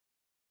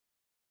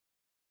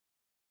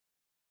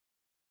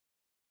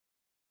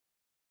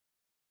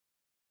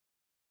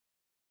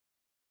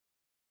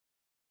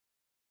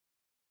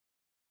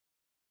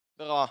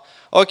Bra.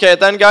 Okay,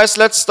 then guys,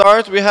 let's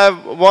start. We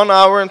have 1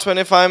 hour and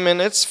 25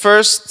 minutes.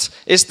 First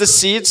is the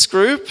Seeds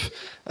group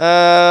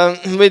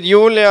with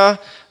Julia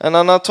and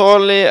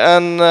Anatoly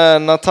and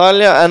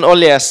Natalia and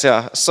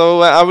Olesya.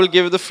 So I will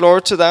give the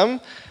floor to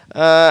them.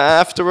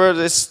 Afterward,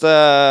 it's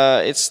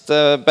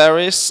the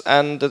berries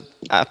and the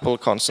apple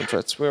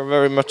concentrates. We're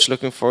very much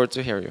looking forward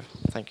to hear you.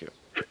 Thank you.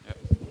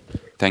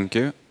 Thank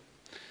you.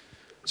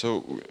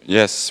 So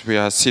yes, we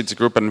are Seeds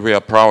group and we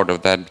are proud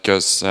of that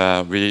because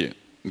we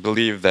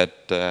believe that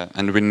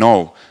and we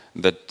know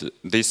that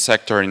this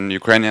sector in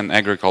Ukrainian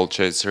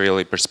agriculture is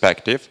really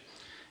perspective,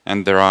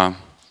 and there are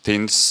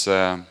things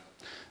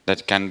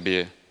that can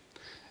be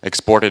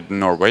exported in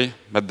Norway,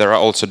 but there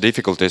are also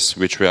difficulties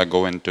which we are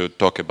going to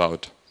talk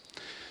about.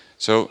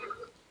 So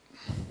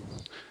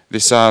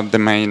these are the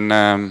main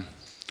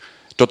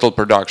total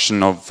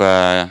production of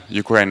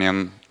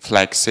Ukrainian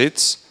flax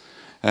seeds.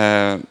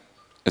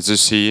 As you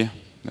see,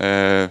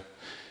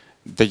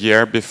 the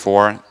year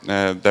before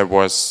there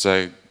was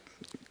a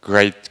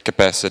great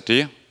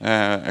capacity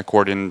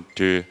according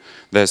to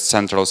the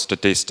central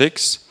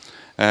statistics.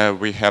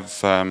 We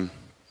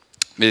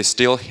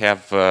still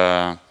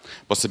have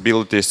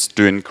possibilities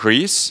to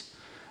increase.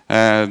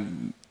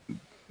 The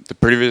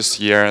previous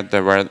year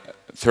there were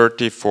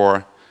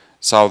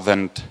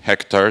 34,000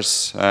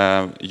 hectares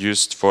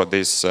used for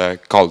this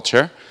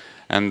culture,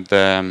 and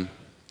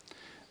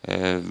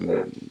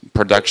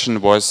production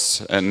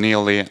was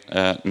nearly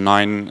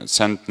 9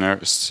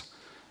 centners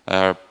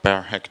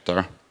per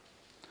hectare.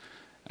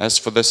 As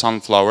for the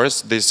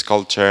sunflowers, this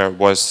culture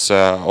was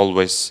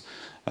always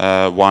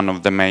one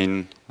of the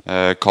main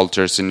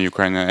cultures in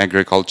Ukrainian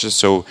agriculture,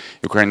 so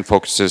Ukraine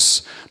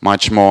focuses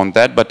much more on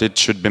that, but it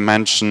should be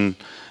mentioned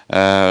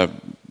at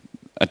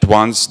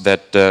once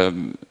that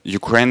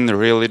Ukraine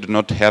really do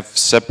not have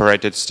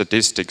separated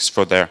statistics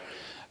for their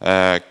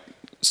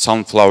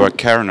sunflower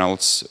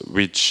kernels,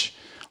 which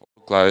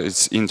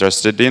is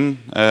interested in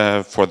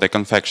for the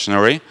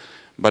confectionery,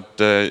 but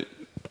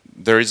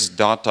there is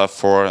data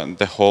for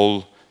the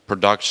whole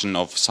production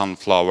of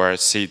sunflower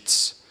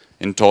seeds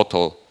in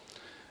total.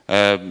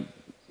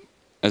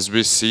 As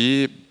we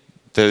see,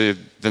 the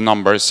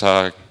numbers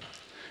are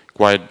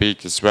quite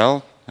big as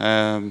well.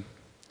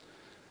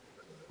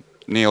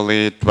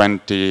 Nearly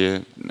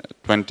 20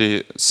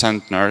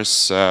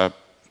 centners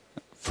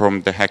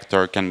from the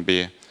hectare can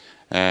be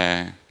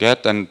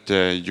get, and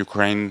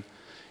Ukraine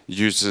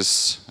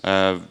uses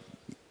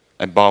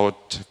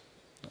about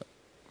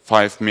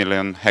 5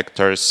 million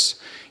hectares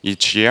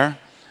each year.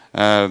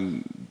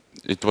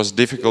 It was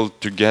difficult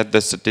to get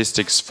the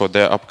statistics for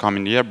the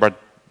upcoming year, but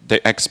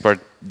the expert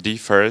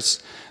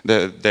differs,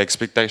 the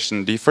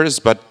expectation differs,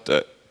 but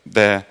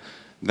the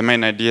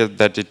main idea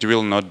that it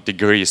will not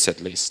decrease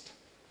at least.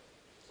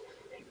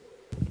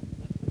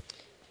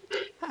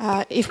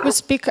 If we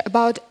speak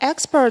about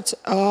exports,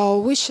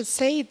 we should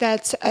say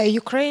that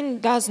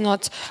Ukraine does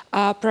not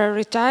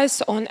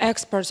prioritize on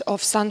exports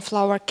of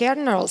sunflower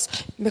kernels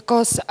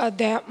because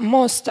the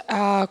most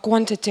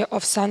quantity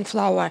of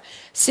sunflower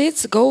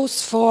seeds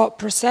goes for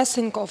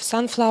processing of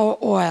sunflower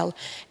oil.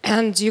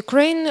 And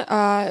Ukraine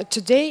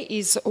today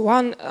is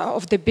one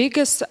of the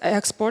biggest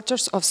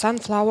exporters of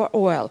sunflower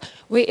oil.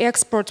 We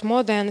export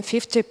more than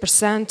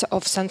 50%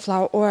 of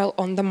sunflower oil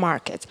on the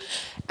market.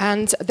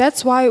 And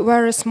that's why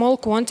very small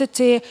quantity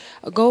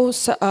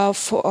goes of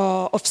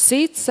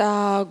seeds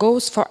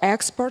goes for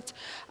export.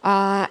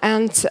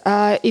 And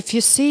if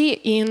you see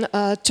in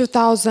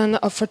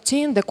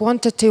 2014, the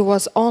quantity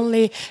was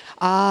only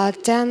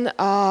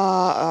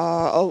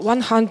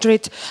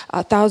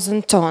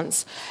 100,000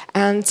 tons.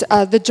 And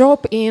the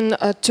drop in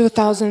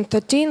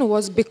 2013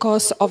 was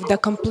because of the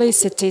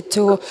complicity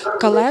to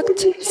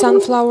collect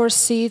sunflower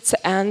seeds,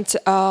 and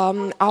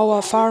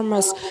our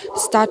farmers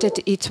started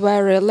it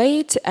very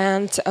late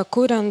and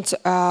couldn't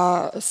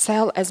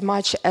sell as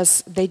much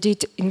as they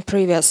did in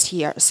previous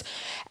years.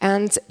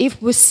 And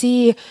if we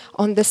see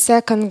on the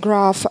second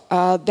graph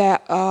the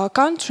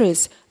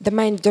countries, the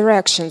main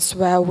directions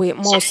where we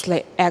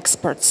mostly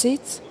export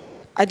seeds,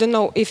 I don't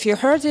know if you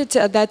heard it,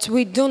 that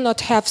we do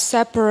not have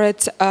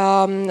separate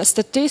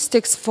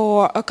statistics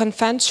for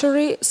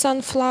confectionery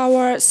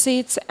sunflower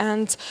seeds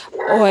and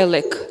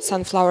oilic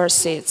sunflower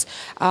seeds.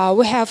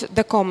 We have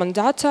the common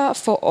data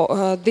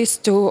for these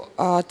two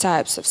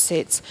types of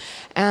seeds.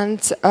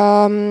 And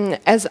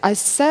as I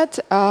said,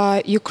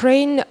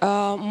 Ukraine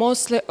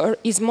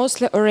is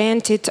mostly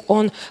oriented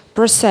on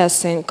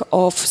processing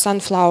of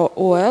sunflower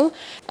oil,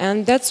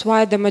 and that's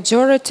why the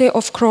majority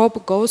of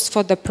crop goes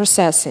for the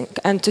processing.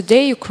 And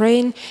today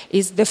Ukraine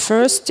is the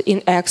first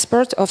in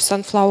export of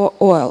sunflower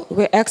oil.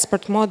 We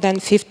export more than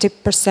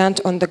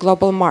 50% on the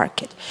global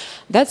market.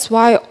 That's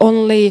why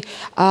only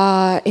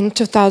in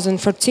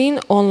 2014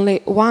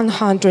 only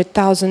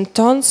 100,000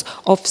 tons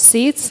of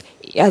seeds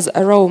as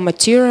a raw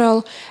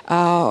material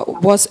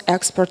was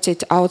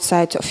exported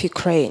outside of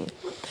Ukraine.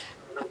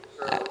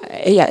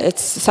 Yeah,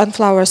 it's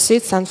sunflower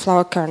seeds,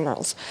 sunflower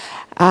kernels.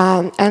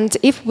 And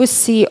if we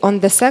see on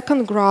the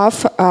second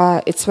graph,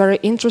 it's very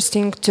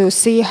interesting to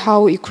see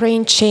how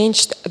Ukraine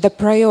changed the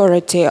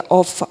priority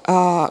of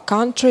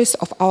countries,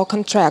 of our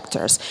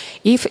contractors.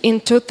 If in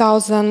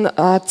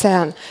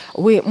 2010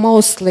 we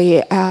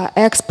mostly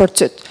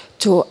exported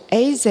to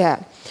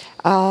Asia,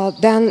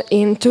 then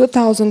in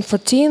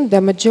 2014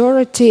 the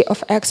majority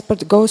of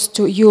export goes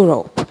to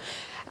Europe.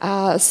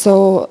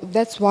 So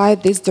that's why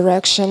this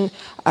direction,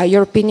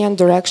 European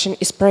direction,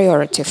 is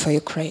priority for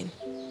Ukraine.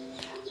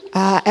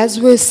 As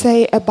we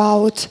say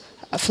about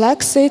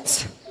flax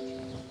seeds,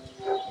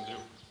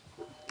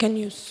 can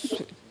you?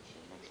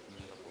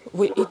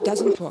 It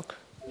doesn't work.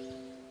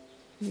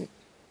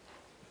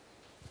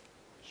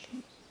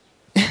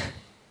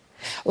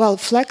 Well,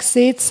 flax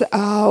seeds,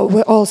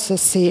 we also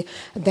see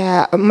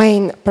the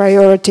main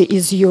priority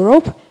is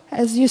Europe,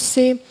 as you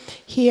see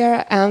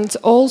here, and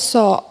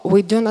also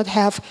we do not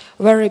have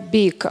very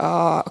big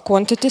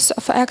quantities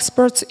of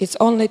exports. It's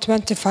only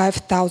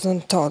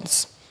 25,000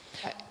 tons.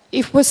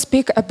 If we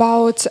speak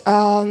about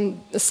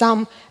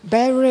some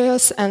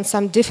barriers and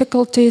some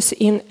difficulties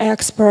in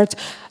export,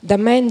 the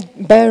main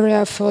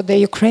barrier for the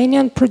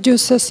Ukrainian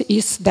producers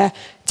is the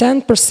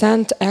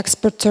 10%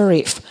 export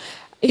tariff.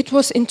 It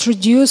was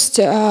introduced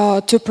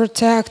to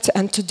protect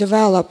and to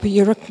develop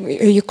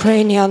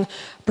Ukrainian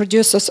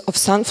producers of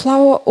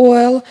sunflower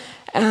oil,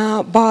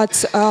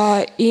 but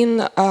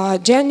in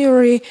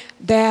January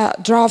the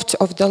draft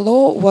of the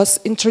law was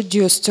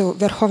introduced to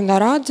Verkhovna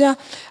Rada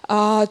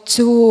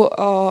to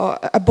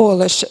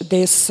abolish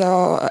this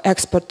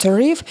export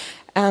tariff,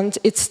 and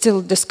it's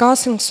still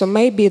discussing, so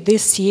maybe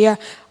this year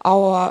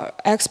our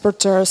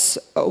exporters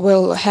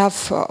will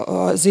have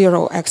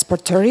zero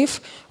export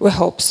tariff. We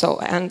hope so,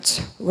 and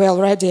we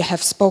already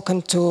have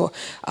spoken to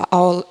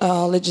our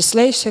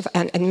legislative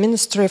and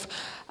administrative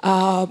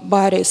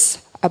bodies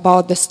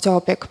about this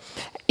topic.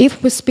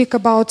 If we speak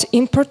about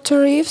import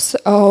tariffs,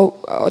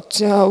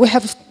 we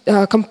have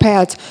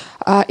compared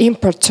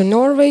import to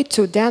Norway,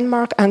 to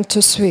Denmark, and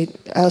to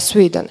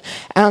Sweden.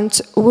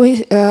 And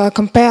we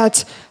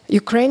compared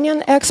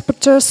Ukrainian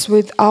exporters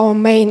with our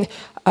main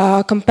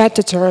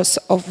competitors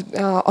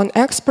on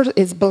export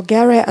is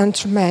Bulgaria and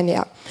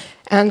Romania.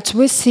 And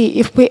we see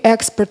if we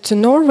export to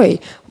Norway,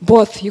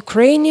 both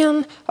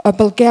Ukrainian,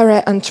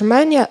 Bulgaria and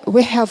Romania,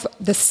 we have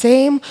the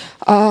same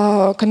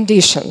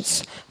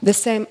conditions, the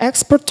same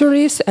export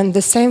tariffs and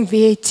the same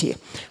VAT.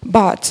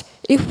 But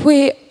if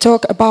we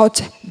talk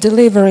about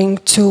delivering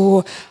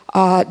to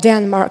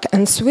Denmark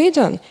and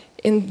Sweden,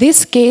 in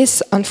this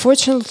case,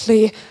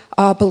 unfortunately,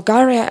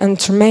 Bulgaria and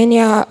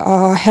Romania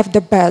have the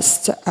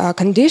best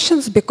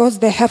conditions because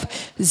they have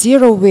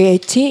zero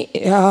VAT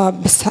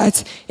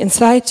besides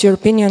inside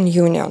European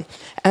Union.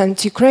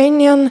 And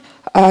Ukrainian,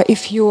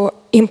 if you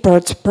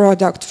import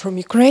product from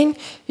Ukraine,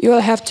 you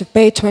will have to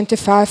pay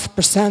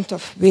 25%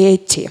 of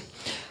VAT.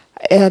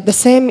 The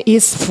same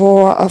is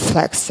for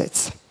flax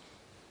seeds.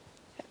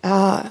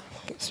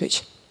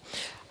 Switch.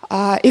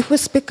 If we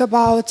speak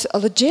about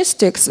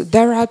logistics,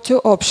 there are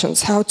two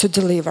options how to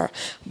deliver.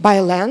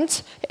 By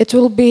land, it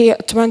will be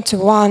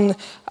 21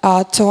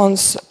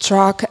 tons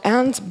truck,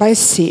 and by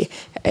sea,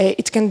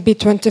 it can be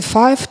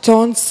 25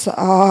 tons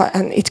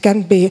and it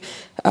can be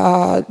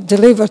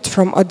delivered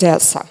from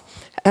Odessa.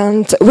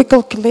 And we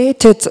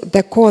calculated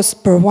the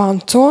cost per 1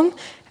 ton,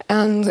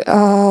 and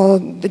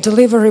the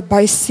delivery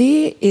by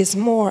sea is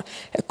more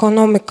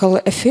economical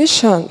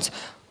efficient,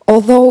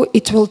 although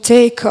it will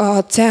take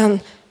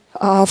from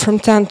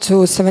 10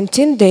 to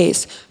 17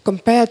 days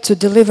compared to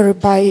delivery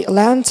by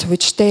land,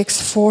 which takes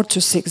 4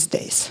 to 6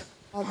 days.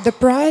 The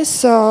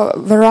price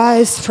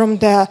varies from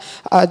the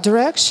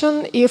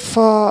direction. If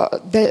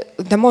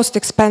the most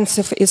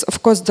expensive is,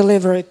 of course,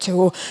 delivery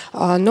to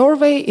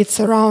Norway, it's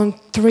around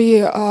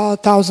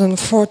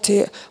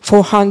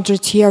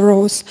 3,400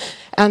 euros.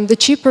 And the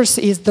cheapest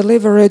is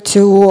delivery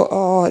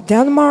to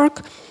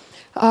Denmark.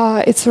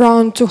 It's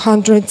around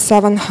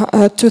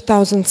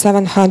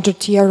 2,700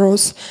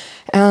 euros.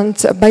 And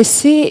by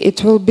sea,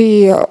 it will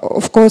be,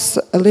 of course,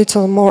 a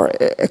little more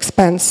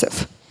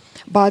expensive.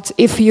 But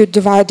if you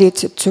divide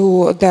it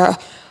to the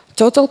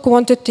total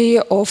quantity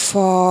of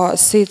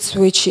seeds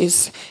which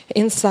is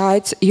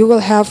inside, you will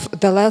have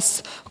the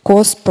less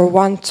cost per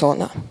 1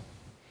 ton.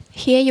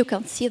 Here you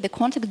can see the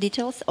contact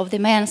details of the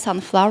main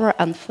sunflower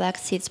and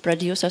flax seeds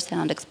producers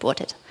and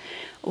exported.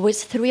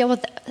 With three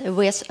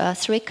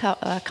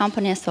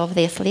companies of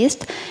this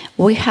list,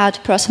 we had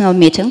personal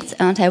meetings,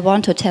 and I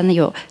want to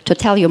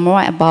tell you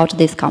more about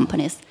these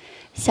companies.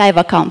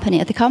 Kyiv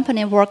company. The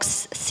company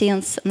works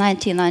since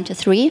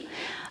 1993.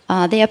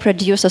 They are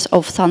producers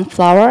of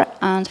sunflower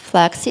and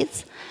flax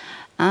seeds,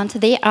 and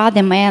they are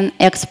the main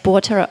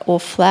exporter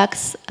of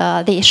flax.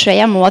 They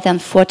share more than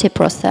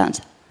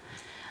 40%.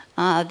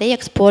 They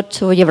export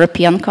to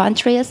European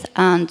countries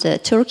and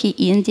Turkey,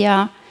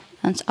 India,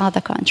 and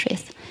other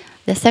countries.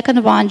 The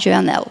second one,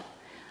 GNL.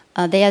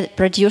 They are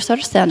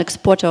producers and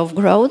exporter of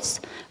groats,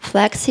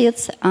 flax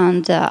seeds,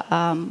 and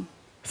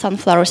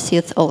sunflower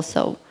seeds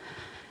also.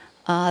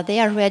 They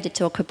are ready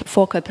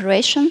for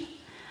cooperation.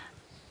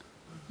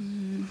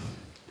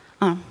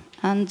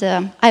 and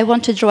I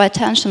want to draw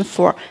attention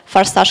for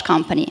such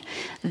company.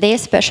 They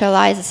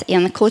specialize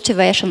in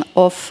cultivation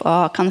of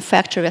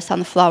confectionery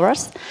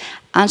sunflowers,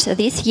 and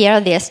this year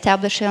they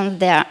established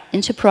their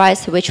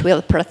enterprise which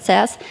will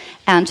process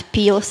and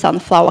peel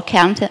sunflower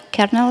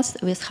kernels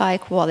with high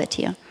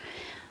quality.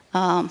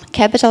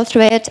 Capital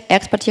trade,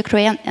 export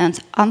Ukraine, and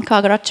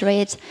UNCC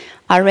trade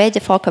are ready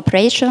for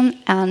cooperation,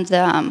 and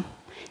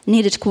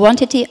needed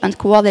quantity and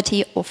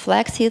quality of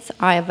flax seeds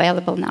are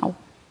available now.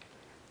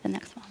 The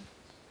next one.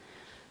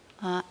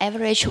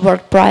 Average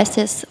world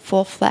prices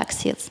for flax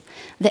seeds.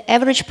 The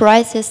average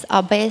prices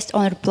are based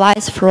on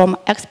replies from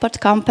export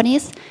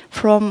companies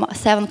from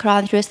 7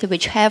 countries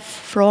which have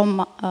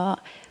from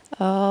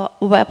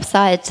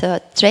website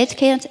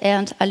TradeKit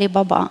and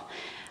Alibaba.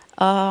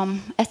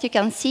 As you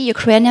can see,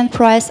 Ukrainian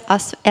price are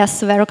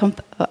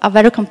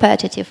very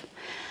competitive.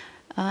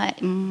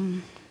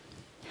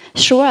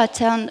 Sure, a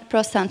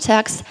 10%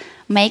 tax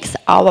makes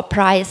our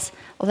price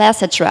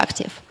less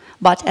attractive,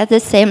 but at the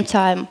same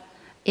time,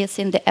 it's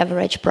in the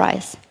average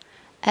price.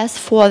 As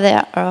for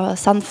the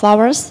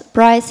sunflowers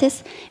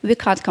prices, we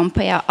can't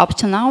compare up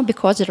to now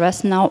because there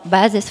is no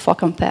basis for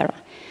compare.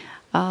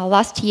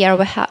 Last year,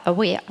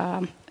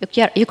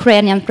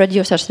 Ukrainian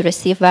producers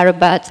received very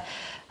bad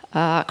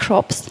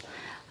crops,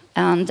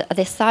 and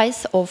the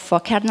size of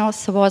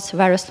kernels was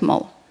very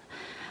small.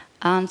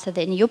 And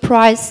the new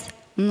price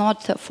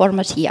not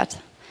formed yet,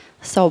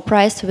 so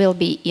price will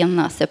be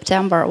in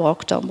September or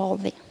October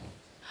only.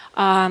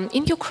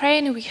 In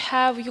Ukraine, we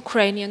have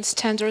Ukrainian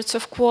standards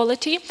of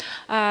quality.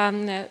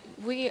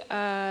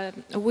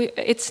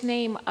 Its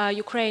name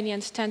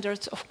Ukrainian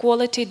standards of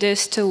quality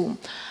DSTU.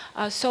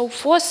 So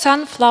for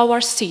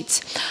sunflower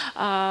seeds,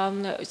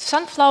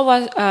 sunflower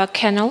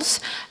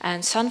kernels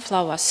and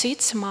sunflower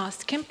seeds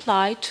must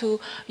comply to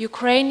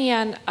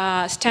Ukrainian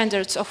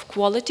standards of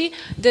quality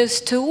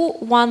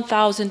DSTU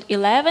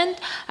 1011,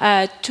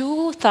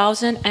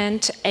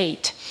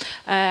 2008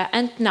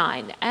 and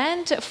 9.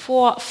 And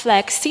for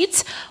flax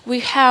seeds, we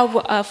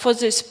have for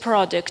this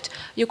product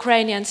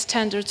Ukrainian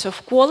standards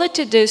of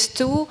quality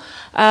DSTU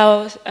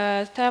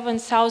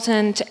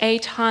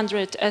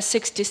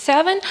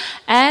 7867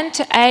 and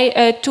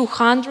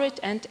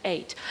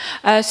 208.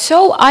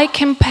 So I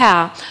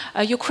compare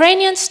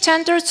Ukrainian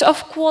standards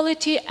of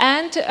quality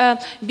and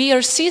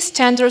BRC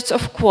standards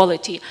of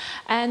quality.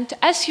 And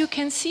as you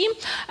can see,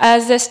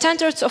 the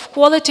standards of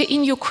quality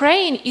in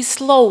Ukraine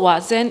is lower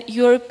than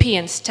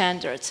European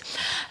standards.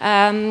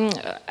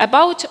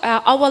 About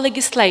our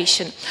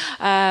legislation,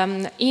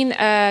 in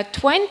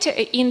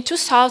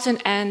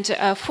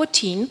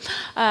 2014,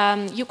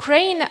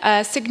 Ukraine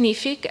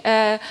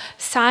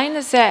signed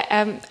the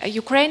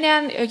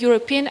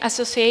Ukrainian-European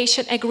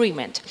Association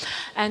Agreement.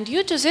 And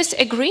due to this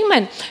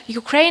agreement,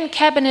 Ukraine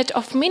Cabinet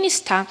of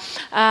Ministers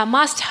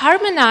must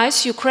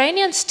harmonize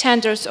Ukrainian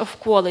standards of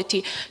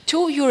quality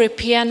to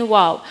European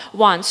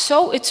ones.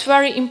 So it's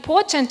very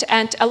important,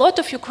 and a lot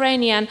of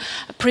Ukrainian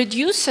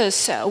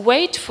producers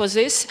wait for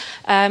these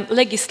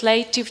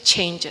legislative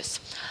changes.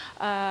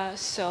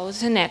 So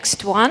the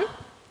next one.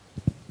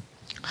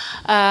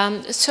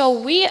 So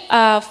we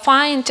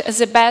find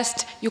the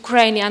best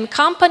Ukrainian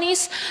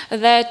companies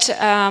that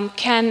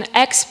can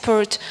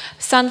export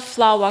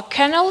sunflower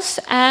kernels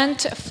and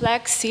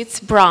flax seeds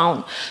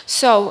brown.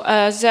 So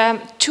the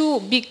two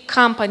big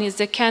companies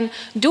that can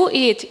do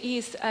it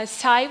is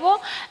Saivo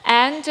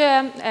and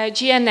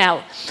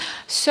GNL.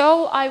 So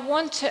I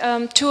want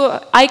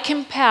I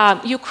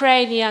compare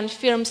Ukrainian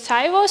firm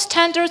Saivo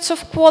standards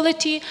of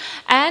quality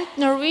and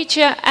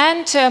Norwegian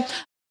and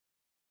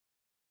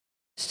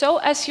so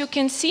as you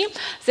can see,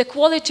 the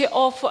quality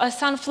of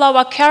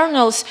sunflower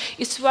kernels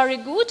is very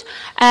good,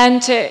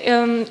 and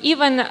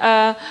even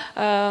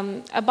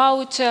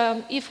about,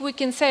 if we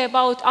can say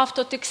about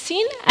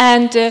aflatoxin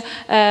and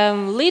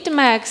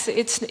Lidmax,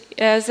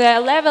 the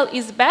level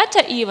is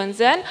better even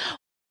than.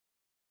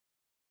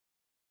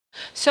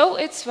 So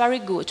it's very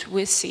good,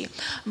 we see.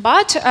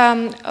 But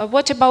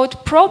what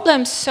about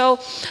problems? So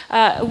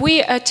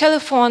we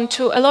telephone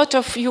to a lot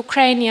of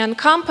Ukrainian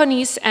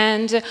companies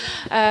and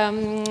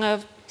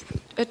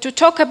to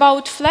talk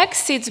about flax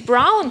seeds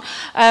brown,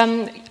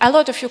 a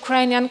lot of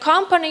Ukrainian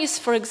companies,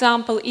 for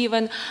example,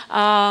 even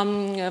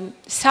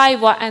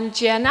Saivo and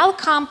GNL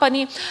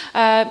company,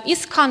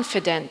 is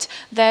confident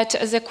that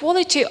the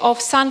quality of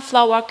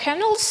sunflower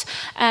kernels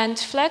and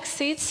flax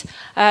seeds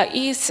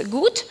is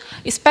good,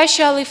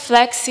 especially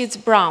flax seeds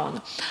brown.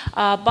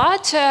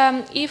 But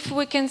if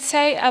we can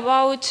say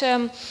about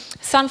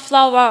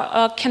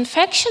sunflower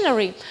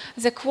confectionery,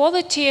 the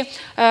quality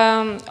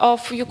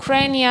of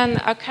Ukrainian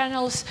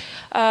kernels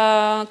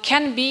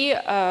can be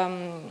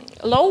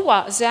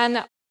lower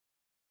than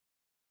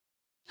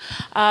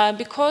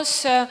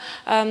because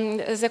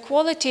the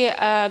quality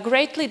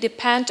greatly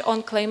depends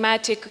on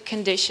climatic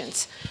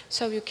conditions.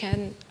 So you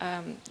can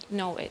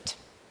know it.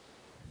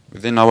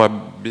 Within our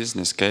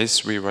business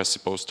case, we were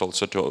supposed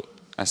also to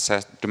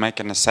make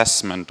an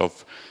assessment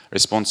of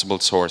responsible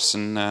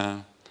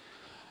sourcing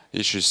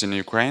issues in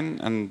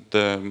Ukraine, and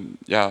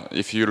yeah,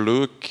 if you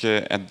look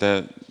at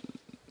the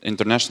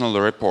international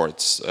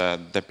reports,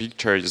 the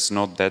picture is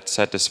not that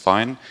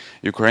satisfying.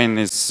 Ukraine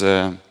is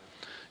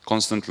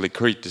constantly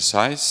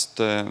criticized,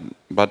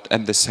 but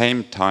at the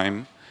same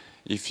time,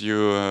 if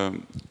you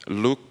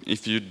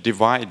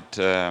divide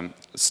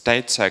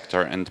state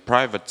sector and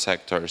private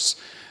sectors,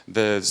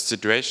 the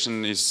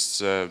situation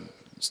is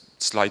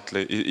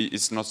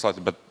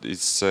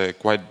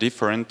quite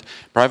different.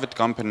 Private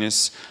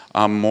companies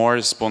are more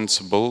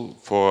responsible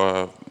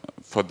for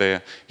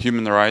the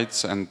human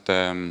rights and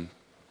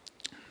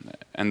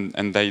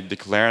they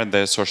declare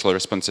their social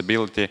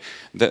responsibility.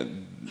 The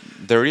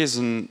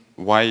reason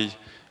why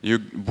you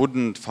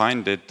wouldn't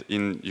find it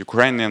in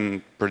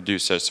Ukrainian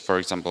producers, for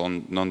example,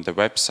 on the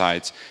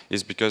websites,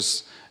 is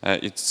because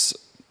it's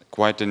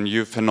quite a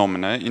new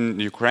phenomenon in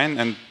Ukraine,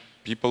 and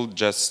people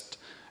just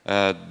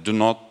do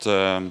not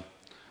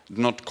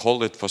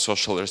call it for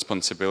social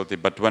responsibility.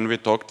 But when we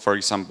talked, for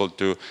example,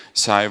 to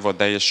Saivo,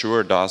 they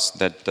assured us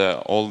that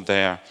all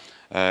their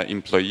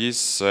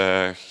employees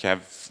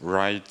have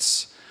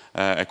rights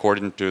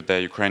according to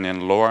the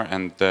Ukrainian law,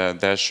 and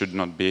there should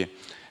not be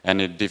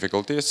any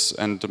difficulties.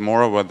 And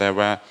moreover, there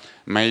were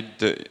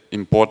made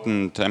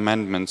important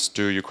amendments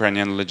to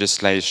Ukrainian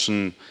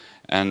legislation,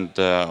 and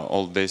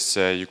all these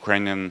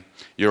Ukrainian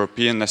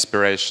European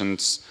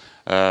aspirations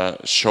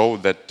show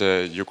that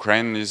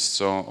Ukraine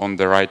is on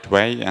the right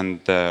way, and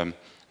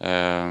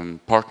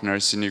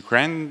partners in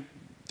Ukraine,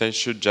 they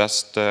should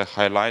just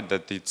highlight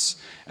that it's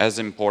as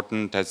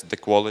important as the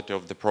quality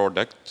of the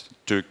product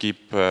to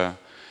keep the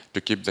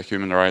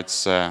human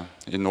rights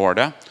in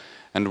order.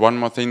 And one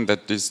more thing,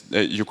 that is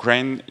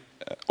Ukraine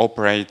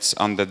operates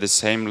under the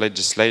same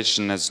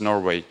legislation as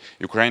Norway.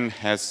 Ukraine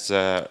has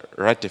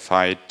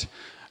ratified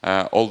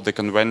all the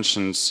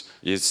conventions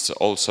is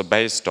also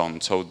based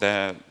on, so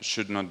there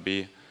should not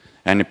be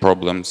any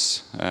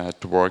problems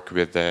to work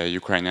with the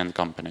Ukrainian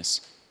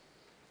companies.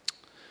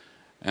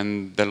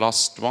 And the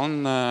last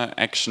one,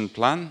 action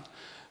plan.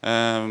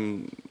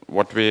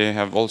 What we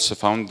have also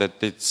found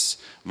that it's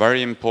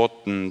very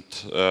important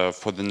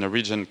for the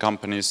Norwegian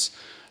companies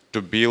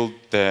to build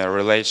their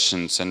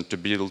relations and to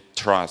build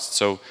trust.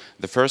 So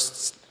the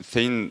first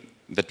thing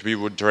that we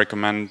would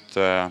recommend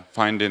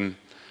finding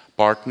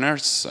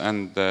partners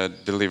and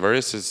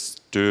deliveries is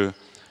to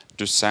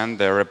send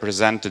their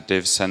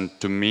representatives and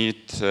to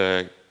meet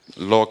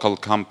local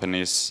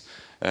companies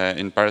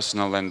in person,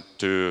 and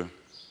to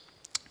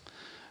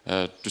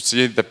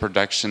see the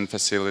production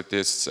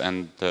facilities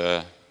and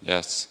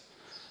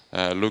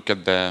look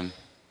at the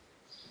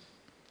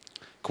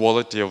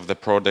quality of the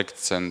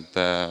products and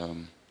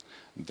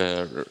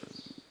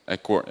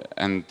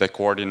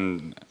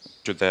according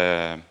to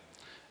the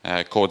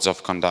codes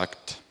of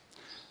conduct.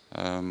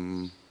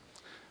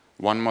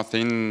 One more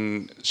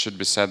thing should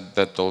be said,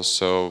 that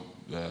also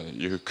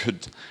you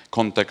could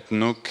contact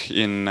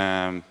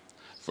NUCC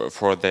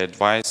for the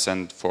advice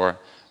and for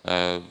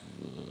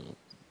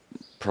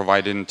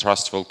providing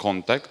trustful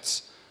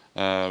contacts.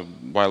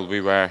 While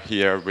we were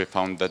here, we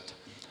found that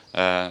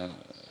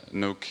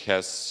NUCC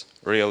has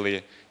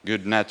really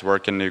good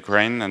network in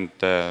Ukraine, and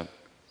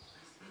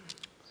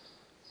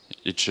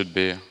it should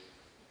be,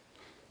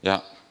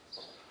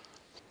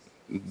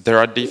 there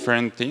are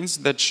different things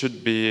that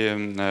should be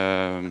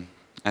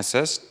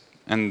assessed.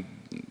 And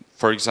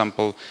for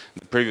example,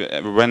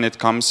 when it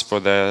comes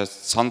for the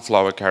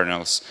sunflower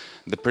kernels,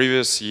 the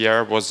previous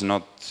year was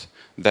not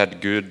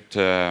that good,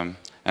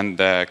 and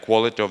the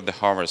quality of the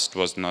harvest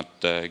was not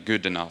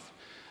good enough.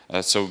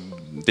 So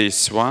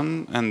this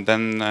one, and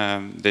then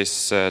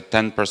this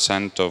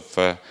 10%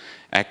 of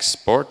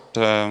export,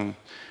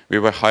 we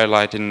were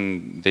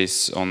highlighting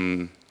this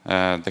on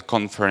the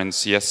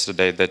conference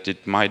yesterday, that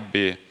it might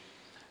be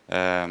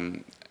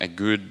a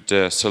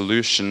good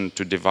solution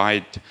to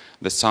divide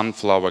the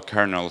sunflower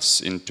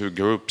kernels into two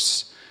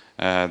groups,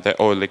 the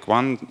oleic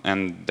one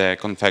and the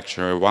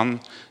confectionery one,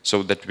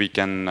 so that we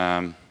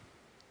can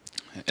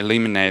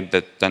eliminate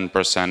the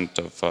 10%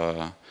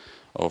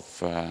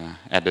 of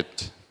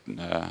added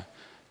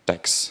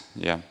tax,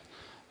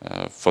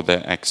 for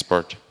the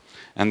export.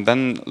 And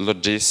then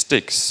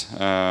logistics.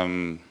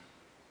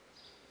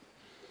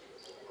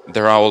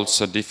 There are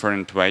also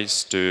different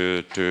ways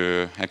to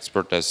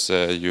export, as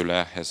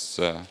Julia has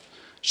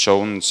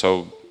shown.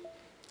 So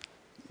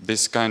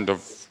this kind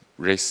of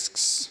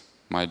risks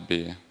might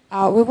be.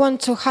 We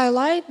want to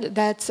highlight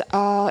that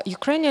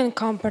Ukrainian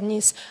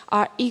companies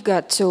are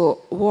eager to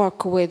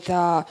work with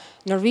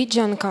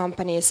Norwegian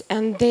companies,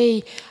 and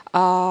they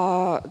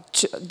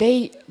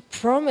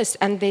promised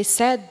and they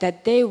said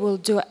that they will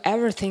do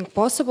everything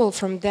possible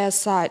from their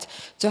side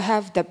to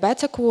have the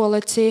better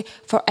quality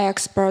for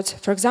export.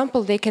 For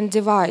example, they can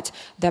divide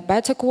the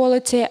better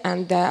quality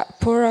and the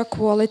poorer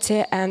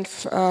quality, and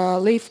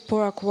leave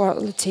poorer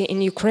quality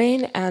in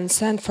Ukraine and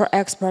send for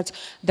export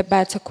the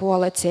better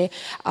quality.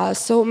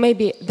 So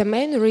maybe the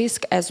main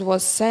risk, as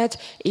was said,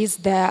 is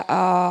the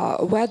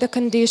weather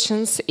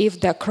conditions, if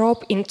the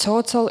crop in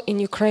total in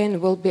Ukraine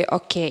will be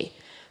okay.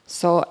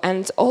 So,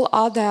 and all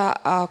other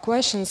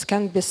questions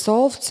can be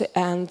solved,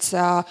 and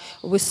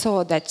we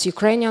saw that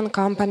Ukrainian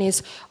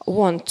companies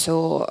want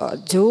to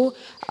do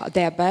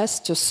their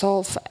best to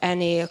solve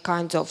any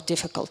kind of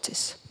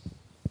difficulties.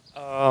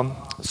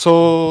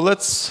 So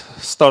let's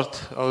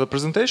start the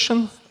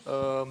presentation.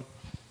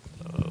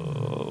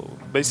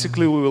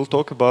 Basically, we will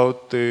talk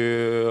about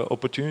the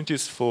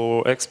opportunities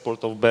for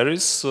export of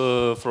berries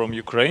from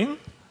Ukraine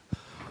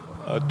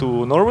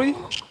to Norway.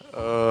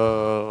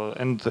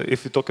 And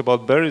if we talk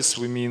about berries,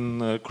 we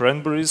mean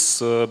cranberries,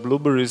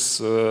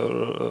 blueberries,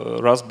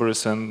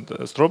 raspberries, and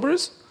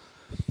strawberries.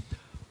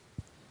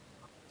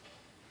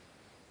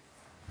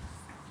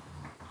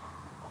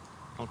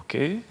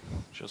 Okay,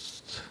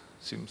 just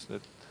seems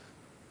that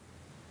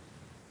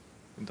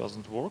it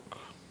doesn't work.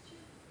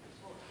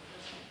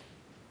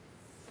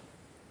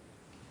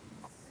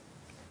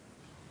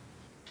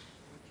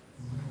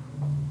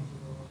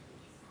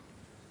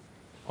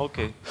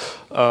 Okay,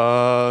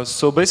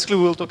 so basically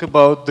we'll talk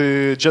about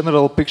the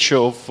general picture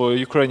of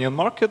Ukrainian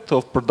market,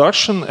 of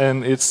production,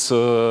 and its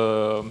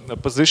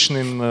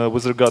positioning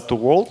with regard to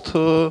world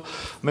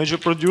major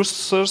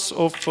producers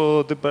of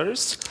the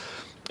berries.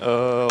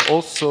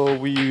 Also,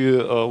 we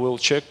will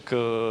check,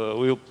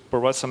 we'll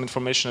provide some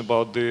information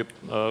about the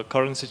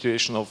current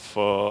situation of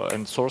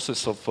and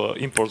sources of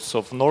imports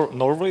of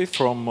Norway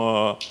from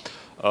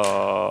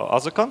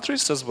other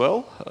countries as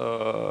well,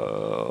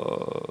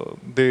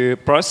 the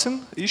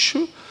pricing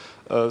issue,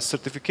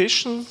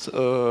 certifications,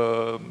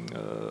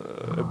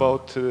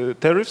 about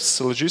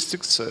tariffs,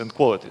 logistics, and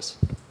qualities.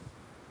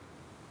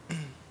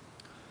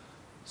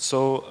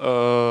 So,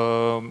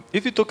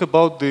 if we talk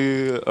about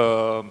the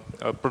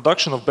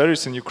production of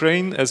berries in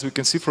Ukraine, as we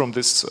can see from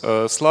this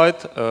slide,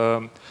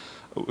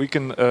 we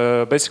can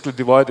basically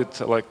divide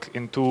it like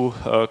in two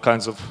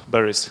kinds of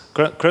berries.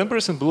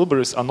 Cranberries and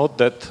blueberries are not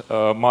that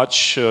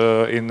much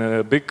in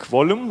a big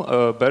volume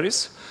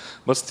berries,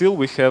 but still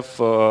we have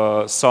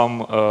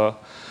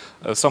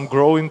some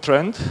growing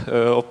trend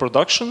of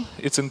production.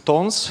 It's in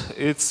tons.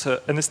 It's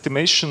an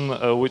estimation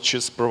which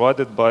is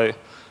provided by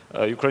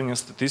Ukrainian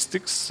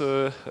Statistics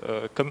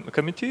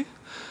Committee.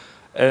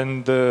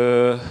 And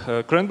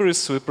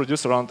cranberries we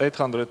produce around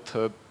 800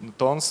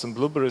 tons, and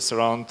blueberries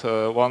around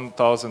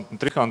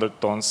 1,300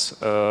 tons.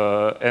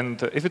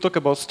 And if you talk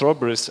about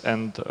strawberries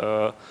and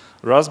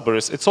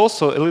raspberries, it's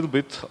also a little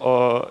bit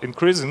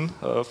increasing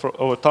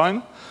over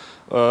time,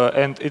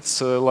 and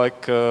it's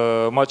like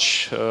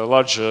much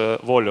larger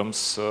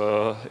volumes.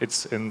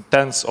 It's in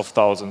tens of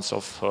thousands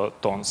of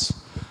tons.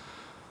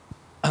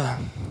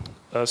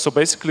 So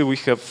basically, we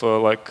have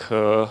like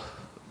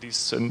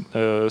these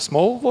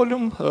small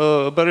volume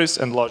berries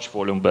and large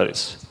volume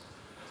berries.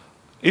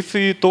 If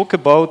we talk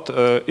about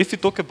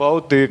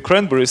the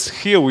cranberries,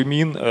 here we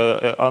mean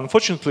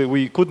unfortunately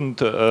we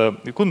couldn't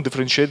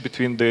differentiate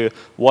between the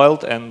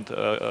wild and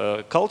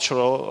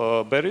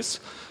cultural berries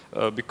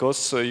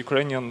because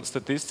Ukrainian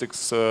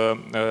statistics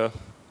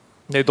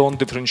they don't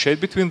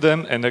differentiate between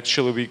them, and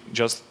actually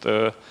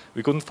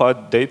we couldn't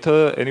find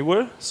data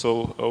anywhere,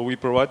 so we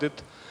provided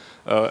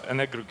an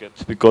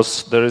aggregate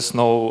because there is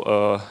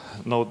no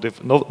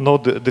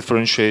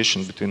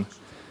differentiation between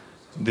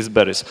these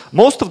berries.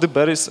 Most of the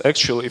berries,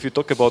 actually, if you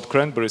talk about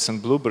cranberries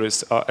and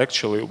blueberries, are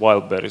actually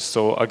wild berries.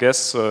 So I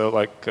guess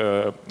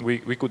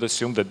we could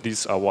assume that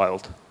these are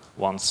wild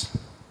ones.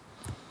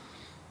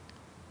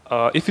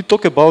 If you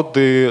talk about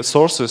the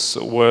sources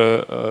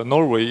where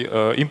Norway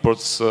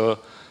imports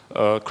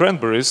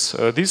cranberries,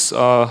 these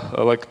are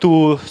like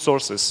two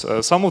sources.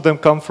 Some of them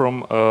come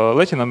from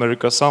Latin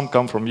America, some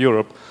come from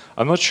Europe.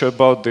 I'm not sure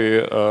about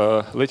the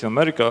Latin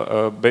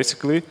America,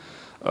 basically,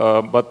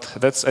 but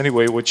that's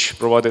anyway which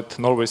provided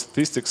Norway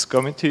Statistics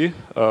Committee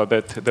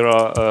that there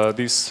are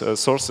these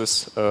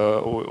sources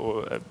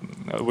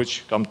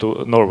which come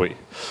to Norway.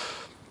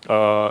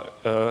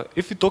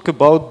 If we talk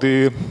about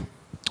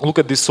look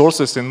at these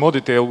sources in more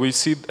detail, we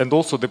see, and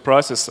also the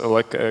prices,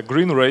 like a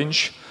green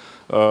range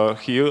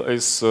here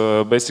is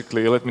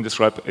basically, let me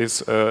describe,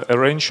 is a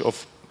range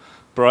of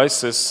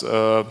prices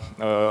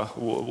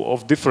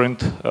of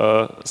different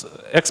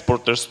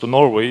exporters to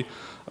Norway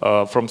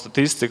from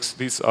statistics.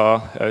 These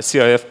are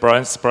CIF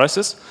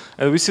prices,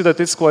 and we see that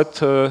it's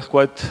quite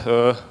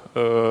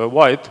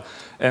wide.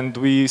 And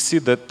we see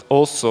that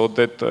also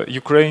that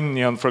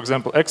Ukrainian, for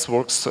example,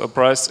 ex-works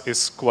price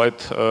is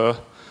quite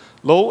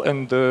low.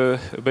 And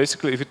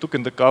basically, if you took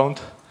into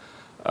account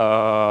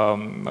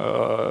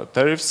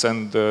tariffs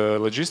and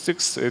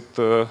logistics, it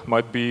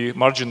might be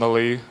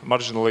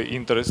marginally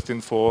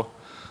interesting for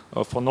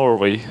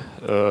Norway.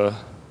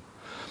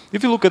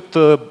 If you look at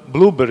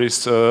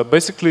blueberries,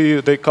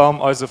 basically they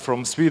come either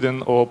from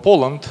Sweden or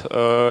Poland,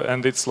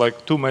 and it's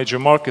like two major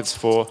markets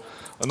for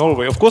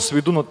Norway. Of course,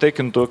 we do not take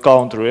into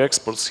account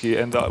re-exports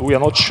here, and we are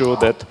not sure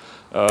that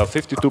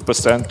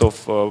 52%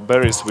 of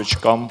berries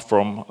which come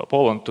from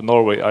Poland to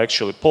Norway are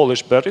actually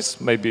Polish berries.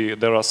 Maybe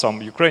there are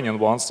some Ukrainian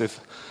ones if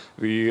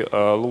we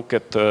look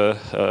at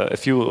a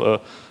few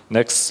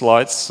next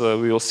slides,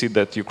 we will see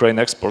that Ukraine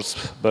exports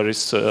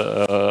berries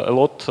a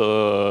lot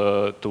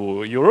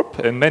to Europe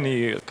and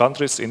many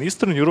countries in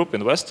Eastern Europe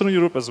and Western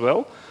Europe as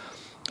well.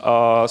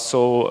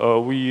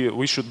 So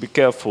we should be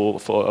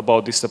careful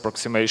about these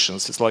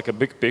approximations. It's like a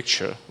big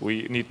picture.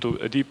 We need to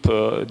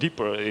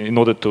deeper in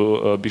order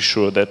to be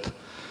sure that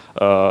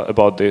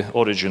about the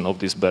origin of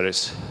these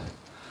berries.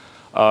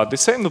 The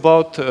same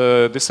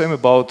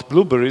about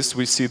blueberries.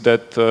 We see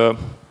that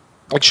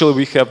actually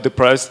we have the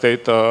price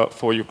data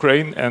for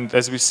Ukraine, and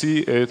as we see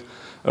it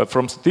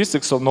from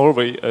statistics of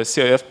Norway,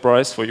 CIF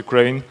price for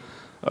Ukraine.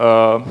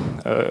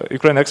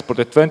 Ukraine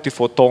exported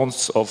 24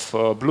 tons of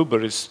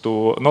blueberries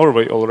to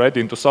Norway already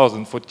in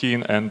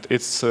 2014, and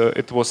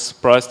it was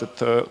priced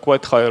at a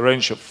quite high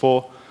range of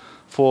 4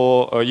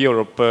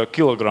 euro per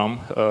kilogram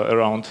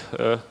around.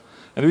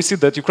 And we see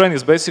that Ukraine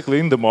is basically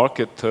in the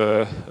market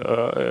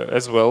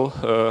as well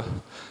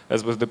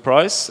as with the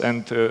price,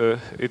 and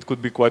it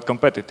could be quite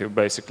competitive,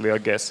 basically, I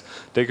guess.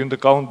 Taking into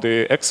account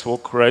the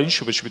ex-work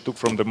range, which we took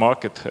from the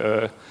market,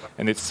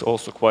 and it's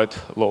also quite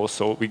low.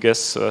 So we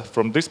guess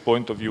from this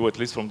point of view, at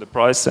least from the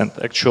price and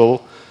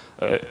actual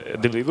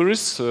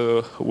deliveries,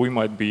 we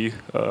might be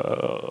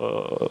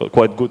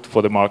quite good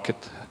for the market.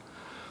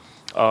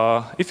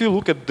 If you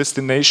look at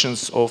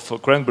destinations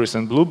of cranberries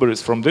and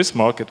blueberries from this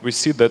market, we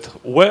see that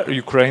where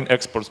Ukraine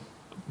exports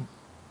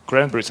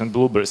cranberries and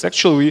blueberries,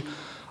 actually we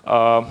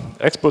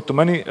export to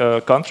many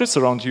countries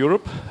around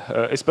Europe,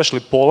 especially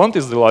Poland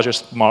is the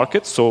largest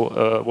market, so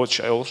which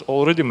I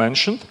already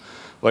mentioned,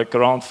 like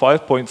around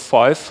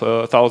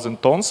 5.5 thousand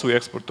tons we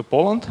export to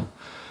Poland.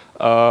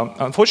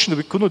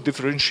 Unfortunately, we could not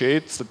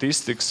differentiate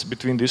statistics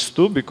between these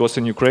two because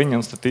in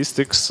Ukrainian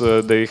statistics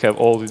they have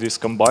all these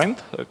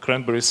combined,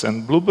 cranberries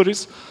and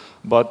blueberries.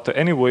 But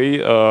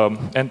anyway,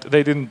 and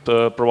they didn't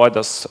provide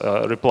us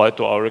a reply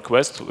to our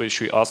request, which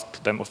we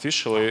asked them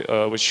officially,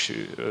 which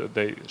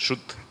they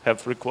should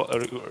have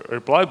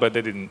replied, but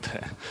they didn't,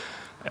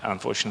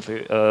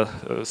 unfortunately, to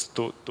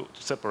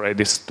separate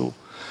these two.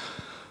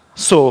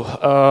 So.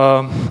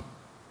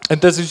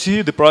 And as you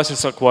see, the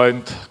prices are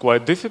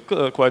quite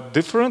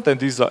different, and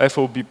these are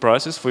FOB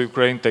prices for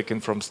Ukraine taken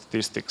from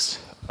statistics.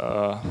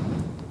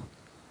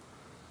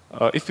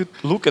 If you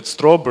look at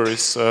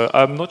strawberries,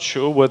 I'm not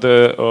sure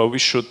whether we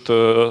should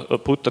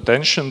put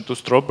attention to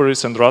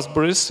strawberries and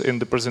raspberries in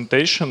the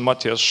presentation.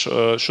 Matthias,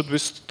 should we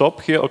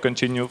stop here or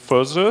continue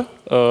further,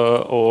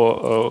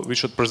 or we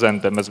should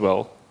present them as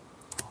well?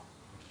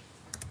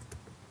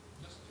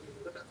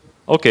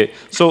 Okay,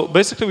 so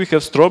basically we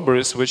have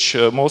strawberries, which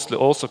mostly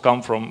also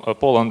come from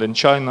Poland and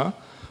China.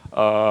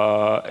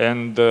 But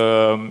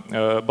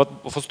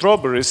for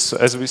strawberries,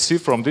 as we see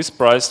from these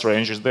price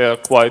ranges, they are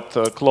quite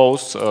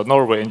close,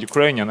 Norway and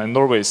Ukrainian, and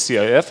Norway is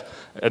CIF,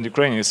 and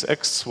Ukraine is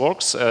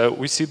ex-works.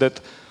 We see that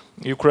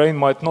Ukraine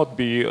might not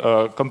be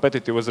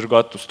competitive with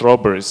regard to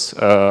strawberries,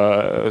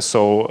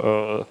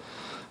 so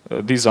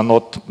these are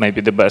not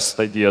maybe the best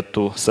idea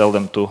to sell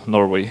them to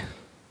Norway.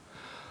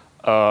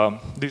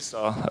 These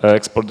are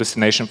export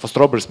destination for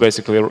strawberries.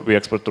 Basically, we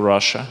export to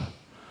Russia.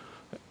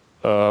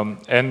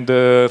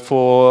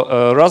 For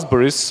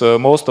raspberries,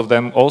 most of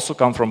them also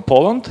come from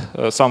Poland,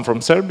 some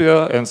from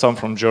Serbia, and some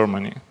from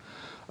Germany.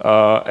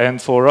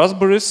 And for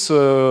raspberries,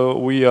 the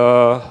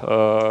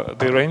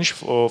range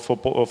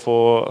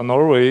for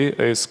Norway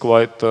is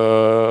quite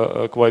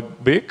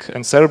big,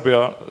 and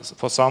Serbia,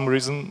 for some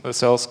reason,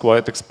 sells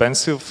quite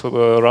expensive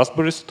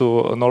raspberries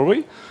to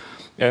Norway.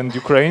 And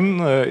Ukraine,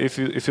 if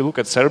you look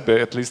at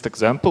Serbia, at least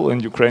example,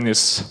 and Ukraine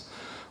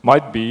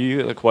might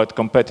be quite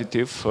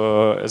competitive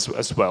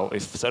as well.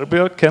 If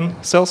Serbia can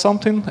sell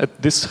something at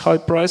this high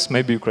price,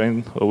 maybe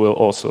Ukraine will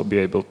also be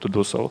able to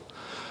do so.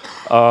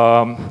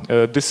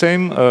 The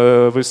same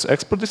with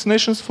export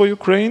destinations for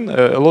Ukraine.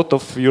 A lot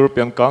of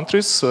European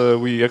countries,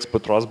 we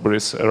export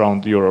raspberries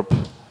around Europe,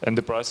 and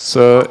the price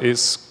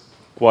is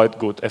quite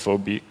good,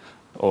 FOB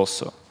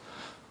also.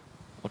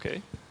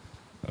 Okay.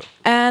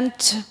 And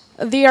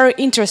they are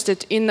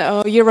interested in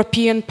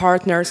European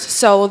partners.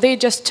 So they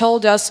just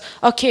told us,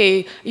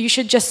 okay, you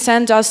should just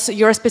send us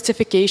your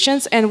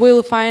specifications and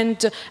we'll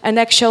find an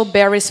actual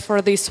berries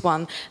for this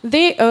one.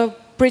 They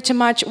pretty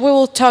much, we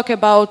will talk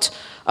about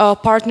a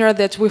partner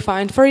that we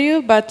find for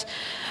you, but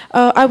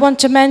I want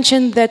to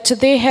mention that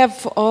they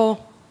have,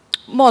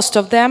 most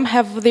of them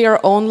have their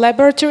own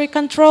laboratory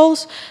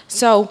controls.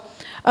 So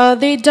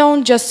they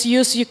don't just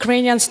use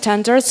Ukrainian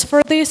standards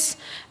for this,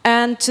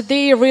 and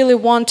they really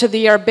want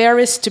their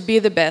berries to be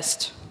the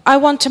best. I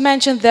want to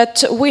mention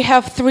that we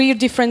have 3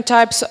 different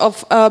types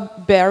of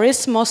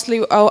berries.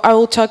 Mostly I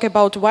will talk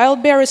about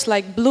wild berries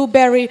like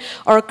blueberry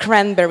or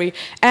cranberry.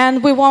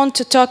 And we want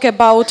to talk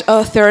about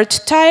a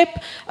 3rd type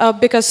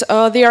because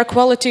their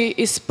quality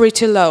is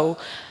pretty low.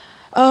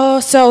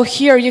 So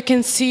here you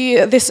can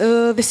see this,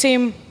 the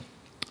same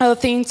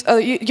things.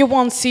 You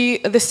won't see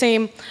the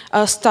same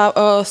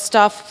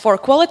stuff for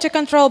quality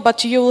control,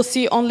 but you will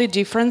see only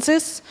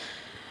differences.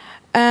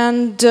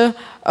 and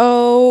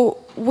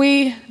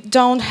we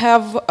don't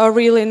have a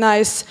really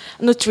nice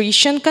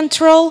nutrition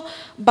control,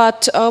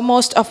 but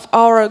most of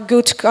our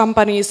good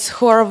companies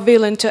who are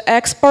willing to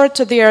export,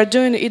 they are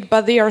doing it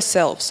by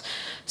themselves.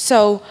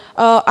 So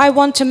I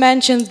want to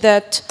mention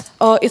that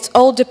it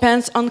all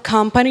depends on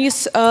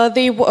companies.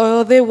 They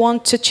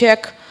want to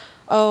check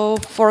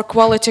for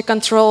quality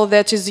control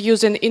that is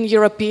used in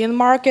European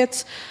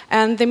markets.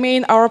 And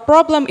our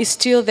problem is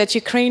still that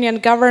Ukrainian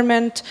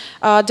government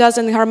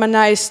doesn't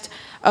harmonize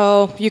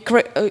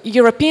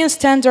European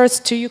standards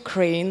to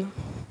Ukraine.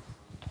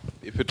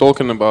 If we're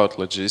talking about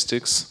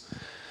logistics,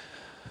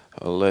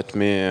 let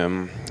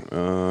me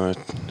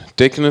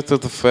take into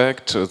the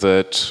fact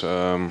that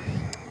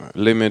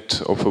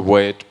limit of a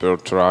weight per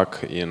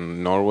truck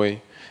in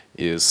Norway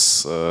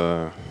is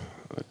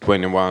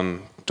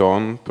 21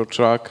 ton per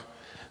truck,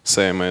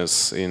 same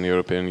as in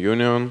European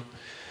Union.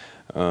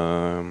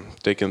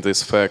 Taking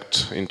this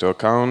fact into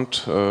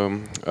account,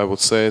 I would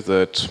say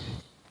that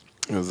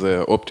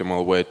the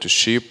optimal way to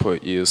ship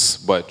is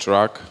by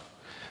truck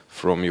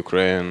from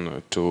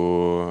Ukraine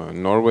to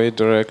Norway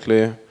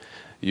directly,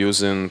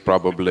 using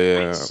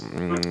probably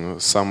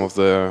some of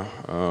the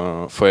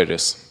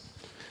ferries.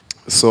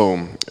 So,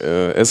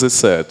 as I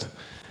said,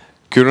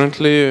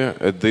 currently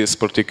at this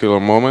particular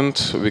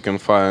moment we can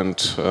find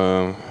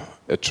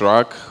a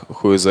truck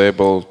who is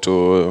able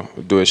to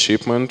do a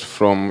shipment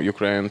from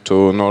Ukraine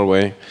to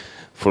Norway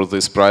for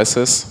these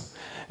prices.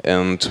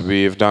 And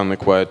we've done a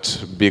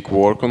quite big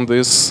work on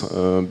this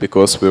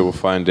because we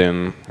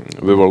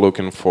were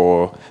looking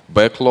for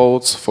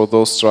backloads for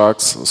those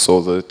trucks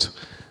so that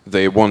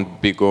they won't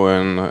be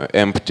going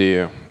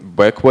empty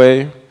back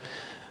way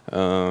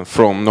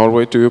from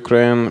Norway to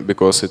Ukraine,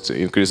 because it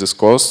increases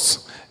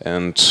costs,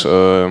 and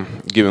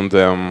giving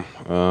them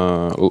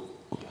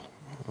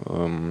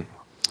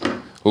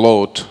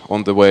load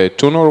on the way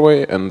to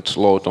Norway and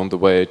load on the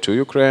way to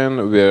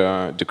Ukraine, we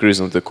are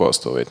decreasing the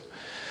cost of it.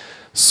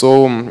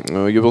 So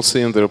you will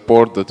see in the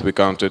report that we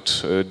counted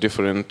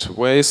different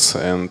ways,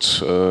 and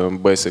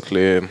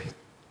basically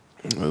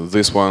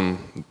this one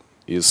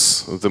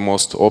is the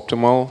most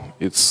optimal.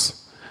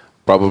 It's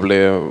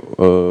probably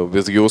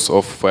with use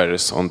of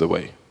ferries on the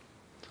way,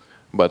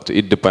 but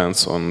it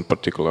depends on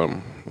particular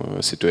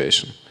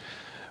situation.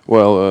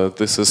 Well,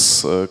 this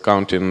is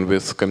counting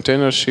with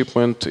container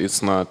shipment.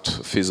 It's not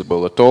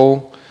feasible at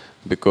all,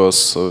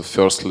 because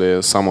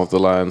firstly, some of the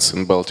lines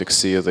in Baltic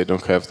Sea, they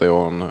don't have their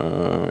own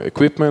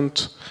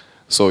equipment,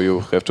 so you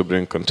have to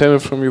bring container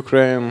from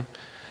Ukraine.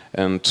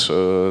 And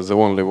the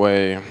only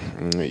way,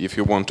 if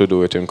you want to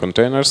do it in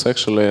containers,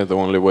 actually, the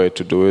only way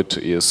to do it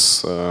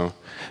is,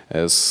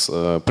 as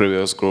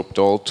previous group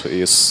told,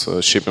 is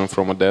shipping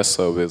from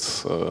Odessa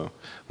with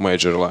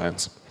major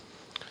lines.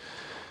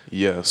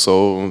 Yeah,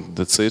 so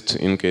that's it.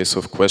 In case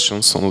of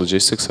questions on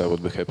logistics, I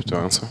would be happy to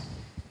answer.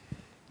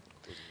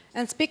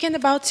 And speaking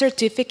about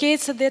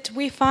certificates that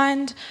we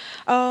find,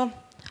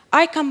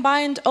 I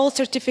combined all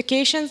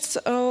certifications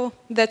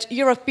that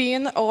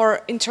European or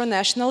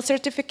international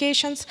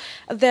certifications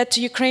that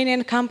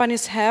Ukrainian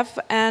companies have,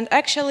 and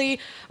actually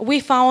we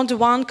found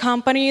one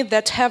company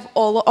that have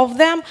all of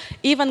them,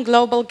 even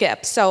global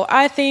gap. So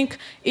I think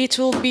it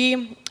will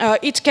be,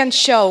 it can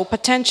show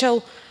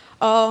potential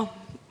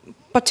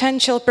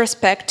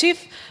perspective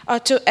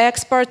to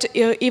export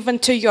even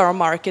to your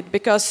market,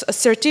 because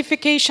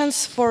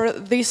certifications for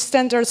these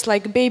standards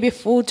like baby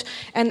food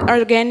and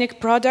organic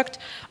product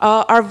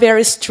are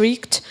very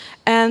strict,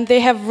 and they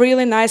have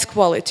really nice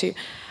quality.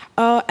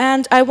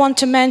 And I want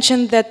to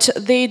mention that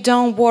they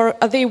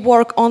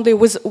work only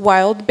with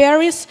wild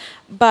berries,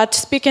 but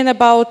speaking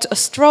about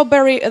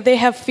strawberry, they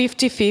have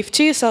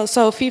 50-50,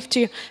 so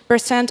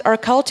 50% are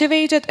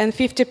cultivated and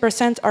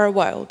 50% are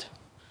wild.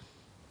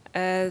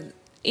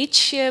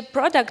 Each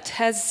product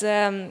has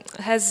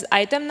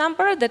item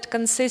number that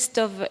consists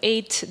of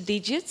 8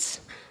 digits,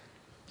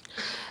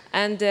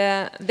 and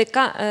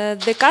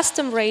the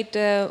custom rate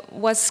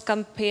was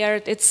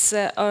compared. It's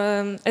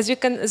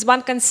as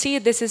one can see,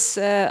 this is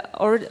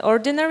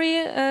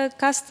ordinary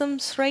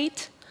customs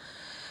rate,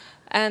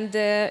 and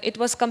it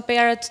was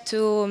compared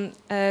to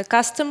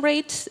custom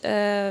rate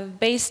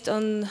based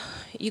on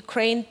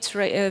Ukraine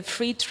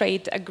free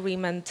trade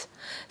agreement.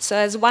 So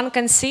as one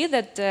can see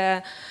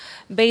that.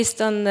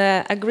 Based on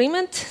the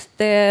agreement,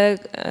 the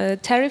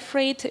tariff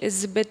rate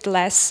is a bit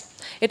less.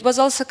 It was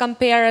also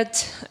compared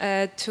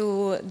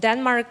to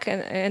Denmark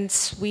and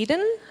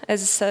Sweden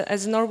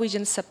as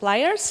Norwegian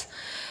suppliers,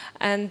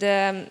 and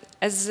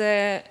as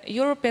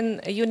European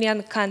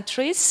Union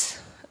countries,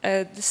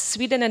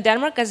 Sweden and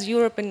Denmark as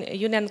European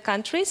Union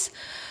countries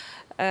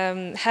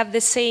have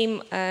the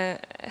same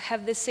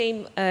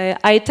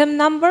item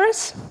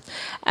numbers,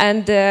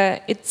 and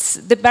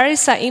the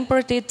berries are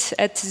imported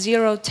at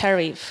 0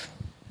 tariff.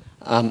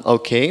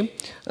 Okay,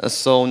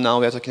 so now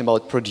we are talking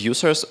about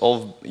producers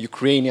of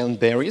Ukrainian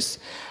berries,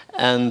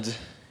 and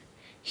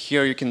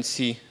here you can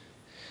see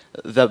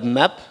the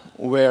map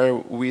where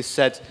we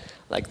set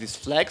like these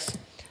flags,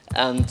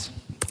 and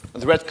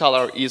the red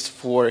color is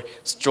for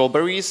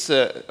strawberries,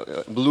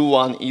 blue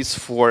one is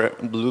for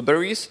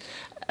blueberries,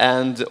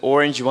 and the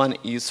orange one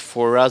is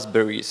for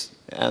raspberries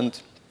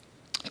and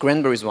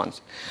cranberries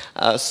ones.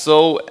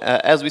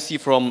 As we see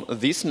from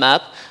this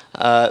map,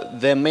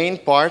 the main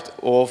part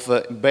of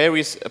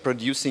berries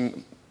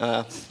producing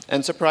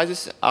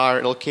enterprises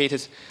are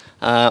located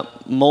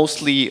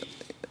mostly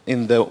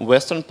in the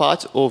western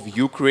part of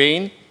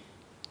Ukraine,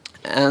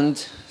 and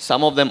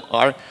some of them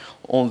are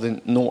on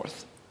the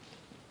north.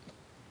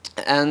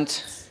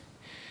 And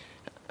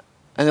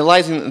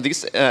analyzing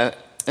these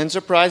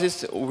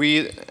enterprises,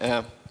 we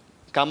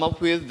come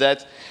up with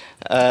that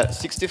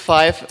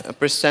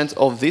 65%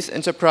 of these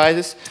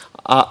enterprises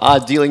are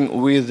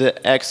dealing with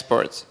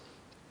exports.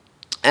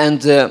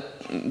 And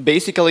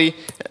basically,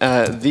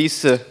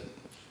 these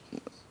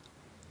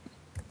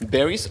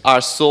berries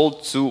are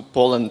sold to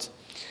Poland.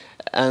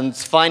 And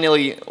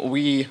finally,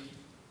 we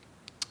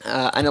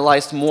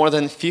analyzed more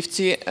than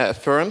 50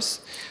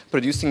 firms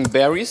producing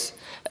berries,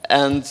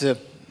 and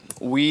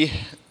we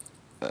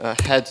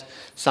had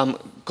some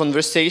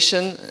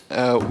conversation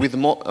with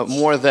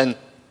more than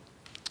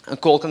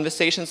call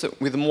conversations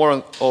with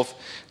more of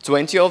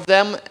 20 of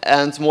them,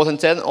 and more than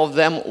 10 of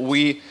them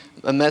we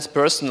met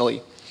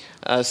personally.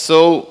 As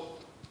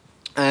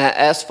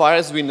far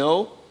as we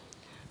know,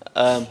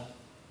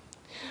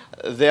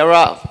 there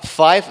are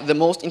 5 the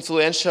most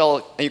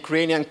influential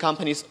Ukrainian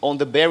companies on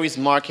the berries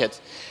market,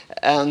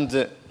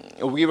 and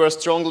we were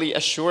strongly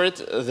assured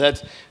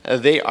that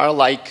they are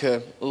like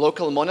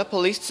local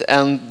monopolists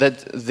and that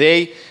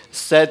they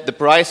set the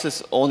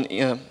prices on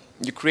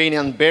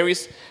Ukrainian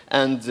berries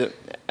and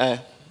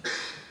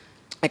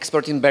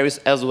exporting berries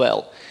as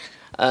well.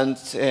 And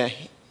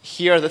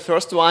here the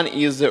first one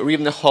is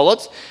Rivne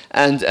Holod,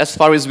 and as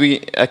far as we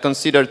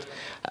considered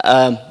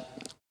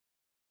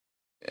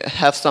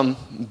have some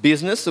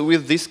business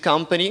with this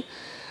company.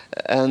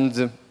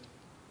 And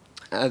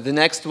the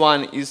next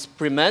one is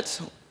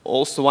Primet,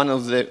 also one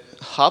of the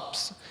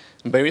hubs,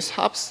 berries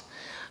hubs.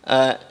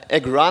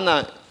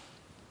 Agrana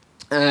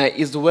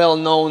is a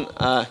well-known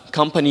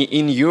company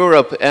in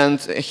Europe, and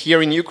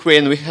here in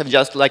Ukraine we have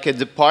just like a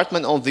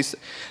department of this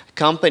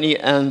company,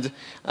 and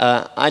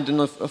I don't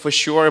know for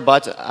sure,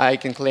 but I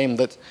can claim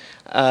that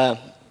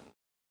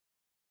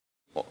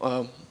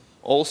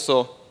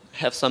also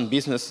have some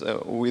business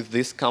with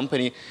this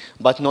company,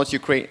 but not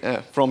Ukraine,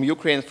 from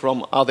Ukraine,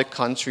 from other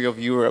country of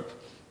Europe.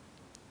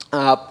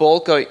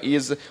 Polka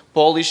is a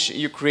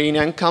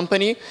Polish-Ukrainian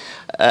company,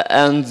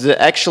 and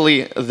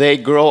actually they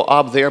grow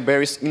up their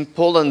berries in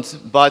Poland,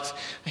 but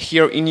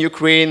here in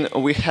Ukraine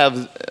we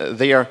have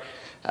their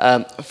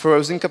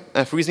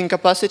freezing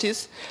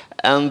capacities,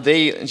 and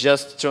they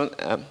just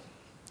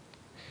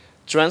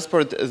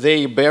transport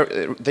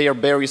their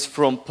berries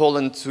from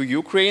Poland to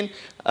Ukraine,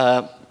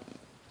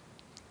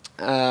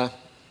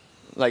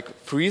 like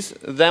freeze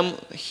them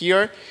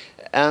here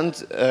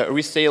and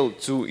resale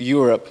to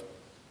Europe.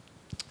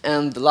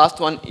 And the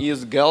last one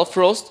is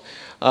Gelfrost,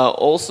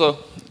 also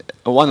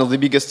one of the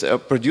biggest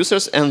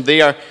producers, and they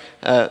are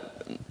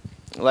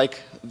like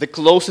the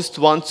closest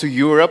one to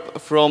Europe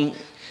from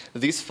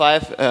these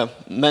 5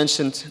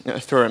 mentioned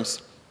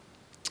firms.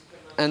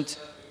 And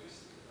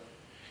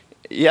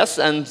yes,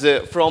 and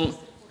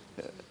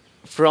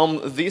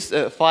from these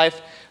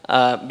 5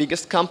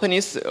 biggest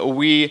companies,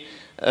 we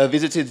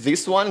visited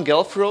this one,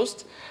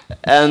 Gelfrost,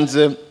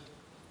 and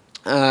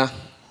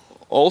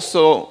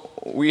also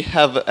we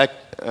have a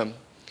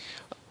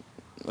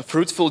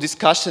fruitful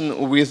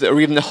discussion with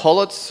Rivne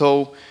Holod,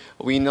 so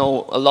we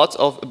know a lot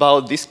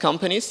about these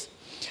companies.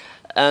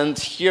 And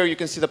here you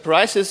can see the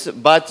prices,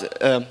 but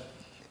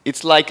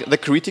it's like the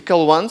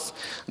critical ones,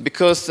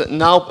 because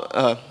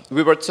now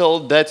we were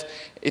told that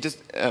it is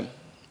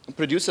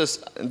producers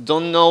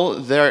don't know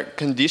their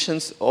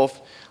conditions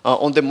of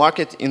on the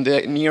market in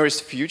the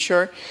nearest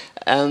future,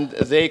 and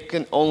they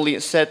can only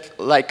set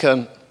like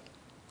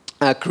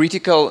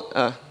critical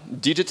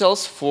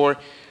digitals for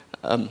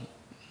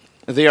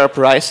their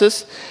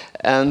prices.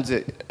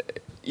 And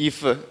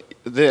if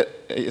the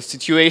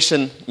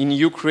situation in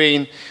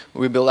Ukraine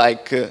will be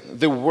like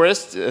the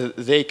worst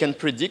they can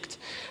predict,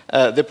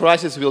 the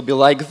prices will be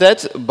like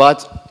that.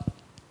 But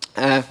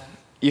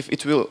if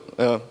it will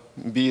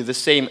be the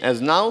same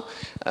as now,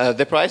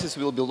 the prices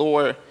will be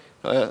lower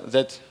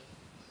than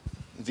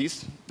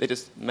this that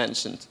is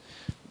mentioned,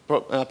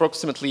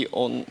 approximately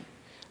on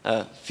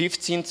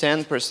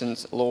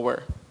 15–10%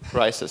 lower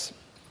prices.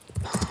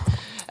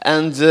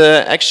 And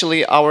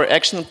actually our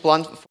action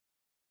plan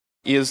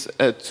is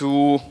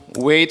to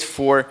wait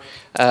for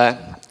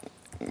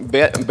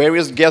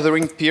berries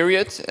gathering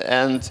period,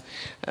 and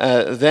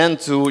then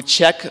to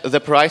check the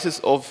prices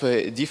of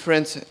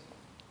different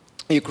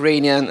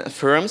Ukrainian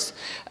firms,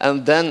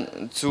 and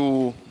then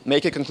to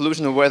make a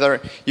conclusion of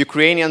whether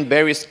Ukrainian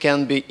berries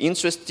can be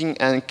interesting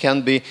and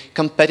can be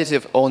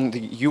competitive on the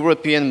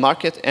European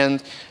market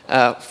and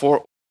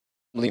for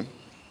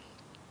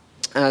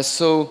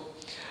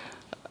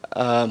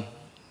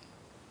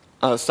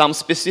some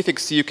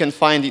specifics you can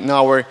find in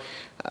our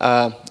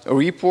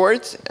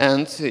report,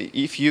 and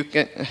if you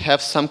can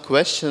have some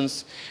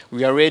questions,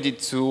 we are ready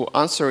to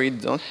answer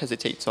it. Don't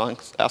hesitate to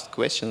ask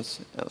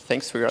questions.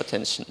 Thanks for your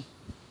attention.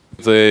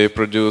 They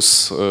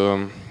produce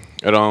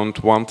around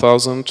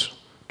 1,000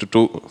 to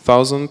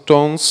 2,000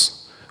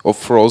 tons of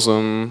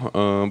frozen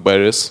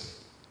berries,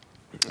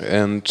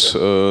 and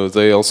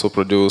they also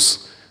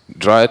produce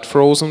dried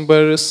frozen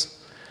berries.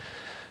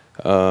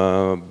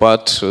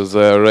 But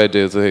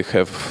they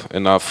have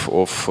enough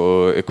of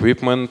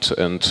equipment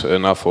and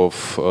enough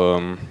of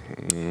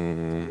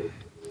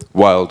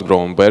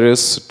wild-grown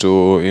berries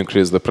to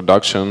increase the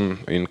production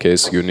in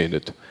case you need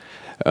it.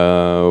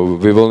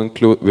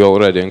 We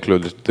already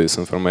included this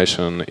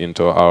information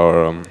into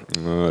our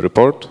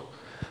report,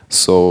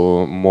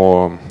 so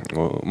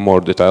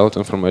more detailed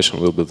information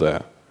will be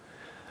there.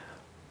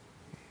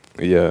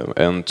 Yeah,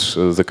 and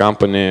the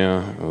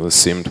company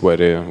seemed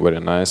very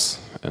nice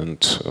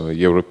and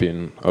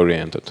European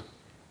oriented.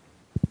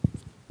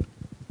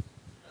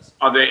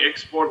 Are they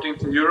exporting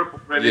to Europe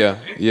already?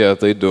 Yeah,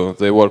 they do.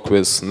 They work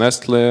with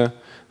Nestle,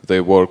 they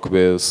work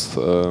with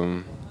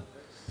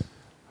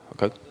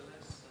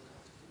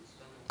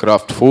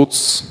Kraft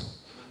Foods,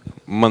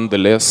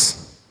 Mondelez,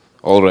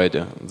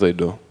 already they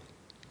do.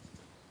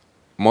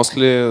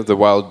 Mostly the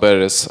wild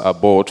berries are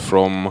bought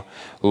from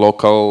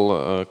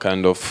local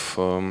kind of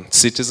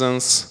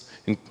citizens,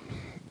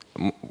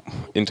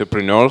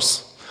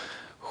 entrepreneurs,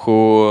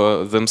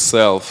 who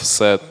themselves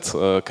set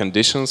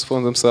conditions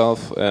for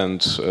themselves,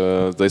 and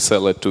they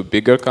sell it to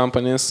bigger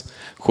companies,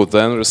 who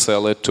then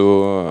resell it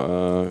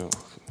to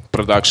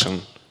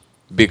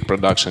big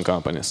production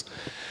companies.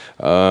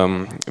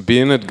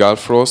 Being at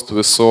Gardfrost,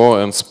 we saw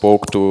and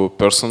spoke to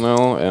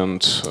personnel,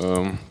 and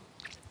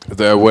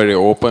they are very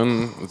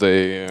open.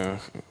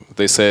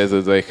 They say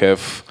that they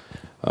have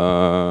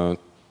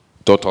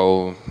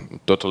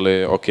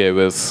totally okay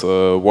with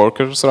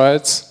workers'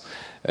 rights,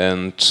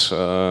 and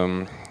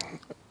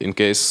in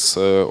case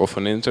of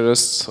an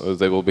interest,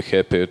 they will be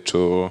happy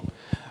to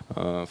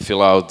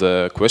fill out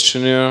the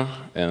questionnaire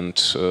and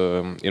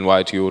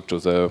invite you to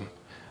the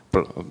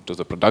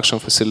production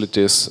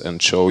facilities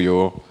and show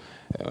you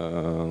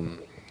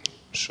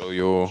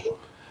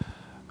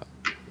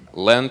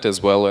land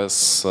as well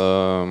as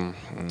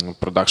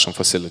production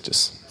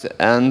facilities.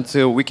 And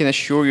we can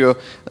assure you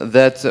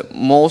that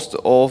most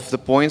of the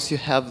points you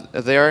have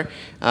there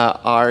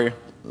are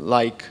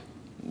like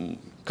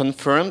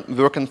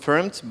were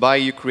confirmed by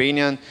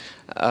Ukrainian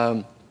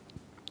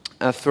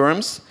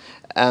firms,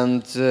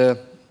 and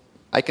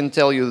I can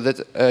tell you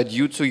that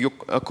due to your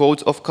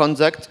code of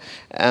conduct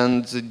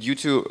and due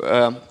to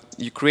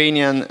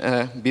Ukrainian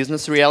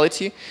business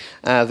reality,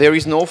 there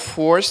is no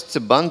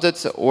forced, bonded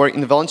or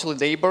involuntary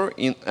labor,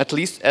 at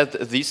least at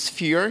this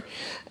sphere,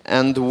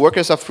 and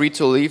workers are free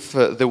to leave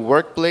the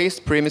workplace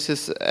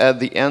premises at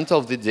the end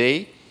of the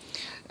day,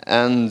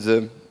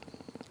 and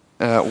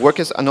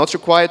workers are not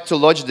required to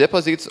lodge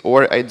deposits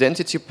or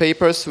identity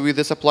papers with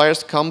the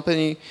supplier's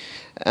company,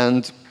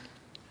 and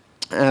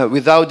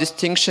without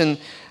distinction,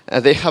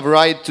 they have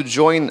right to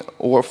join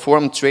or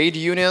form trade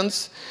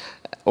unions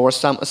or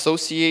some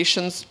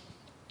associations,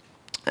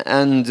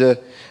 and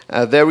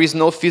there is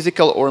no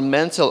physical or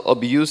mental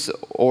abuse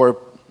or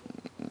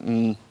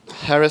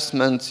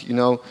harassment, you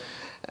know,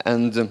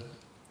 and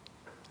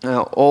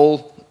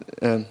all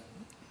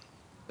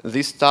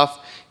this stuff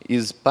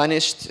is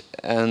punished,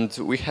 and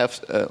we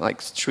have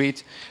like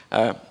strict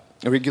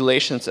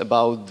regulations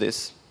about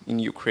this in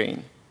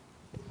Ukraine.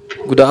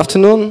 Good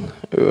afternoon.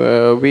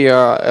 We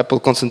are Apple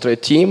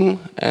Concentrate team,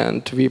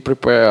 and we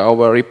prepare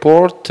our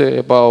report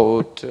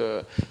about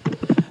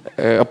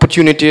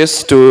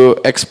opportunities to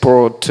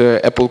export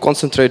apple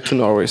concentrate to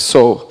Norway.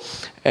 So,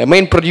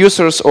 main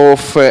producers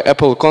of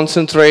apple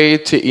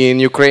concentrate in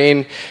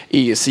Ukraine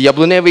is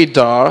Yablunevy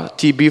Dar,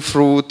 TB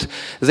Fruit.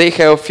 They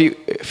have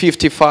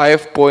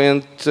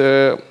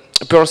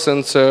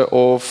 55%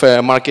 of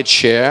market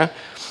share.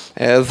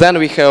 Then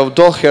we have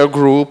Dolher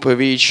Group,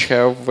 which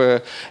have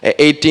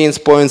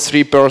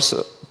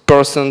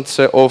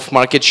 18.3% of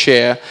market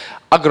share.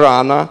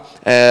 Agrana,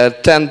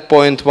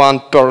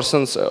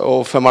 10.1%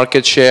 of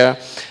market share,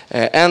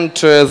 and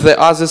the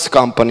other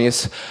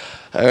companies.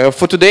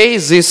 For today,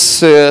 these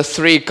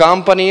three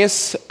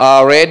companies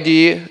are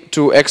ready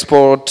to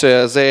export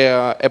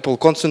their apple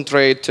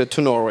concentrate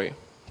to Norway.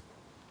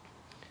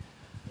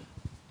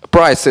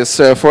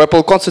 Prices for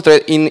apple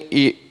concentrate in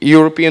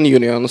European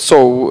Union.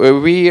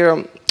 So we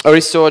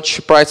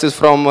research prices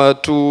from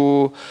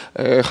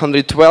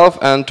 212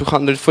 and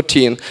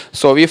 214.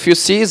 So if you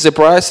see, the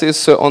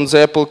prices on the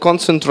apple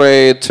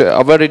concentrate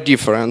are very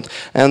different,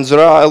 and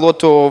there are a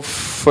lot of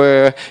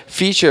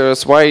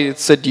features why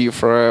it's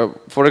different.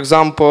 For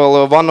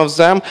example, one of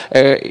them,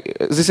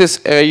 this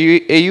is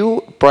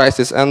EU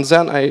prices, and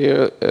then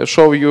I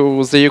show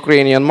you the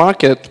Ukrainian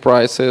market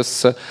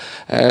prices.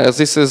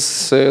 This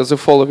is the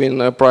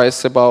following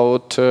price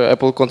about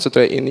apple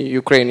concentrate in the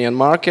Ukrainian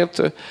market.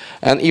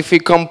 And if we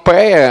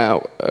compare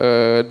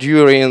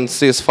during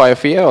these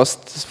 5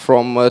 years,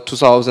 from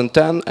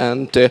 2010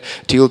 and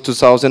till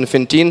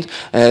 2015,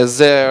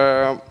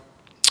 the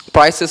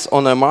prices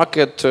on the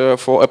market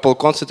for apple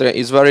concentrate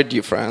is very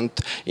different.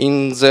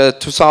 In the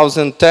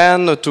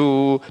 2010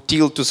 to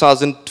till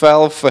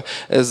 2012,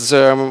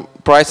 the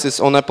prices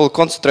on apple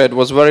concentrate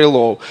was very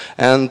low,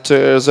 and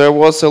there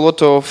was a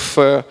lot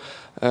of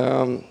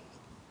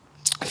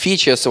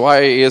features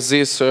why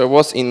this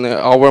was in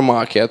our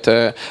market.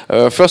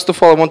 First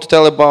of all, I want to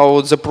tell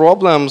about the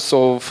problems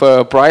of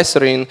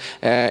pricing.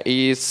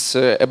 It's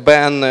a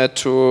ban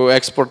to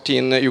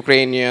exporting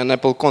Ukrainian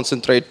apple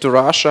concentrate to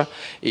Russia.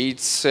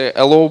 It's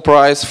a low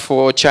price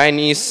for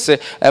Chinese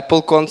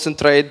apple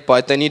concentrate,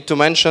 but I need to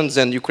mention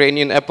that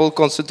Ukrainian apple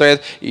concentrate,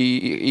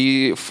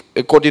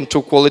 according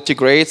to quality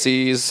grades,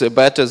 is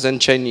better than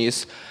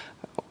Chinese.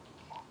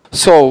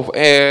 So,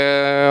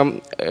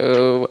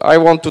 I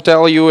want to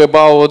tell you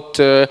about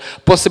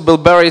possible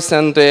barriers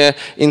and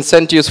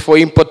incentives for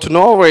import to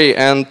Norway,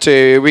 and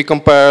we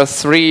compare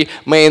 3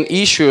 main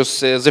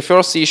issues. The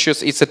first issue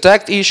is the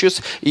tax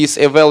issues, is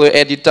a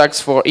value-added tax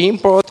for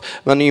import.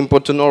 When you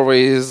import to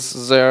Norway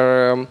is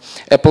their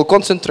apple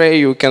concentrate,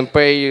 you can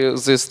pay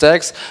this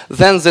tax.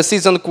 Then the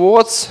season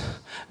quotas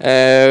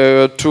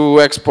to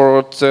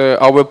export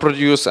our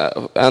produce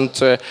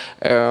and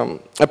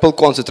apple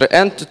concentrate,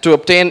 and to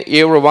obtain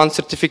Euro 1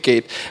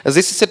 certificate.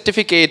 This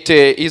certificate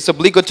is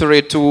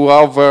obligatory to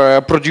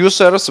our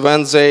producers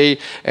when they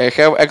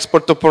have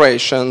export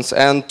operations,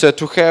 and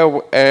to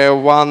have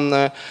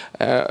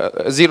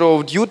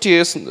zero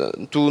duties,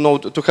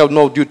 to have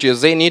no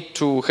duties, they need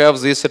to have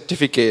this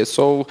certificate.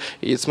 So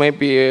it's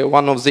maybe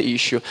one of the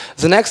issues.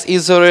 The next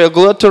is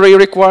regulatory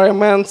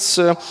requirements.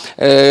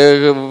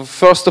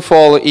 First of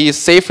all is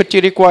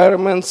safety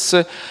requirements,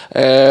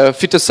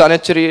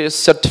 phytosanitary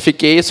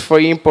certificates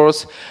for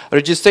imports,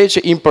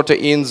 registration imported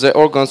in the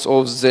organs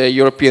of the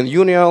European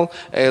Union,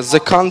 the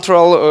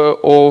control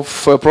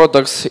of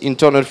products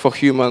intended for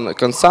human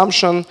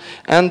consumption,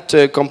 and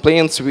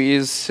compliance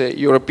with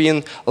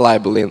European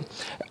labeling.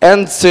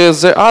 And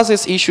the other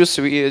issues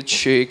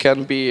which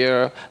can be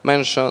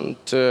mentioned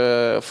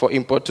for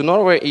import to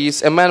Norway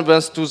is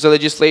amendments to the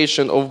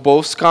legislation of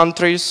both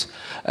countries,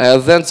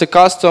 then the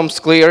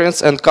customs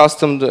clearance and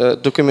custom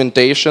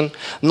documentation,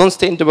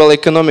 non-sustainable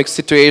economic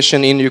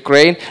situation in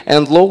Ukraine,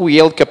 and low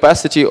yield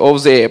capacity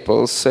of the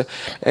apples.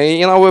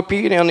 In our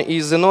opinion,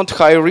 is not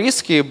high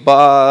risky,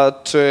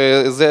 but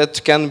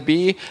that can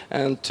be,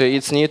 and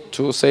it's need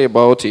to say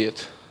about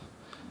it.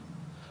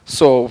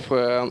 So,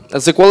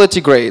 the quality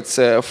grades.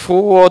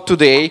 For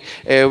today,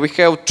 we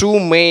have 2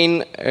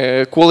 main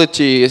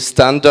quality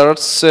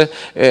standards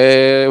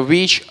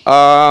which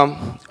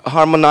are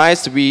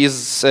harmonized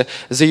with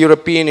the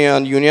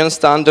European Union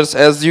standards.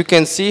 As you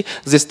can see,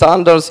 the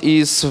standards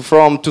is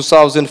from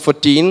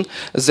 2014.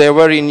 They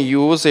were in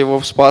use, they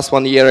was passed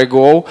 1 year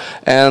ago,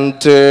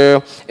 and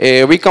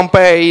we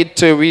compare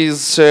it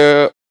with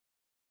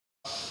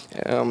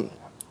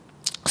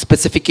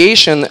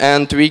specification,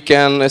 and we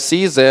can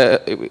see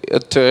that,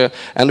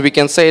 and we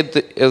can say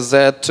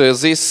that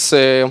these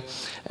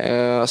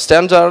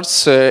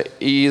standards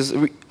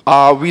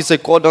are with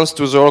accordance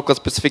to the local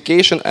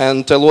specification,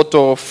 and a lot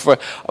of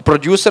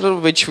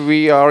producers which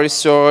we are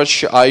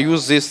research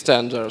use these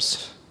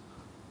standards.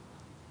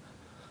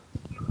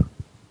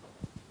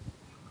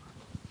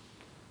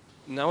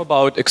 Now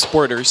about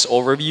exporters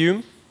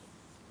overview,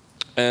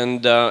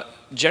 and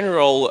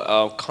general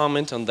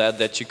comment on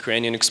that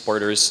Ukrainian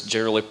exporters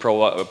generally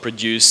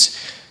produce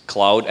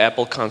cloud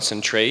apple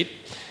concentrate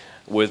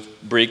with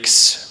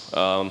bricks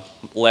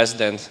less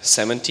than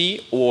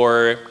 70,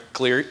 or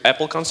clear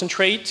apple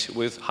concentrate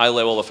with high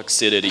level of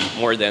acidity,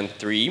 more than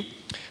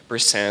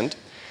 3%.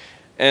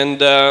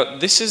 And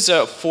this is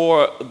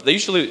they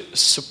usually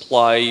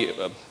supply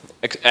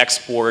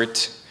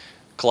export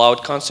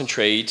cloud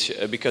concentrate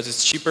because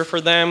it's cheaper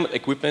for them.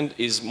 Equipment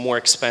is more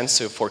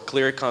expensive for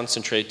clear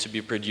concentrate to be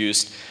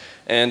produced.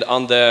 And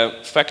on the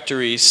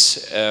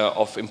factories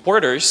of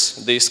importers,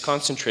 this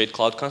concentrate,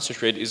 cloud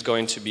concentrate, is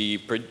going to be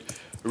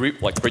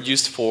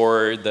produced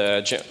for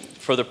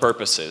the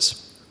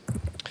purposes.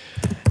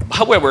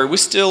 However, we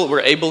still were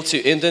able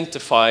to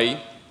identify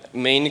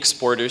main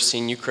exporters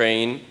in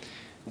Ukraine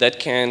that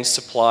can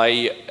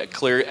supply a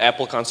clear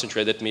apple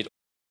concentrate that meet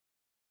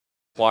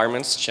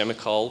requirements,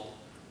 chemical.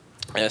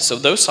 So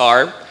those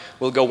are,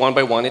 we'll go one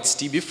by one. It's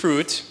TB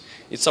Fruit.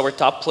 It's our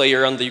top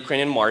player on the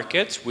Ukrainian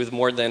market with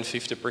more than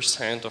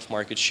 50% of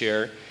market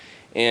share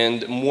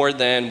and more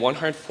than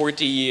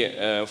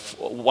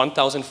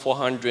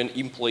 1,400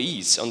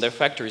 employees on their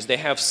factories. They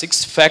have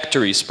 6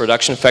 factories,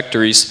 production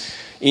factories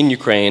in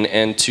Ukraine,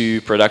 and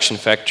 2 production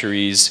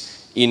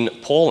factories in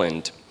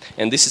Poland.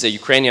 And this is a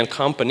Ukrainian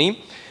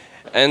company.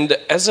 And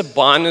as a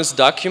bonus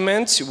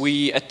document,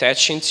 we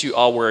attach into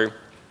our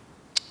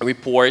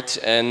report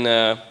and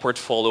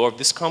portfolio of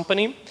this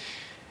company.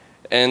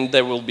 and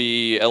there will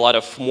be a lot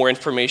of more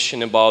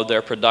information about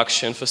their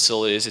production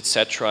facilities,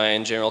 etc.,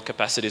 and general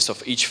capacities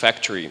of each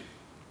factory.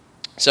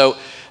 So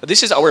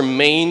this is our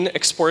main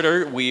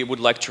exporter we would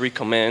like to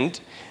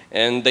recommend,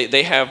 and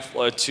they have,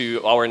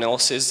 to our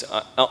analysis,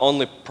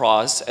 only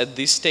pros at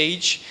this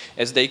stage,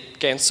 as they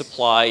can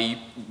supply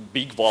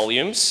big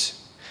volumes,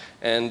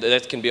 and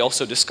that can be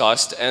also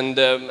discussed. And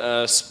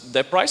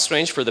the price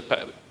range for the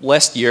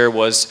last year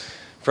was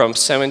from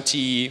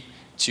 70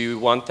 to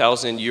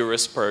 1,000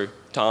 euros per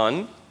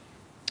ton.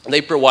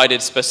 They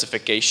provided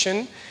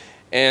specification,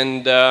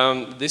 and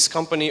this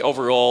company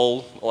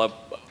overall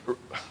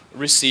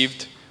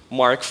received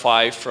Mark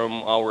V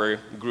from our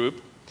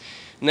group.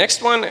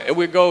 Next one,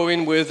 we go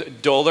in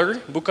with Dollar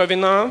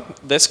Bukovina.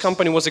 This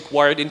company was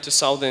acquired in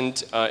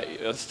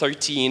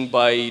 2013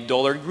 by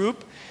Dollar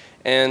Group,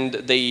 and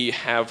they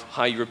have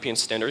high European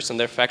standards in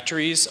their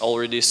factories,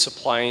 already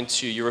supplying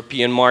to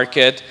European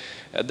market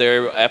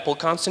their apple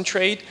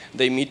concentrate.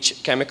 They meet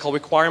chemical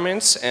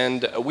requirements,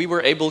 and we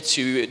were able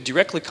to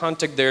directly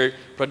contact their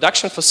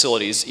production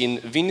facilities in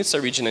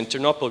Vinnytsia region and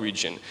Ternopil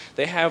region.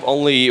 They have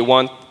only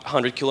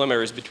 100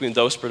 kilometers between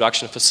those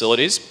production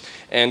facilities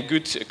and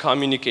good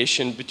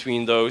communication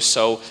between those.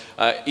 So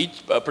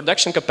each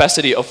production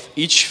capacity of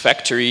each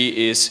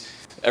factory is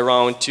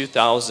around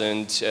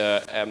 2,000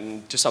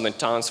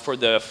 tons for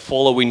the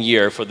following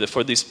year, for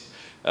this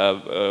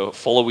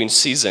following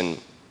season.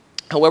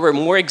 However,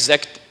 more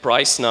exact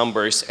price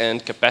numbers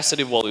and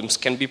capacity volumes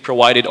can be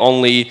provided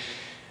only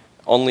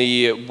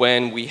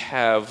when we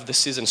have the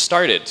season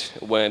started,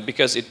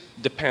 because it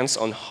depends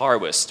on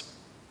harvest.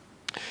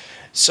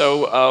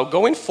 So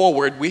going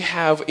forward, we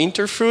have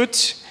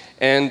Interfood,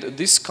 and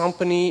this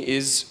company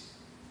is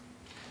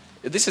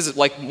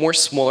like more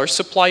smaller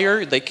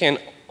supplier. They can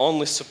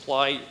only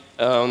supply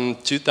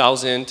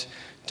 2,000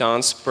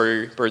 tons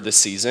per the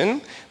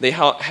season. They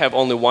have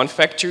only one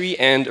factory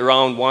and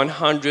around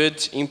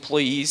 100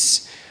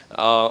 employees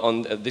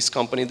on this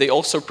company. They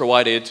also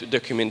provided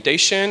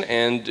documentation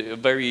and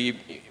very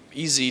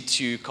easy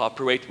to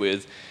cooperate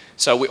with.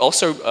 So we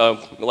also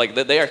like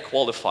that they are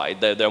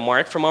qualified. The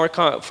mark from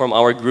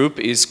our group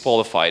is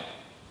qualified.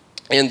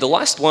 And the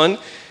last one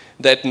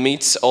that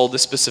meets all the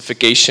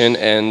specification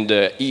and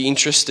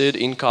interested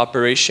in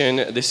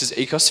cooperation, this is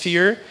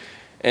Ecosphere.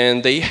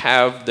 And they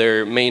have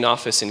their main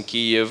office in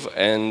Kyiv,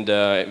 and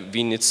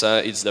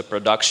Vinnytsia is the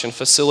production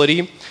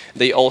facility.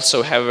 They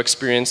also have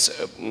experience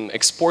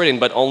exporting,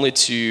 but only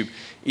to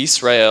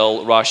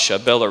Israel, Russia,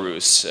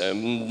 Belarus.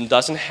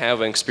 Doesn't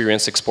have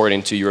experience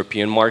exporting to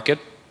European market.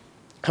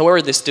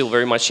 However, they're still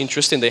very much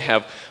interested. They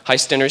have high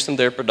standards in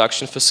their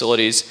production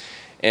facilities,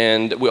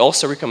 and we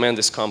also recommend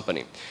this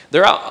company.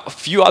 There are a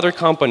few other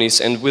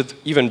companies, and with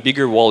even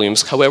bigger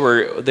volumes.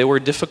 However, they were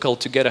difficult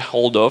to get a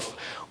hold of,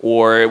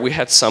 or we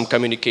had some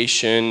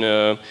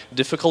communication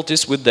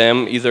difficulties with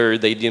them. Either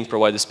they didn't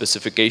provide the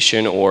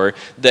specification, or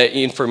the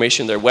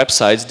information, their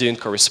websites didn't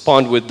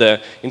correspond with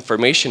the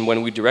information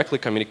when we directly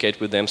communicate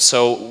with them.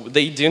 So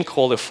they didn't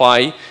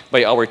qualify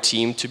by our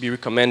team to be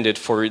recommended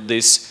for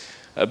this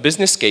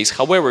business case.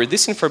 However,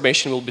 this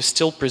information will be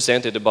still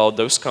presented about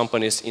those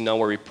companies in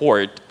our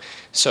report.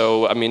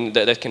 So, I mean,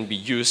 that can be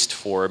used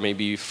for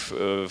maybe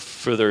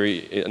further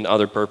in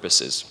other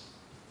purposes.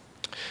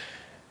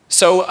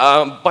 So,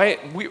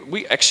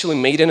 we actually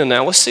made an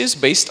analysis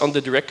based on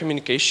the direct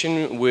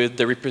communication with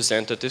the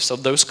representatives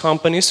of those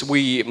companies.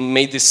 We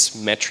made this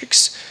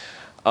metrics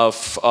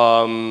of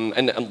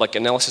like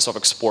analysis of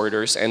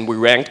exporters, and we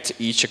ranked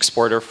each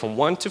exporter from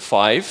 1 to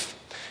 5,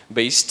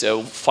 based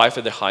 5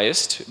 at the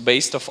highest,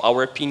 based of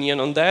our opinion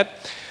on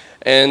that.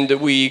 And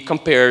we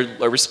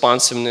compared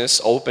responsiveness,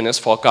 openness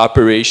for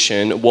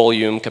cooperation,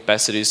 volume,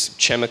 capacities,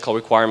 chemical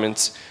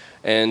requirements,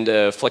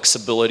 and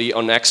flexibility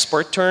on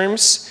export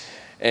terms.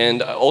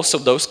 And also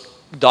those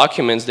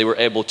documents they were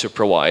able to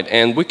provide.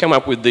 And we come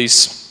up with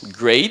these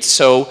grades.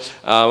 So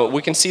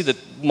we can see that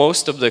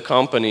most of the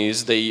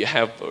companies, they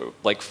have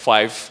like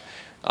 5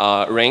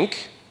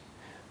 rank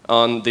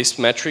on these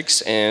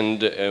metrics,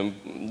 and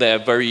they're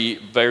very,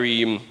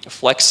 very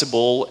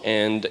flexible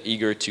and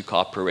eager to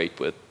cooperate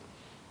with.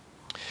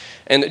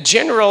 And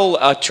general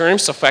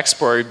terms of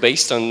export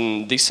based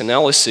on this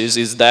analysis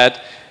is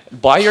that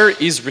buyer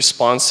is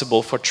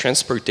responsible for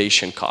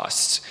transportation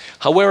costs.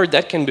 However,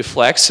 that can be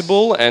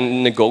flexible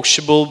and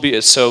negotiable,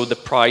 so the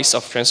price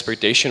of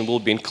transportation will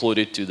be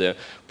included to the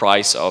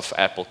price of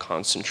apple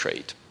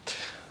concentrate.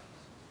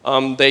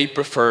 They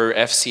prefer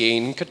FCA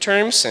in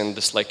Incoterms, and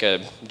just like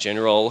a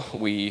general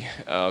we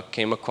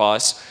came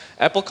across.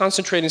 Apple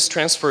concentrate is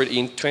transferred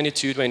in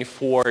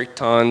 22-24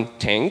 ton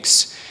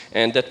tanks,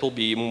 and that will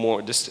be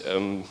more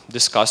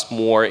discussed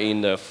more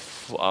in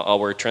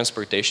our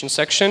transportation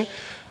section.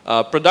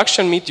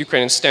 Production meet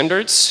Ukrainian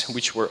standards,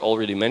 which were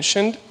already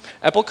mentioned.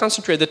 Apple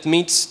concentrate that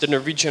meets the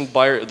Norwegian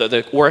buyer,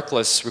 the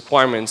workless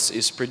requirements,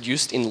 is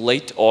produced in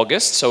late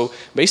August. So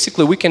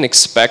basically we can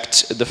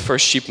expect the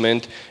first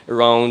shipment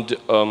around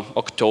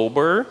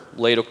October,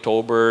 late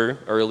October,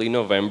 early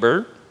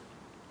November.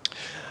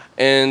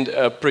 And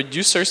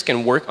producers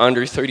can work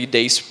under 30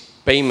 days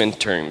payment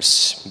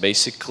terms.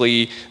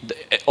 Basically,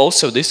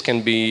 also this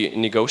can be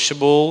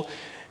negotiable,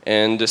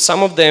 and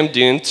some of them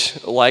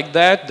didn't like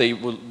that.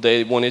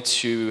 They wanted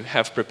to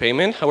have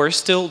prepayment. However,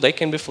 still they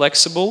can be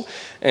flexible,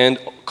 and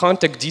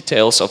contact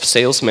details of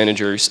sales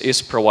managers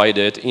is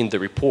provided in the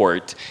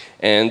report,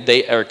 and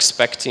they are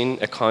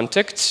expecting a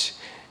contact.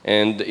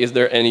 And if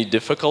there are any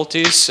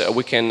difficulties,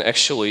 we can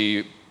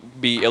actually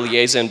be a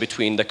liaison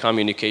between the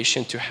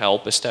communication to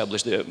help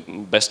establish the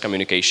best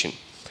communication.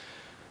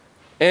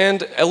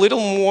 And a little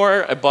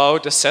more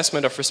about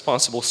assessment of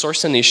responsible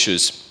sourcing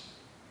issues.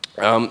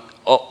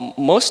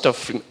 Most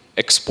of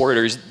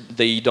exporters,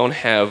 they don't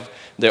have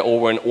their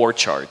own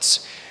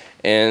orchards,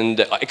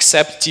 and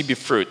except TB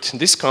Fruit.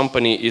 This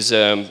company is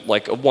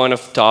like one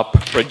of top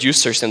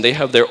producers, and they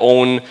have their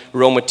own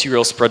raw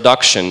materials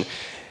production.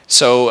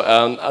 So,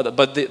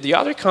 but the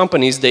other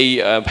companies, they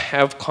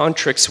have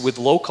contracts with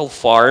local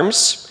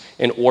farms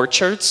and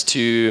orchards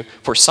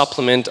for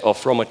supplement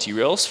of raw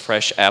materials,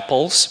 fresh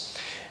apples.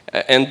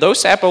 And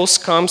those apples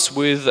comes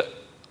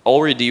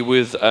already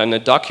with a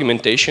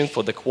documentation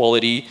for the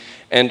quality.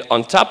 And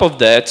on top of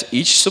that,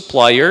 each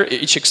supplier,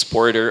 each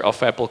exporter of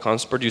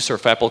producer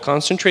of apple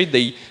concentrate,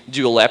 they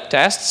do lab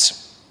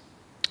tests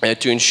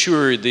to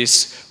ensure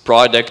this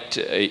product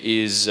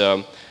is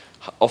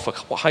of a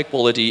high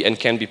quality and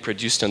can be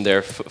produced in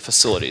their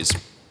facilities.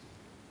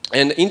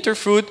 And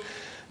Interfood,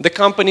 the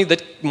company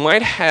that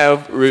might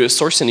have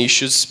sourcing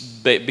issues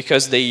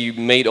because they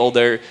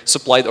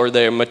supplied all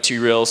their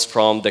materials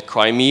from the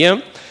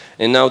Crimea,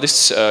 and now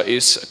this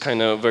is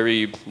kind of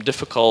very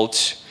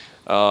difficult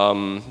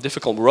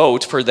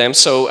road for them.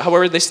 So,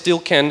 however, they still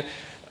can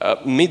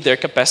meet their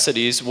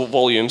capacities,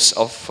 volumes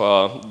of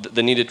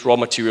the needed raw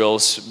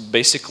materials,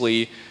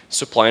 basically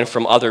supplying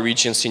from other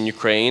regions in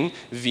Ukraine.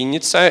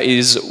 Vinnytsia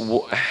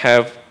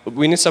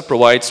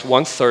provides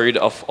 1/3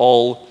 of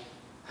all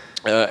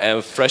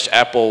fresh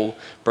apple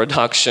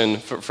production,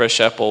 fresh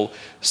apple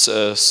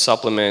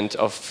supplement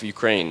of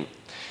Ukraine.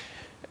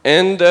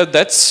 And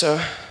that's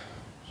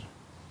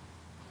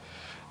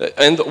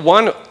and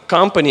one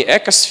company,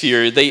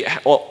 Ecosphere, they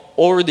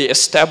already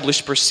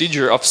established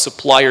procedure of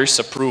suppliers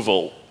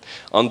approval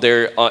on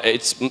their.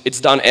 It's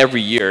done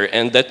every year,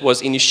 and that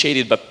was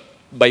initiated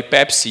by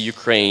Pepsi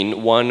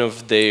Ukraine, one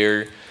of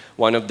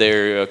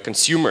their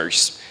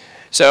consumers.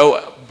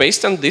 So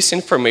based on this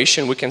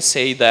information, we can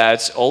say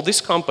that all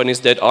these companies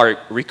that are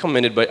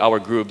recommended by our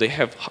group, they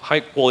have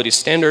high quality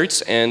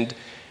standards and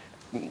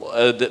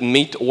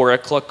meet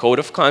Oracle Code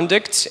of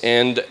Conduct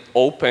and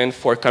open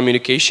for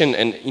communication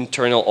and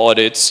internal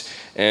audits,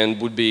 and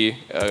would be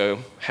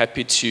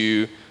happy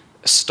to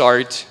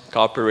start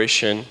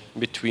cooperation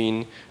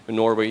between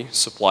Norway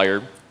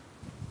supplier.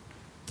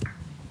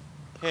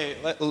 Okay,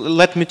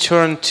 let me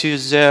turn to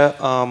the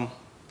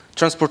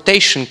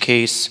transportation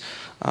case,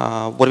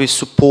 what we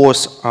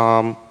suppose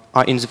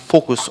are in the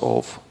focus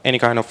of any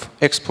kind of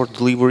export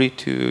delivery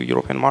to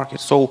European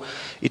markets. So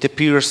it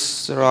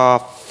appears there are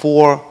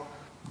 4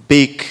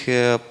 big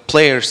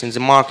players in the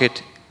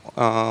market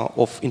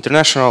of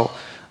international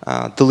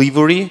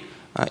delivery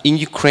in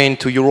Ukraine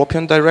to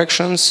European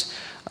directions,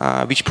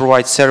 which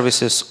provide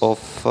services of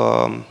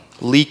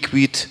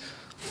liquid,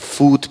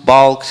 food,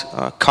 bulk,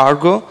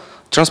 cargo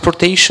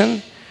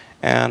transportation.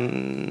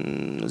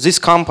 And these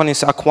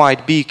companies are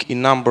quite big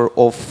in number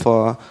of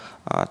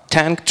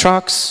tank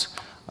trucks,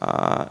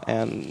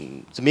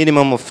 and the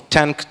minimum of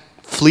tank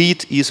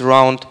fleet is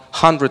around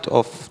 100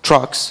 of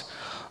trucks,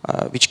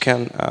 which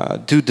can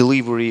do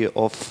delivery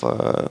of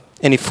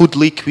any food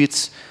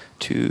liquids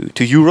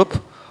to Europe.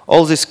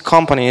 All these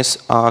companies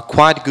are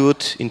quite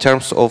good in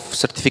terms of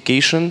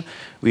certification.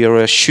 We are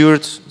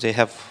assured they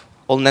have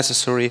all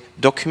necessary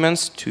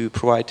documents to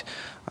provide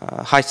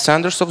high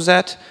standards of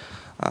that.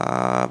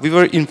 We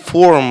were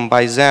informed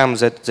by them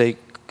that they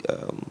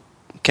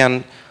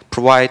can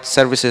provide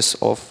services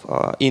of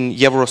in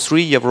Euro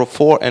 3, Euro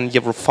 4, and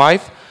Euro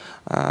 5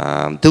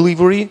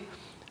 delivery,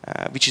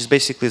 which is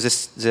basically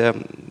the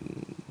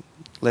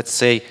let's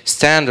say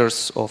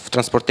standards of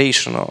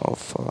transportation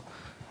of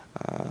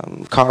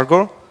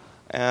cargo.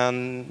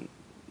 And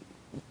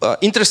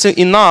interesting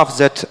enough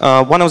that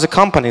one of the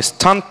companies,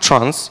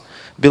 Tantrans,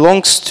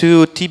 belongs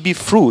to TB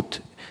Fruit.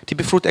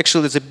 TB Fruit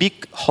actually is a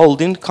big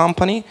holding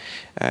company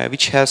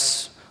which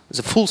has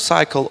the full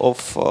cycle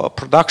of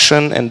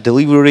production and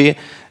delivery,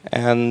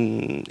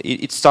 and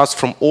it starts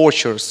from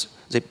orchards.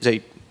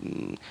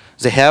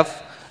 They have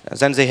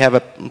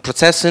a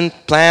processing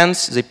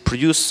plants. They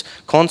produce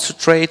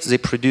concentrates. They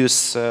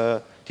produce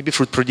TB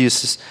Fruit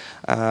produces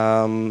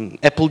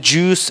apple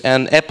juice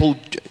and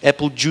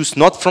apple juice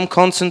not from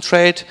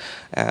concentrate,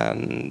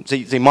 and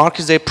they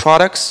market their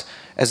products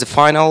as a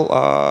final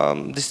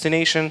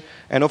destination.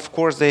 And of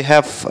course they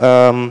have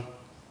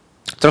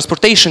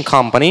transportation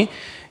company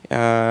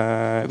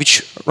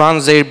which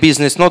runs their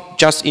business not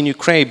just in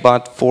Ukraine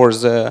but for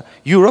the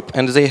Europe,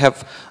 and they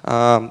have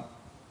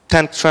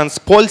Trans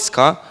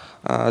Polska,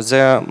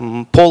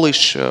 the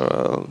Polish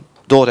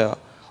daughter,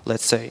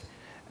 let's say.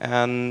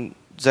 And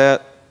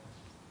the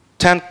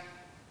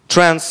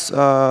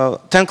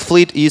tank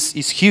fleet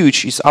is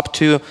huge. It's up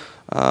to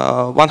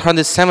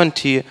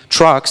 170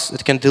 trucks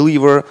that can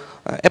deliver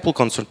apple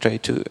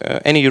concentrate to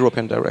any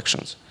European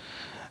directions.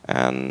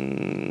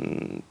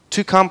 And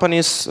two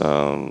companies,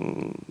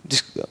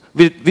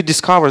 we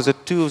discovered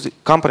that two of the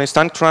companies,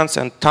 Tank Trans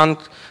and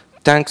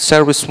Tank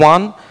Service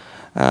One,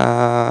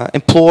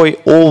 employ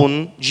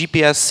own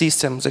GPS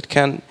systems that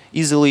can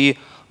easily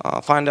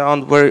find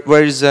out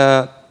where is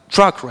a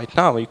truck right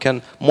now. You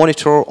can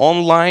monitor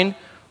online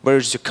where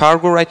is the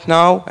cargo right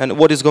now and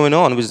what is going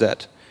on with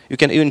that. You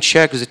can even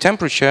check the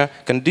temperature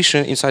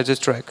condition inside the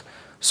truck.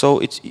 So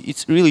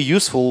it's really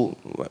useful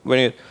when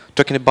you're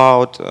talking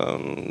about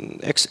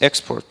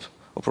export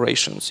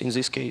operations in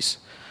this case.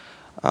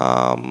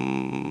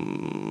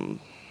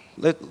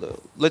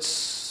 Let's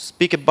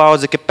speak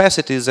about the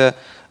capacity. The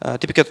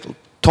typical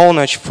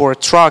tonnage for a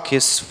truck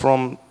is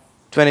from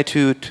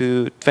 22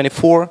 to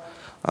 24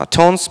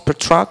 tons per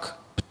truck,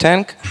 per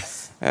tank.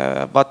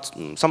 But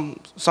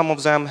some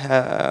of them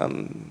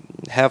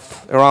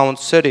have around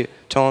 30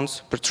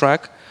 tons per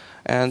truck,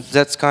 and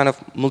that's kind of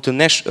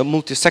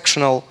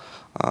multi-sectional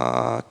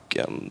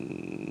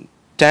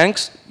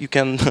tanks. You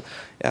can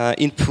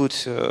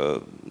input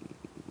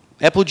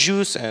apple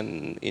juice,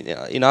 and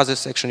in other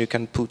section you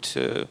can put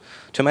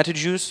tomato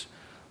juice.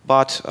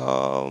 But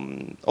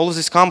all of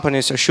these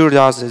companies assured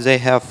us that they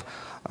have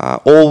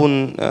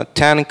own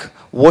tank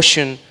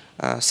washing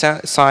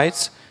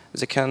sites.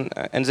 They can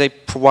and they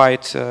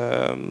provide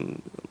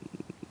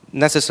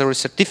necessary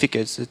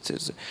certificates,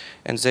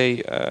 and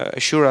they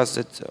assure us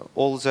that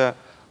all the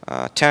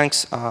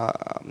tanks are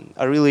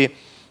really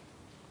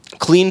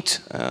cleaned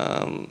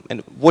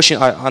and washing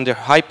under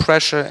high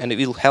pressure, and it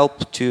will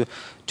help to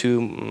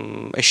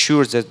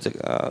assure that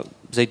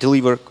they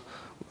deliver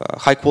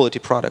high quality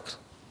product.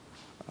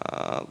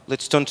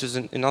 Let's turn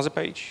to another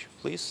page,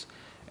 please.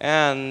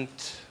 And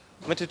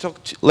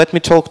let me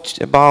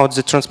talk about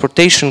the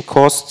transportation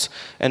costs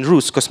and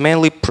routes, because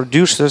mainly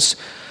producers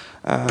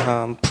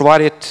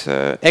provided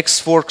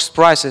ex-works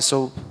prices,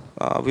 so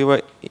we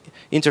were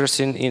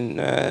interested in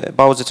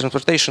about the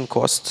transportation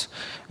costs,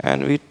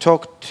 and we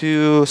talked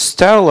to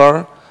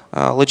Stellar,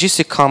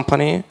 logistic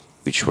company,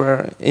 which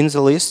were in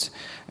the list,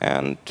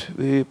 and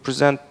we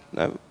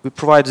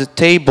provide the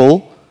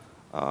table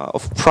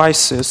of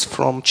prices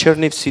from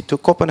Chernihiv to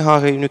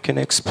Copenhagen. You can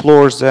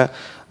explore the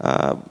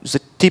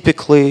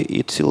typically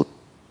it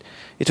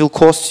will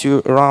cost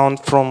you around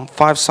from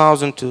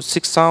 5,000 to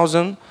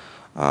 6,000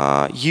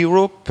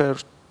 euro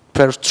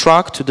per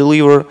truck to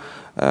deliver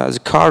the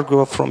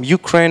cargo from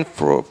Ukraine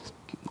from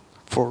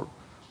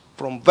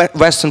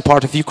western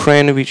part of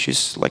Ukraine, which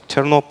is like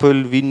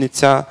Ternopil,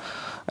 Vinnytsia,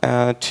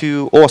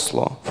 to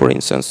Oslo, for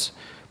instance.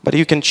 But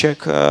you can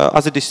check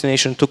other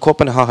destinations to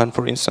Copenhagen,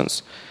 for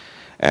instance.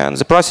 And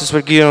the prices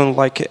were given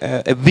like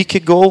a week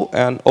ago,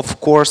 and of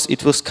course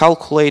it was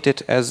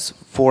calculated as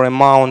for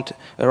amount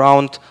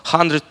around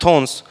 100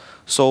 tons.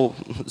 So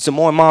the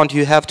more amount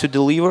you have to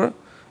deliver,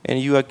 and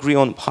you agree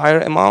on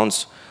higher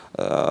amounts,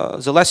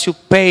 the less you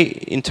pay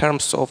in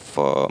terms of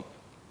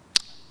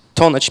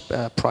tonnage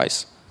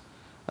price.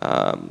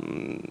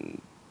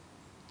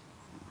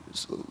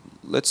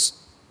 Let's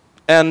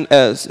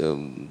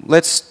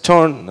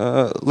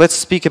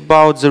speak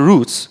about the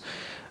routes.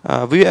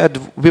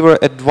 We were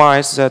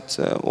advised that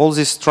all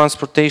these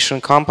transportation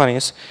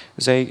companies,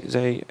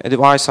 they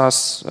advise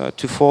us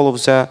to follow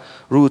the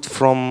route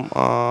from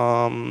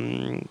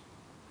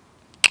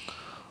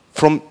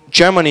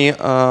Germany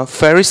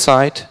ferry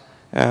site,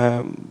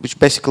 which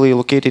basically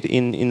located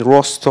in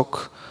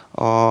Rostock,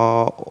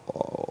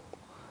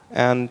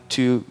 and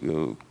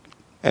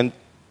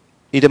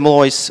it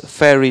employs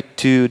ferry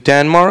to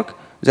Denmark.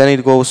 Then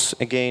it goes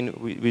again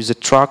with a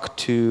truck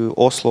to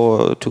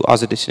Oslo, to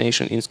other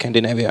destinations in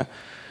Scandinavia.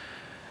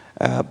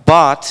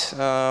 But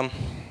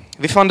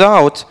we found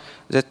out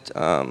that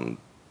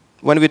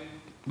when we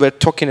were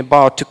talking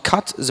about to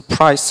cut the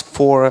price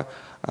for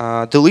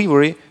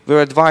delivery, we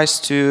were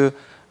advised to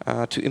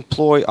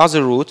employ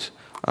other route,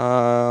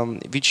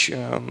 which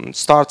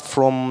start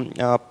from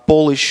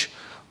Polish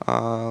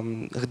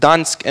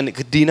Gdansk and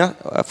Gdynia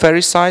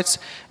ferry sites,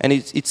 and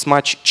it's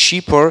much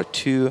cheaper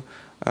to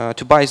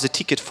buy the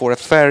ticket for a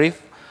ferry,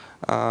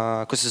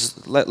 because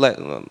it's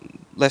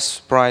less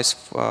price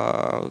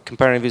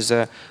comparing with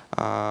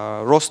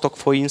Rostock,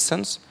 for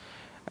instance.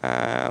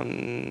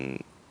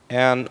 And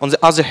on the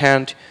other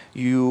hand,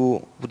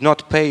 you would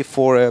not pay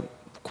for a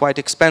quite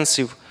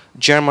expensive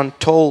German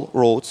toll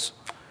roads.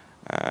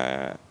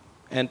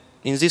 And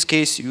in this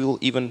case, you will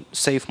even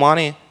save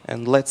money,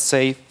 and let's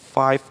say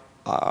 5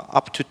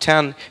 up to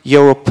 10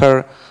 euro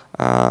per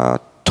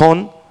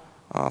ton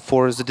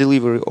for the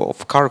delivery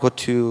of cargo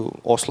to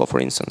Oslo, for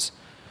instance.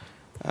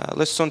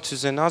 Let's turn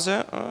to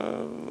another,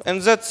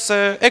 and that's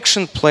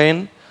action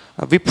plan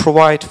we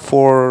provide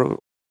for,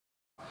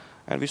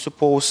 and we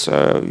suppose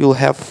you'll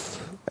have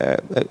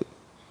an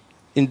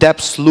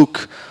in-depth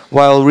look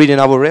while reading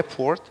our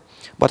report,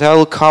 but I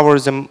will cover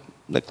them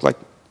like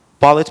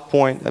bullet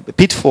point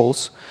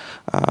pitfalls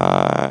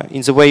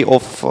in the way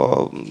of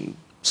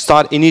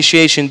start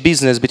initiation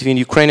business between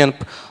Ukrainian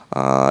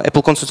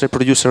apple concentrate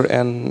producer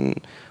and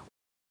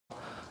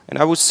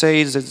I would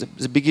say that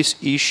the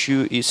biggest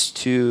issue is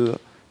to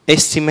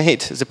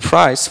estimate the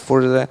price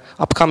for the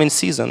upcoming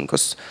season,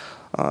 because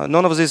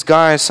none of these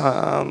guys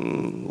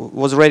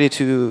was ready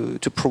to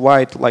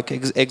provide like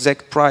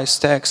exact price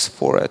tags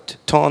for a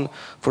ton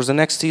for the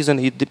next season.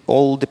 It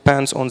all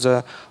depends on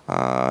the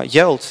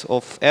yield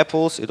of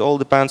apples. It all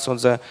depends on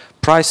the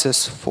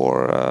prices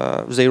for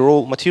the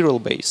raw material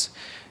base.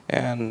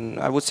 And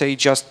I would say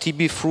just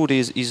TB fruit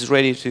is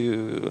ready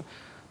to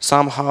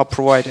somehow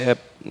provide a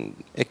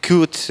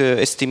good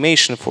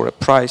estimation for a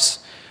price.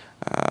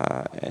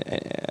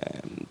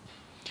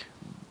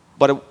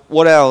 But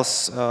what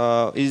else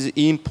is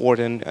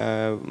important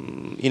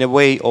in a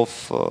way of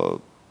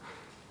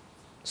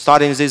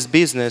starting this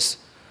business?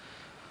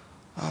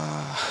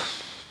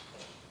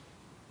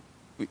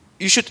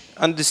 You should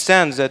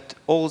understand that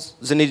all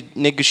the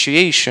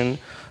negotiation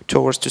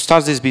towards to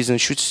start this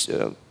business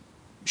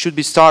should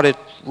be started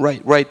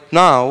right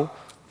now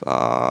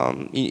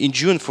in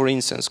June, for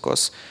instance,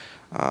 because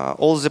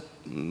all the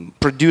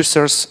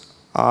producers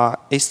are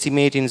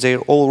estimating their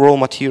all raw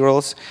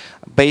materials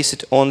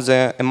based on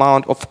the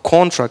amount of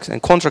contracts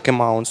and contract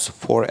amounts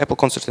for apple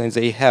concentrate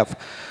they have.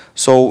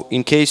 So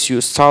in case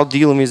you start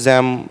dealing with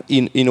them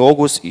in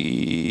August,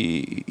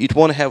 it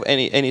won't have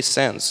any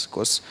sense,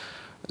 because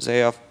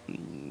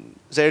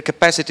their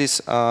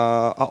capacities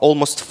are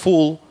almost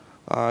full,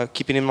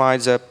 keeping in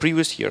mind the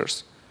previous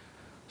years.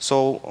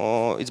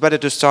 So it's better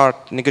to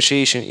start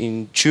negotiation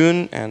in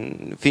June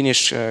and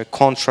finish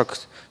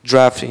contract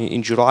draft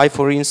in July,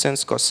 for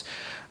instance, because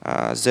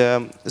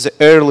the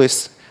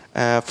earliest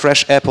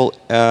fresh apple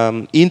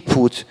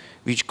input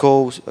which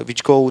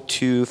go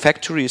to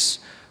factories,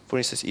 for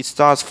instance, it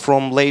starts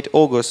from late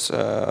August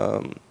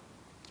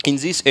in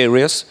these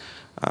areas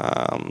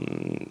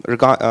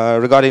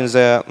regarding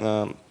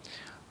the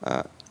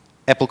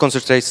apple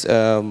concentrates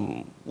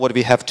what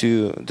we have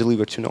to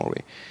deliver to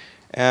Norway.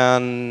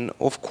 And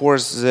of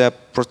course the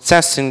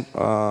processing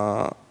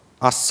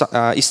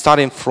is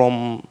starting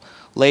from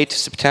late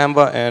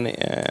September and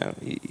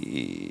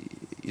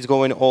is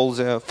going all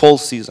the fall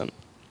season.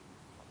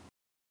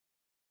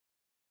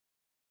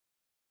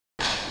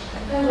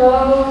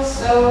 Hello,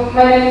 so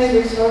my name is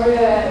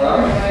Victoria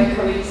and my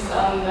colleagues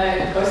on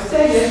the coast,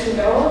 yes, you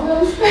know all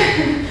of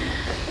them.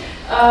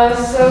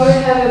 So we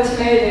have a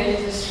tomato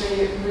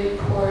industry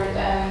report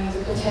and the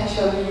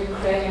potential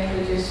Ukrainian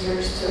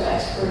producers to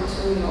export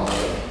to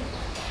Norway.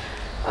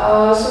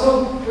 So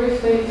we'll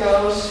briefly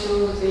go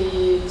through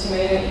the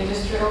tomato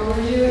industry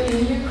overview in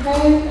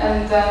Ukraine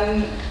and then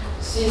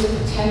see the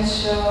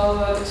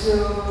potential to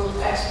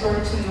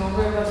export to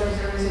Norway, whether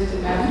there is a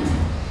demand.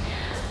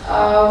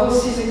 We'll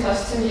see the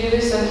custom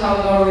use and how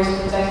Norway is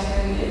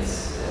protecting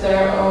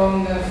their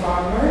own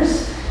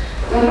farmers.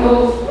 Then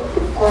we'll,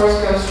 of course,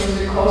 go through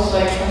the costs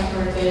like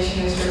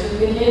transportation and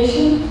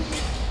certification.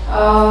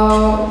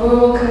 We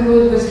will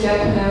conclude with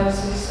gap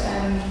analysis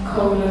and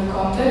code of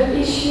conduct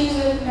issues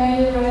that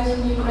may arise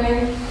in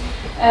Ukraine.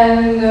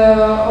 And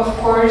of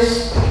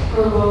course,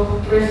 we will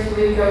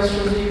briefly go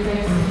through the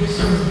Ukrainian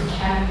producers that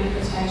can be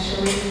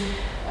potentially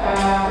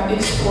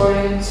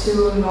exported to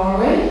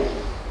Norway.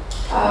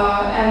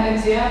 And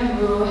at the end,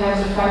 we will have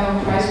the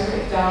final price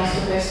breakdown, so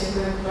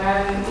basically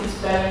when it's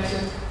better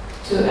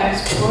to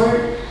export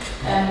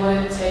and what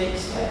it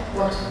takes, like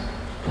what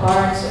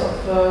parts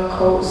of the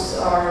costs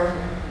are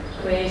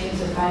creating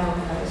the final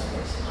price,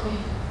 basically.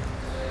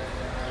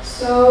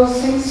 So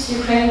since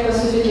Ukraine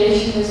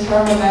classification is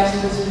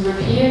harmonized with the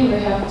European, we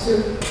have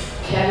two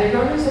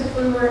categories that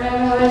we were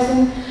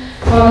analyzing.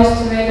 One is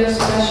tomato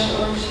smash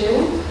or chill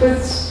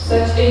with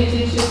such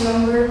 8-digit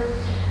number,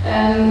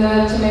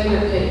 and tomato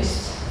paste.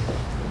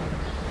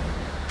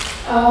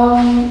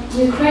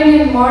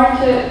 Ukrainian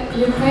market,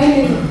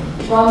 Ukraine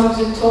is one of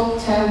the top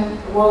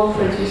 10 world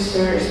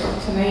producers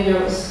of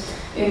tomatoes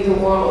in the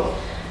world.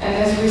 And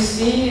as we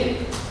see,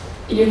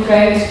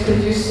 Ukraine is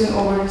producing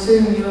over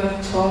 2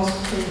 million tons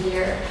per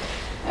year.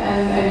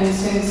 And I mean,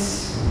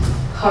 since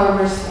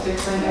harvest is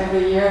different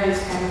every year,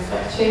 it's kind of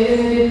fluctuated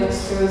a bit, but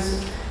still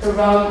it's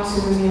around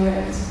 2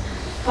 million.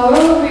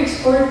 However, we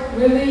export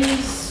really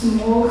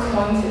small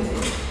quantity.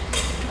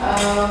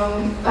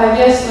 I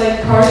guess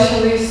like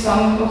partially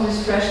some of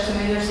these fresh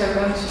tomatoes are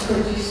going to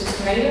produce a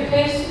tomato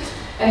paste,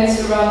 and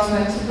it's around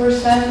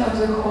 20% of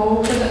the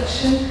whole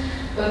production,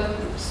 but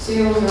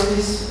still there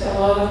is a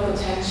lot of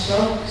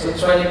potential. So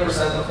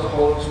 20% of the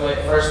whole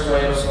fresh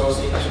tomatoes goes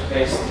into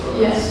paste?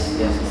 Yes,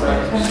 yes, it's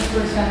like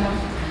 20%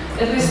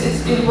 of, at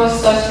least it was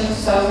such in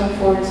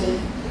 2014.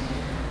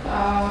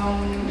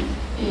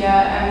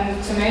 Yeah,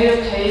 and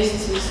tomato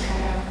paste is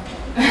kind of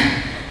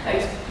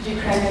like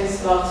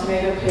Ukrainians love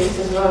tomato paste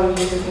as well. We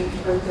use it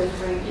for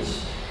different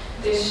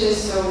dishes,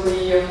 so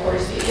we of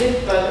course eat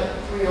it, but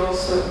we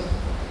also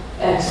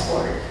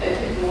export a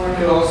bit more. You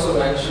could also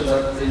mention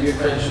that the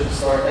Ukraine should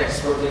start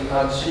exporting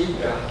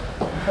pancika.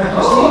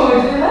 Oh,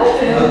 you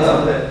like it? I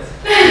love it.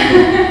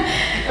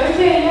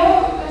 Okay,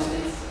 yeah, it's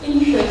an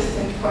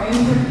interesting point.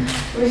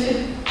 We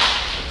should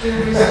do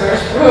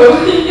research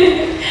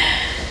probably.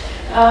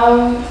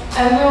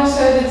 And we also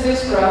added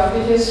this graph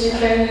because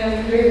Ukrainian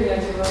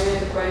ingredient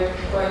evaluated quite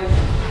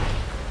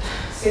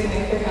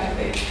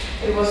significantly.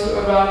 It was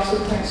around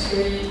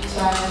 2.3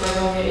 times the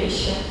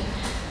variation.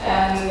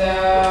 And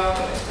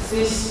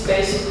this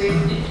basically,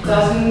 it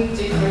doesn't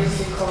decrease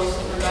the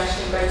cost of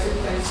production by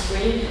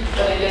 2.3,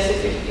 but I guess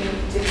it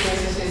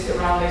decreases it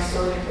around like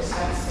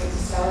 30% since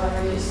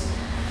salaries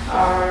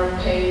are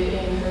paid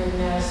in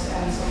hryvnias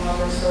and some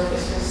other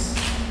services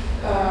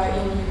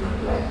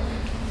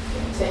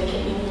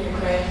taken in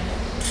Ukraine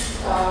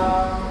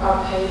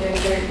are paid in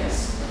hryvnias.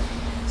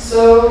 So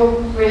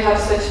we have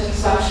such an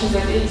assumption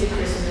that it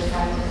decreases the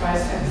final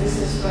price, and this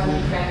is when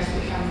Ukraine has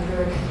become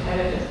very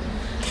competitive.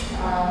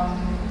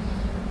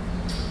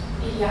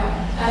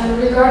 And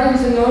regarding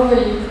the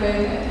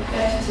Norway-Ukraine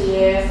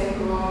FTA, I think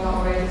we all know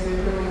already the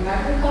agreement on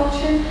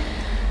agriculture,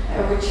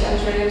 which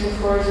entered into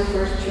force the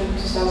 1st June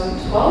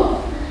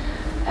 2012.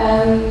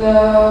 And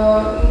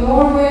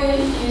Norway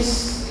is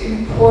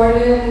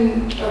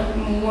importing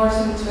more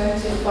than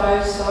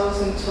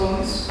 25,000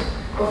 tons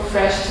of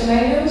fresh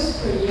tomatoes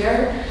per year,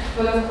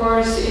 but of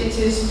course it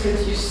is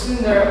producing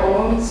their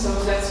own, so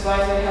that's why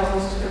they have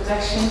also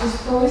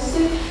protectionist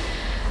policy.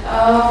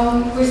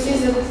 We see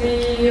that the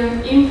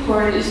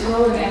import is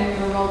growing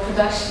annually, while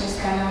production is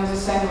kind of on the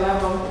same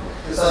level.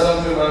 Because I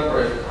don't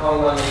remember it. How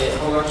much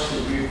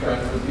did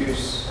Ukraine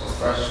produce of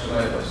fresh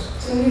tomatoes?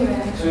 2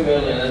 million. 2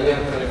 million, and we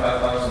have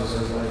 25,000, so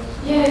it's like...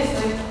 Yeah, it's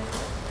like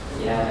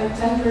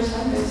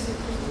 10%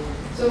 basically.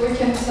 So we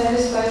can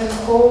satisfy the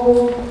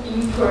whole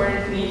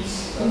import needs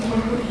of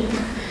Norway.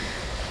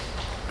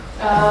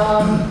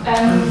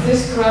 And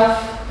this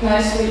graph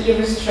nicely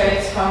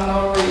illustrates how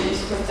Norway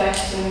is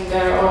protecting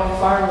their own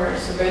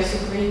farmers. So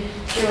basically,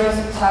 here are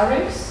the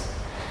tariffs.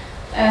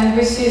 And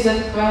we see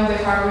that when the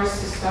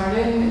harvest is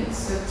starting,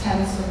 it's the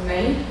 10th of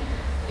May.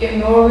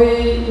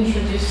 Norway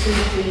introduces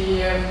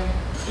the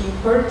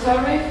import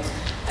tariff,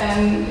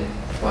 and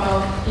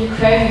well,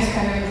 Ukraine is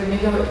kind of in the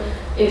middle.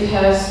 It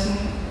has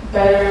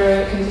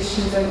better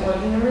conditions than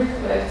ordinary,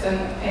 but than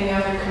any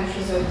other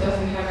countries that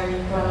doesn't have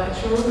any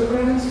bilateral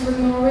agreements with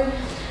Norway.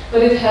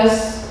 But it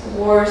has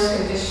worse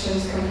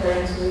conditions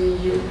compared to the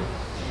EU,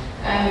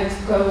 and it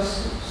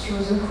goes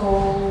through the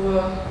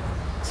whole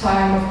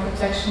time of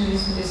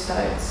protectionism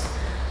besides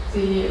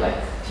the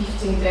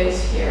 15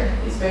 days here.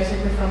 It's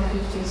basically from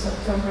 15th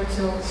October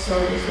till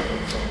 30th of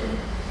October.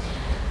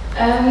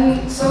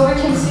 And so we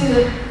can see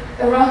that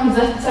around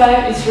that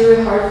time it's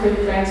really hard for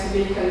Ukraine to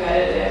be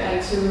competitive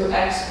and to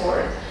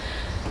export.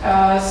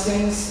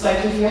 Since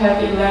if you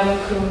have 11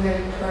 kroner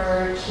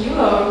per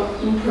kilo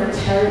import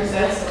tariffs,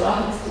 that's a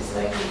lot. It's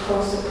like the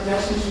cost of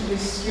production should be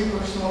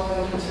super small in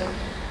order to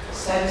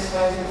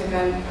satisfy the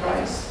demand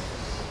price.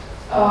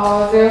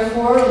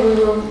 Therefore, we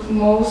were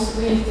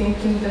mostly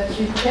thinking that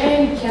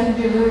Ukraine can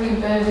be really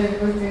competitive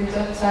within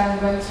that time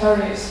when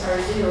tariffs are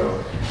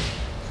 0.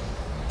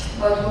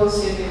 But we'll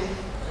see a bit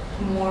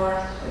more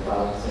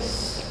about this.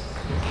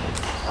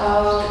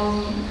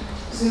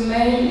 The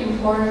main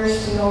importers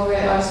to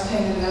Norway are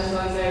Spain and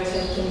Netherlands. They are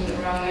taking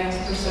around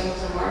 90% of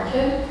the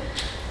market.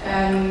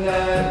 And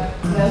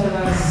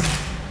Netherlands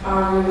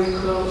are really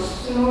close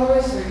to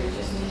Norway, so you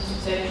just need to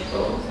take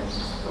boat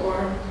or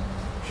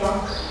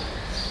truck.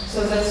 So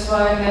that's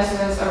why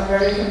Netherlands are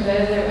very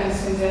competitive, and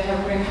since they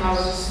have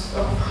greenhouses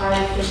of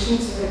high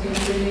efficiency, they can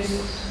produce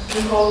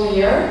the whole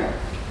year.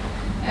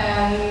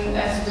 And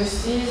as we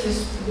see,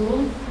 this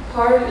blue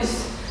part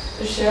is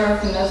the share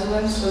of the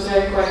Netherlands, so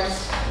they're quite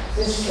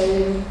the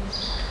same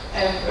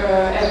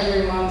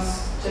every month,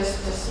 just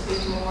a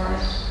bit more,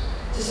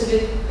 just a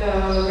bit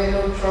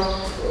little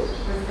drop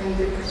within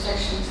the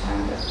protection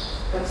time,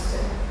 but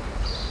still.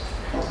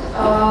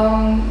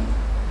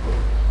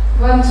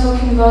 When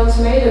talking about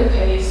tomato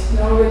paste,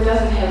 Norway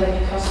doesn't have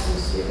any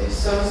customs duties,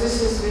 so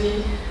this is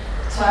the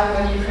time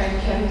when Ukraine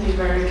can be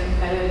very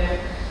competitive,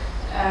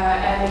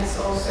 and it's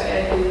also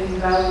adding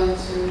value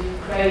to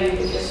Ukraine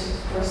because it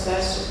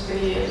processes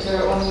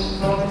their own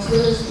raw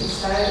materials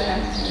inside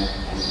and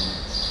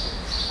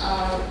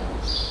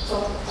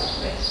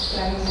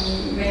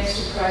makes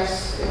the price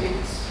a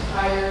bit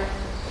higher.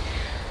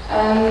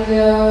 And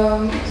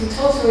the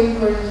total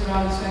import is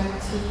around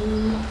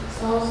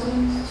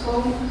 20,000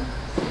 tons.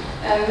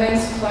 And main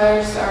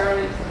suppliers are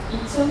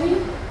Italy,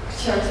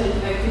 which are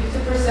taking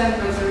 50%,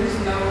 but there is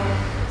no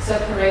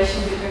separation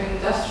between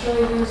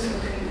industrial use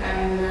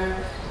and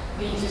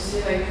B2C,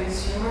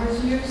 consumers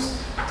use.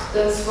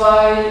 That's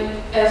why,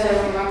 as I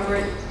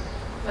remember,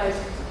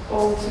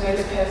 all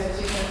tomato paste that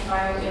you can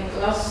find in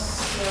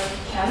glass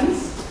cans,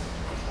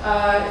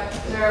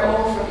 they're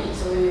all from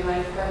Italy,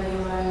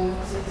 vanilla and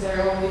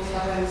they're all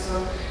Italian,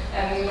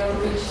 and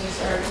Norwegians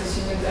are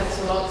consuming that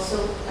a lot. So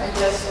I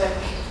guess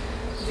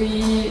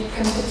the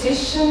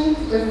competition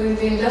within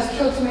the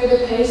industrial tomato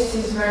paste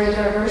is very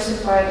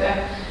diversified, and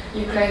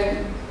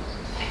Ukraine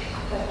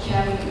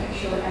can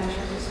actually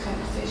enter this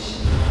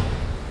competition.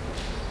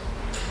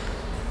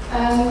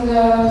 And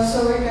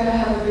so we're going to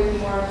have a bit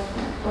more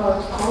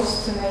about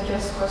cost, and I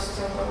guess cost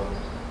will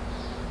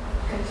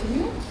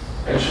continue?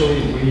 Actually,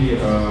 we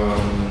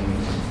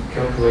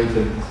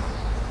calculated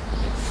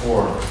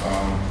 4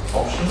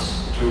 options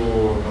to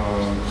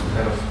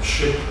kind of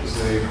ship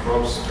the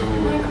crops to.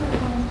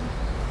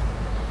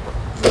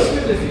 That's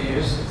good if you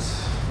use it.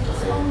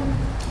 Okay.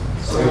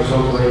 So we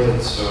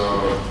calculated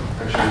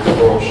actually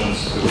 4 options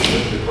to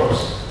ship the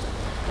crops,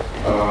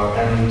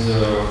 and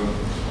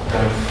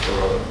kind of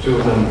 2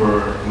 of them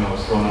were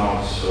thrown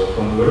out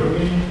from the very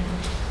beginning.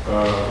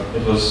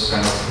 It was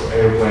kind of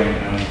airplane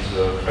and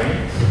train,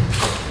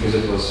 because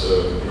it was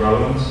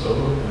relevant,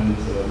 and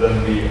then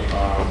we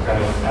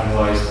kind of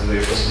analyzed the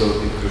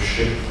possibility to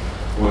ship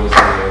with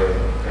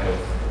kind of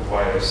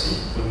via sea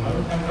with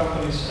maritime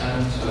companies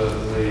and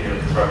the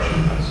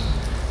traction plants.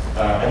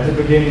 At the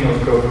beginning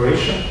of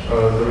cooperation,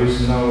 there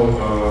is no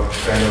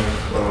kind of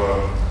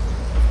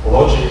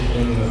logic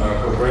in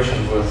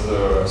cooperation with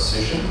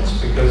sea shipments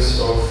because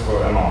of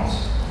amounts.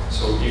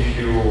 So if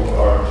you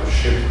are to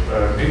ship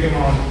a big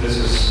amount,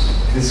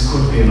 this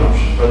could be an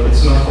option, but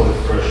it's not for the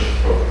fresh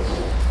product.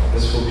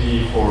 This will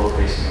be for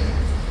placement.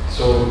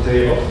 So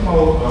the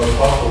optimal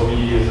path will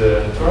be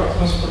the truck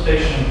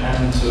transportation,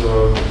 and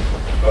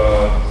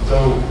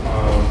though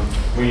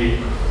we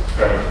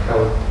kind of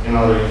have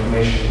another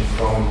information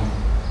from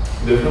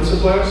different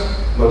suppliers,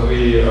 but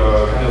we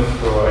kind of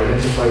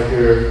identify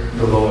here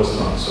the lowest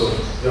one. So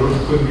there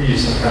could be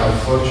some kind of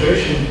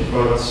fluctuation,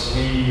 but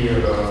we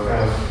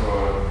kind of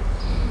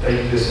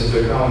take this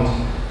into account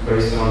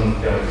based on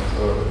kind of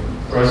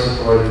prices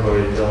provided by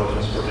the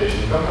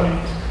transportation company.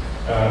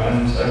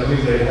 And I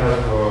believe they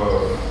have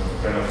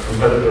kind of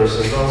competitors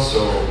as well, so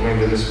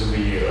maybe this would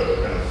be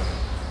kind of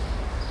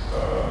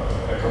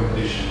a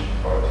competition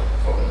part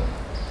for them.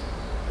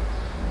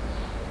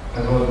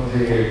 About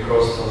the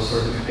cost of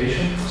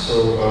certification, so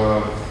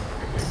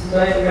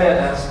may I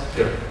ask?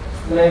 Yeah.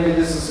 Maybe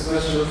this is a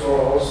question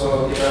for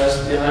also the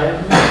guys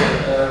behind me.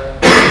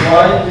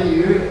 Why do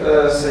you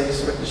say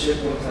the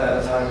shipment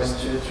time is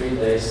 2 to 3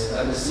 days,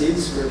 and the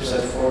seeds group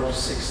said 4 to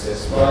 6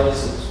 days? Why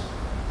is it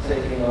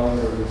taking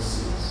longer with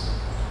seeds?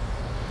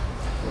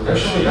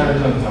 Actually, I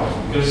don't know,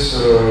 because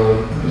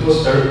it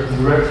was a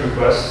direct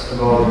request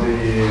about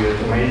the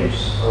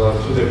tomatoes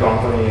to the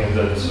company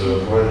that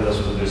provided us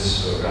with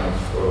this kind of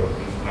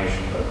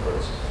information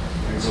backwards.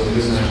 So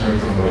this is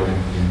correct.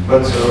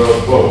 But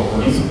well,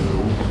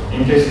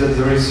 in case that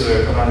there is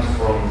a comment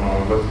from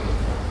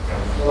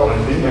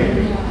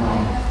maybe.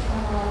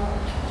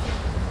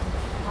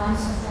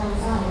 Answer from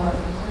someone,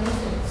 because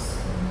it's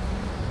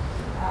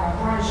a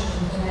branch of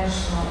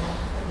international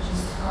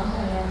logistic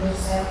company, and they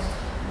said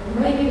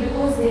maybe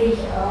because they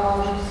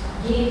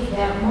gave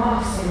their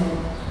maximum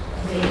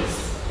days,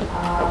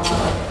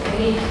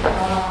 they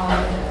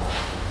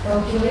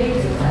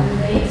calculated and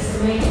they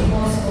estimated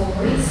possible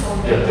risk of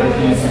the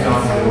products,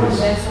 and so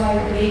that's why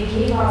they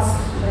gave us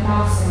the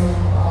maximum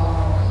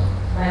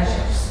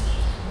measures.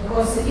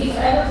 Because if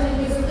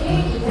everything is okay,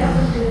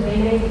 definitely they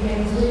may get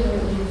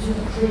delivered in 2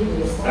 to 3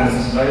 days.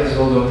 And I as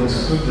well don't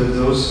exclude that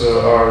those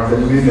are the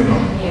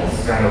minimum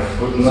kind of.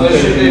 So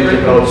should they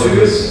record 2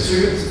 to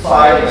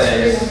 5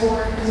 days?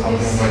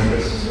 Something like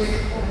this.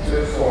 2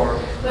 to 4.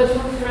 But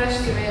for fresh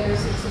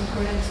tomatoes, it's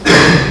important to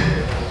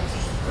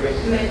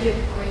make it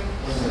quick.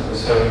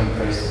 Just having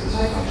faced this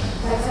function.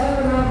 But I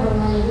remember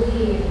when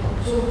we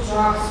took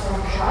trucks from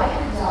Kyiv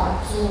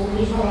to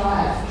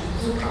Lviv, it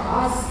took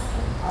us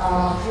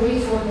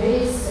 3-4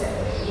 days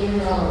in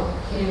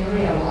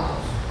real life.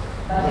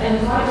 But in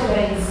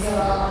Kyiv is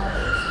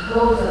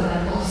golden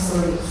and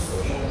obsolete.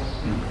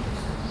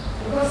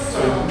 Because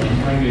so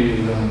maybe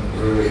then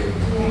really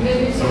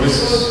the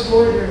risks,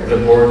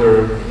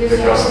 border, the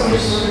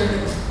customers.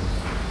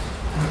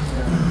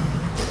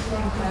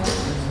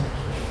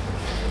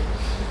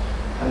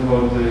 And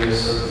about the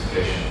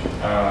certification,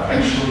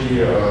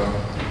 actually,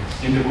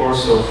 in the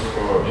course of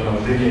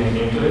digging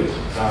into it,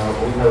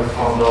 we have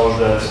found out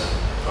that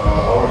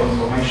our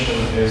information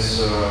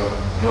is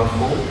not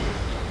full,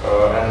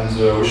 and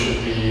we should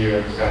be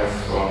kind of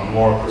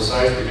more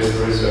precise, because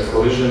there is a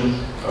collision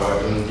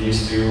in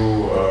these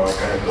 2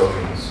 kind of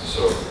documents.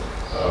 So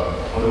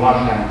on the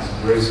one hand,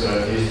 there is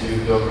a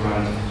TS2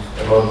 document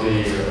about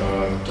the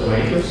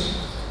tomatoes,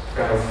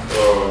 kind of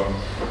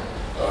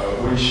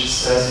which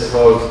says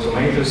about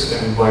tomatoes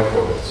and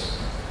byproducts.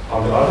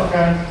 On the other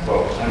hand,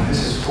 well, and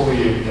this is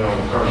fully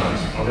permanent.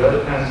 On the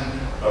other hand,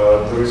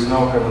 there is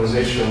no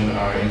harmonization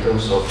in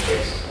terms of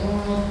taste.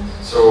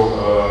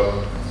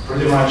 So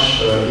pretty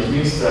much it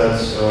means that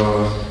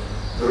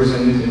there is a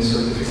need in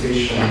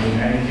certification in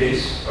any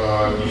case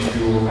if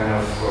you kind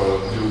of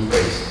do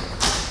paste.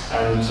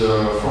 And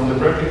from the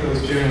practical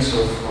experience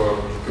of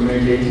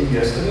communicating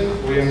yesterday,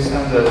 we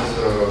understand that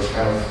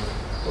kind of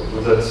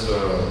with that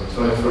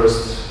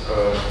 21st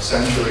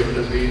century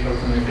that we have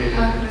communicated,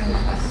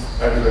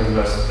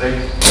 agro-invest, they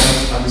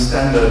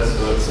understand that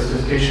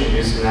certification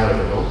is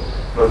inevitable,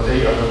 but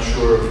they are not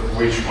sure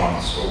which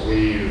one. So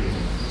we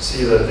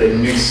see that they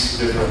mix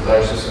different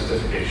types of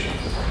certification.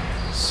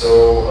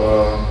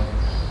 So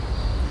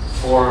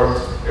For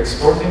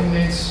exporting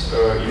needs,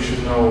 you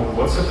should know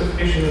what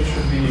certification it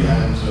should be,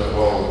 and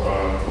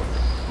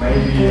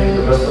maybe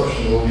the best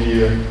option will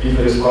be, if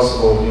it is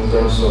possible, in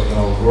terms of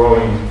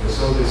growing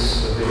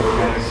facilities, the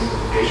organic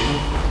certification.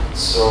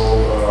 So,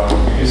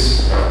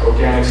 because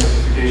organic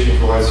certification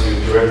provides you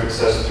direct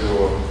access to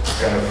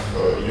kind of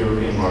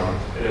European market.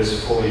 It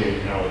is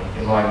fully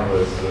in line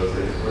with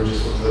the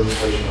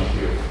legislation of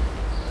Europe.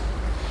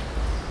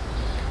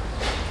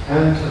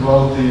 And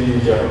about the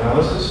gap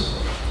analysis.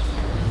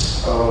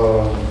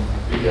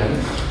 Again,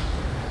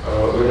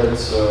 we had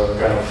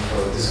kind of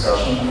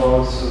discussion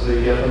about the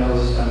gap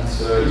analysis, and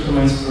it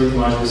remains pretty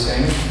much the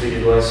same. The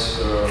advice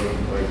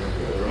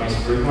remains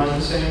pretty much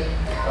the same,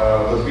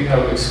 but we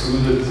have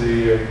excluded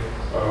the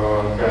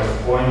kind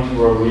of point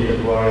where we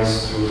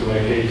advise to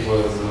communicate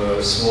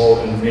with small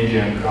and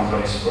medium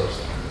companies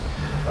first,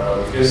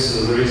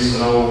 because there is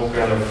no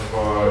kind of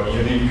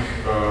unique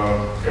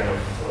kind of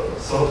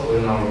thought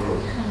within our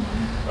group.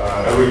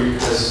 Every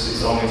has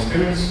its own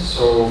experience,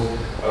 so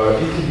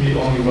it can be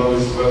only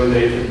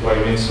validated by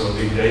means of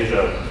big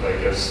data,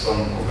 like as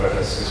Tom Kuka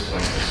has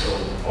explained. So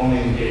only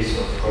in case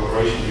of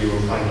cooperation you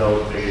will find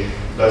out the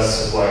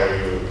best supplier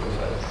you could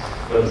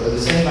have. But at the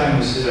same time,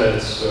 we see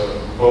that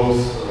both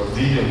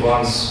big and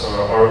ones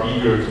are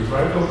eager to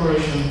try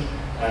cooperation,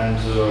 and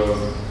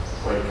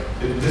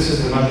this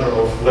is the matter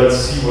of let's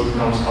see what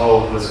comes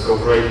out, let's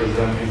cooperate with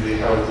them if they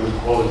have good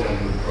quality and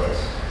good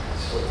price.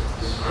 So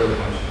this is pretty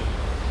much it.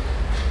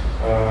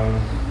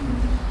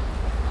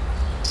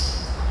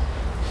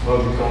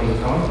 About the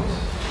comment.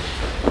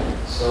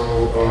 So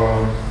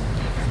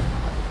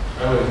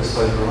I like this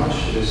slide very much.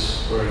 It is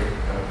very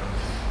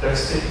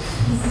texty.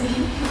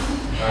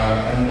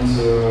 And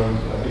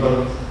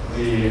about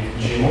the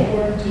GMO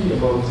warranty,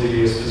 about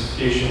the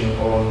specification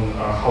on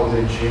how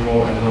the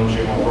GMO and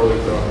non-GMO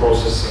product are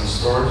processed and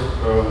stored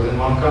within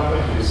one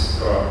company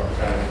is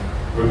kind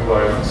of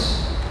requirements,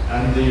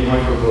 and the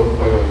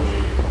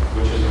microbiology,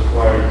 which is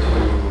required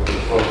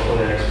for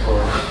the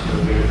export to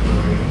the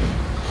Union,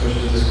 which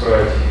is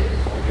described here,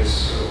 because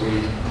we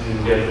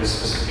didn't get the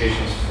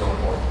specifications from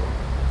Oslo.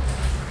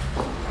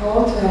 Hello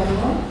to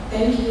everyone.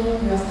 Thank you, you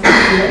are still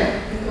here,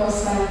 because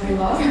I'm the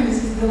last, and this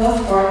is the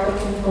last part of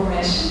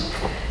information.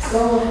 So,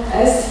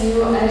 as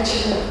you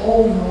actually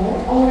all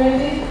know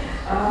already,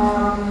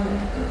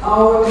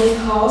 our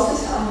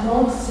greenhouses are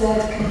not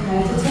that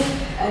competitive,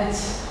 and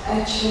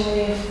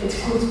actually it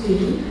could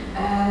be,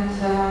 and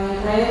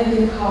Ukrainian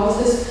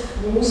greenhouses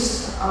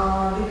lose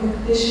the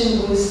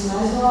competition with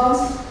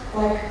Netherlands,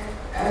 like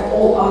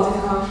all other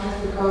countries,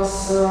 because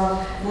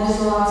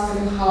Netherlands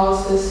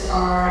greenhouses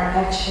are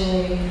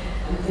actually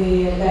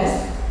the best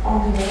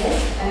on the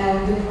world,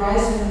 and the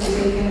price that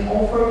they can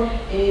offer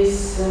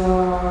is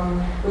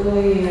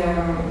really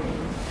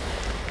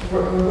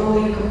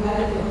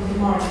competitive on the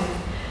market.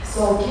 So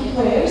key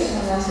players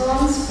are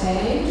Netherlands,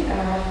 Spain,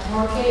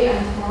 Turkey,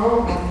 and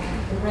Morocco.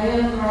 The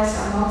Ukrainian prices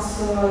are not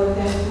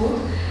that good,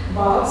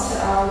 but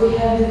we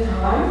have the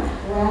time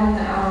when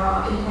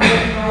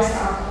Ukrainian prices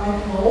are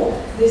quite low.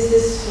 This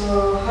is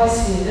high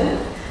season,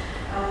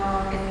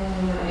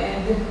 and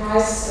the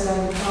price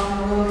become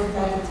really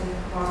competitive.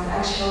 But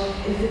actually,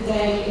 if you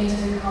take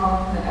into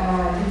account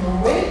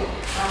Norway,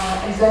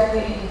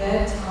 exactly in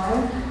that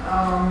time,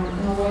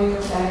 Norway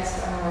protects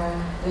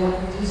their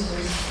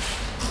producers.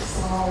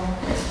 So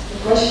the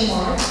question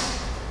mark.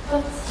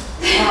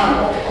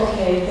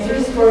 Okay,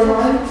 thank you for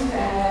one.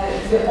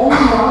 The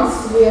only ones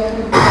we are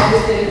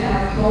competitive,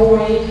 and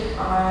Norway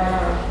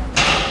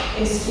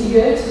is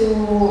eager to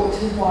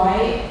buy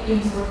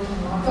imported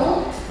tomato.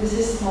 This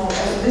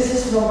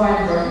is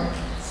November.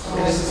 So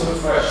this is for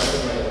fresh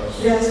tomatoes.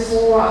 Yes,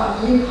 for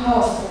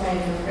greenhouse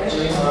tomato, fresh.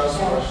 Greenhouse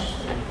fresh.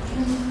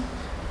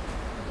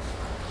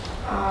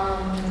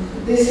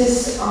 This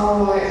is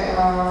our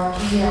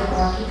key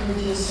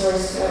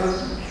producers,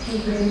 key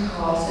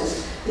greenhouses.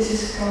 This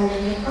is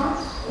Kyiv,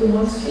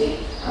 Umansky,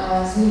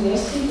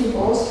 Zmileevsky,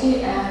 Dubovsky,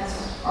 and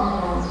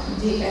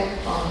DF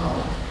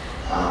Arnold.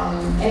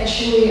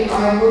 Actually, I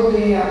will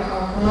be a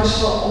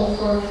commercial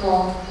offer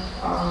from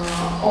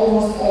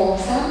almost all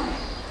of them,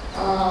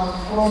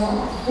 from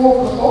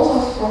 4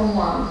 proposals from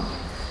 1.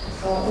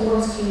 So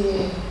Umansky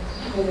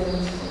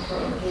didn't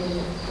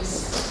give this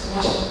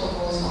commercial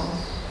proposal.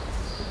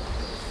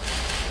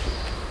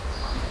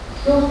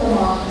 Full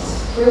tomatoes,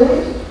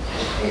 really,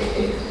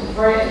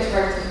 very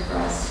attractive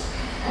price.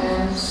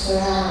 And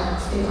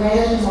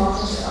Ukrainian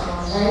tomatoes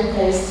are very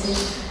tasty.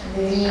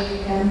 They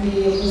can be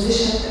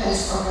positioned as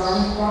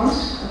organic one.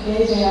 Okay,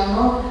 they are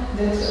not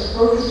that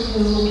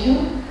perfectly looking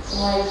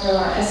like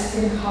as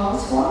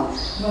greenhouse one,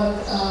 but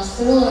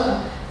still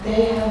they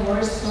have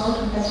very strong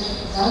competitive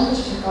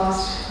advantage, because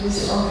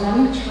this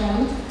organic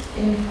trend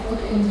in food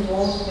in the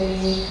world,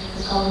 they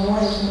become more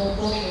and more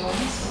popular.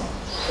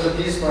 So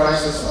these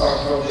prices are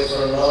probably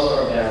for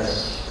non-organic.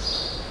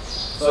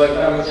 So if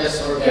I'm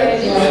guessing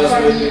organic, tomatoes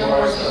will be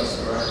more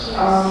expensive, right?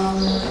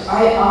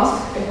 I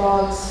asked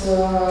about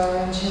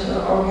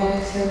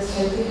organic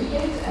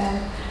certificate, and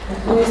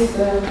with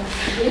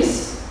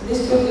this this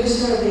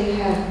producer, they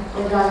have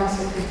organic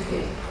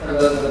certificate. And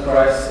then the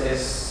price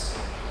is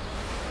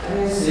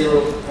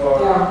 0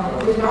 for... Yeah,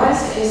 the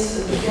price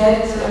is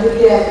that, the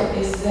gap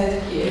is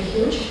that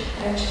huge.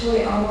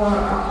 Actually,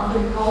 our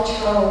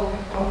agricultural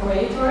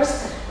operators,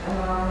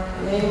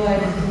 they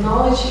lack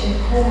knowledge in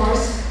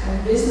commerce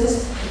and business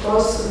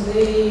because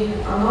they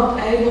are not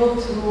able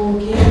to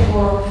give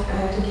or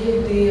to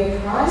give the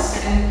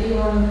price and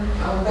even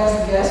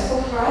best guess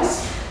for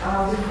price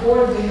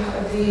before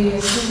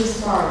the season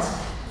starts,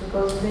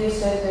 because they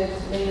said that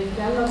they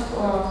cannot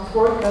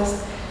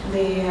forecast,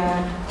 they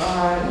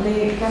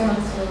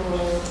cannot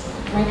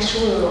make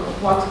sure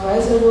what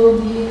weather will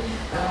be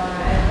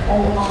and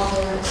all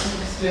other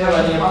things. Do you have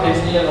any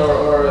opinion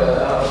or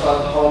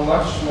about how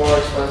much more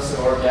expensive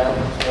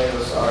organic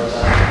tomatoes are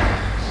than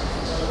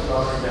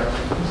non-organic?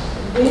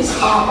 These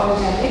are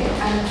organic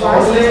and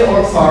totally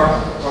or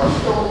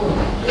partially?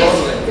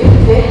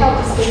 They have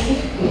a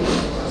certificate.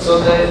 So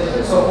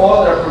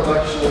all their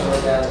production is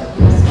organic.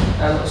 Yes.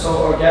 And so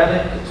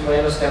organic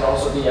tomatoes can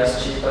also be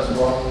as cheap as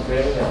 1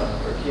 hryvnia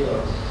per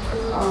kilo.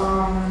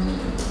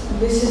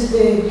 This is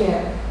the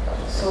gap.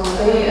 So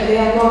they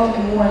are not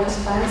more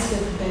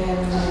expensive than.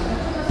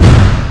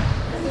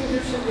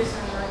 There should be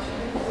some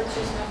margin, which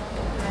is not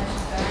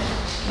mentioned there.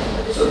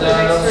 So they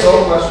are not so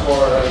much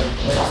more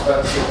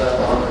expensive than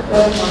other.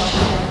 Very much,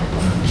 yeah.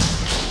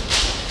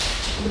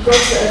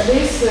 Because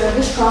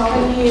this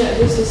company,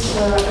 this is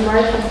an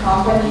American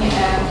company,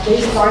 and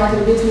they start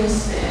the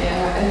business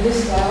at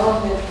this level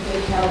that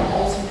they have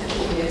all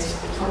certificates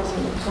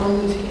from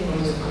the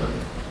beginning.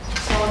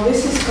 So this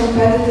is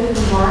competitive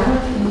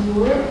environment in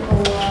Europe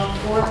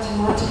for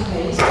tomato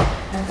paste,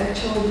 and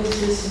actually this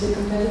is the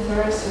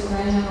competitors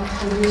Ukrainian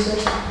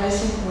producers are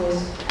facing with.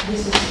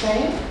 This is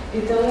Spain,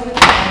 Italy,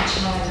 and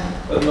China.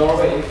 But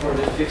Norway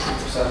imported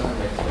 50%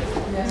 of it.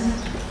 Yes.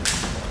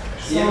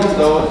 Even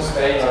though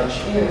Spain are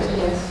cheap.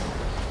 Yes.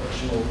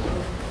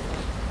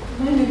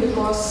 Maybe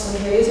because the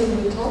reason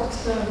we talked,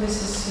 this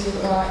is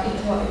Italy,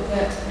 the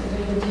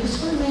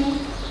producer name,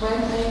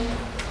 brand name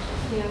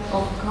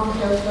of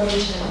country of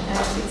origin,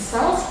 and it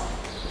sells,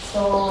 so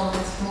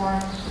it's more.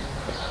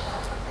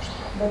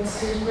 But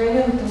the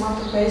Ukrainian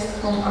tomato paste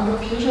from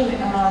AgroFusion,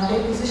 they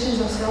position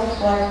themselves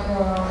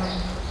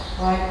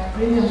like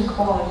premium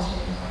quality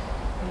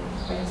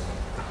paste.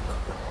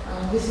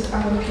 This is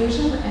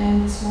AgroFusion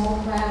and small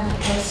plant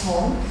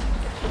person.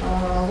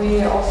 We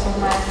also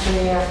met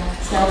the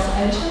sales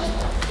agent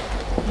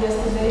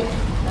yesterday,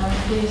 and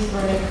he is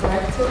very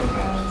corrective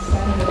and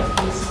saying that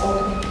he is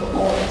open to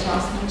all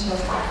adjustments,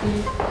 just to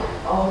fit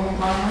all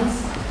requirements.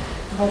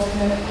 But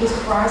his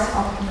price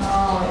up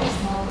now is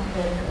not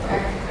very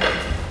correct.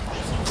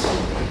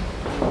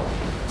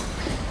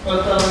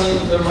 But I mean,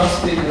 there must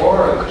be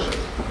more.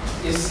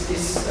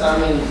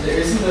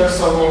 Isn't there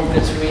someone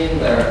between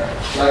there?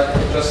 Like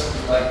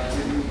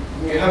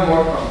you have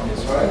more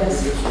companies, right?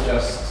 Yes. You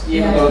suggest,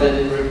 even though they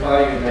didn't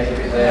reply you,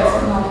 maybe they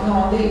are.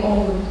 No, they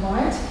all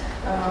replied.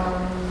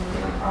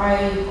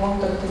 I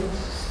contacted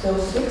still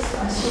 6,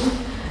 I think,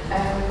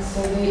 and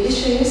so the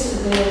issue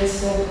is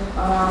that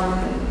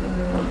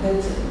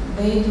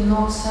they do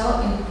not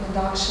sell in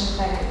production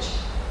package,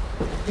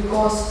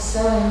 because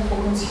selling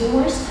for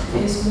consumers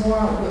is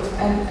more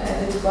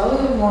added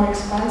value, more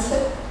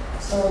expensive.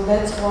 So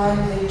that's why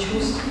they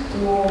choose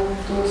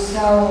to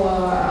sell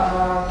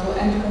to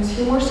end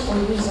consumers or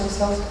use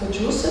themselves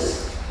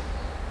producers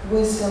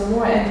with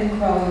more added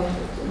value.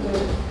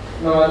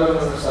 No, I don't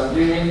understand.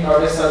 Do you mean, are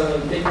they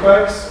selling in big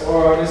bags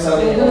or are they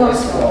selling in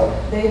small?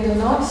 They do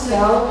not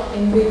sell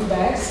in big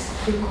bags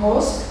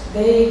because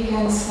they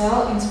can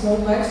sell in small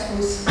bags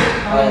with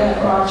higher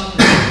margin.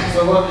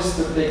 So what is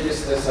the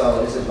biggest they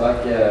sell? Is it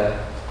like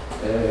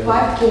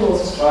 5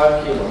 kilos?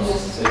 5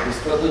 kilos. Yes.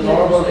 But the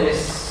normal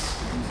is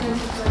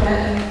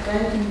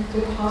 250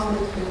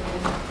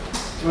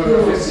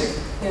 kilos.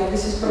 Yeah,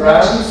 this is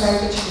production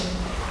packaging.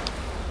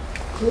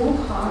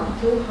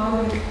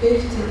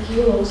 250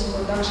 kilos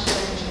production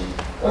packaging.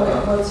 But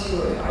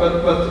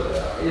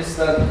it's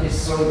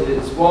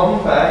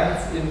one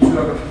bag in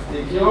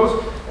 250 kilos,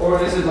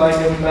 or is it like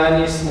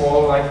many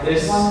small like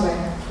this? One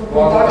bag. For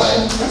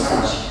production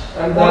package.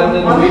 And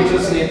then we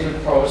just need to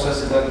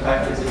process it and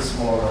package it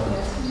smaller.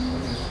 Yes.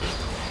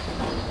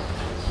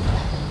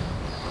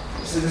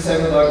 Is it the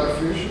same with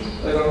AgroFusion?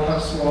 They don't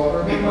have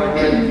smaller, like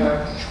ready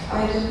pack?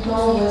 I don't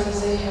know whether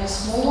they have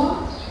small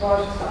one,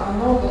 but I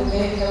know that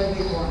they have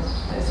big one,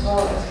 as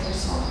well as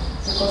Kherson.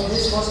 Because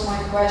this was my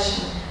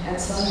question. And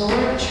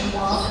Sandor,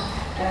 Chumak,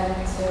 and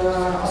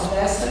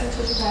Odessa,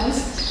 2 plants,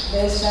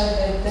 they said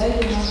that they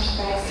do not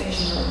pack in,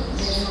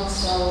 they do not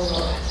sell in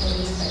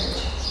this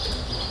package.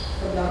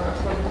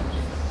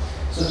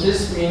 So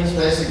this means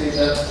basically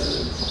that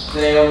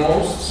they are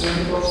most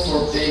suitable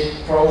for big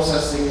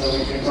processing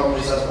Norwegian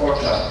companies at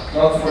Orcha,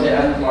 not for the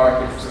end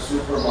market, for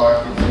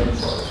supermarket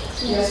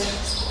imports. Yes.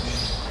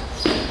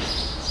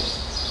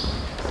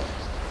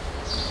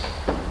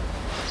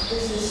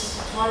 This is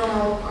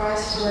final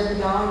price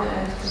breakdown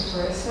and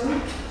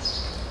comparison.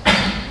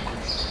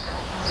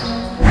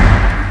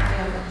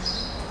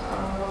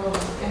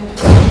 And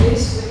from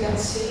this we can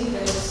see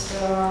that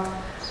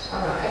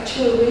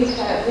actually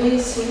we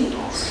see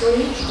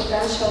three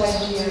potential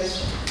ideas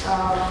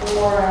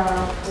for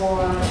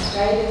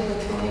trading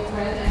between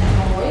Ukraine and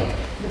Norway.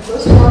 The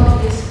first one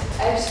is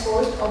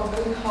export of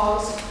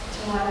greenhouse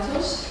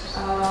tomatoes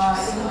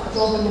in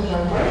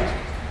October-November.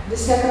 The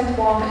second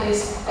one is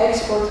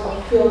export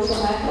of field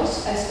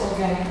tomatoes as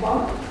organic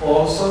one.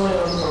 Also in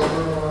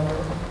October-November?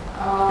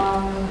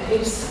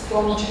 It's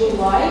from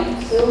July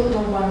till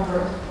November.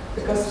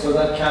 Because so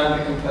that can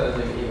be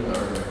competitive even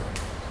earlier?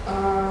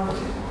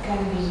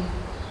 Can be.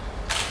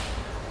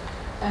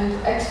 And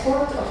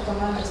export of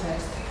tomato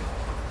paste.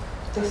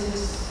 This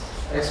is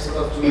export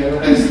of tomato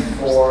paste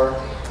for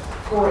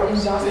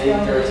industrial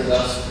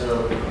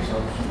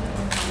consumption.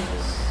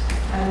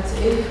 And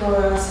if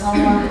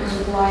someone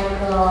would like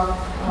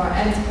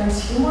end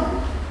consumer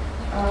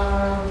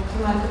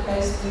tomato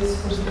paste, this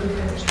would be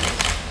different.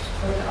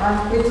 But I'm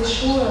pretty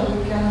sure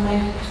we can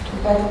make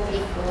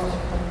competitive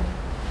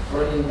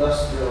for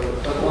industrial,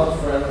 but not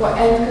for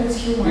end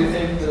consumer. Do you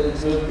think that it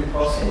will be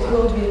possible? It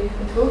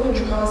will be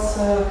because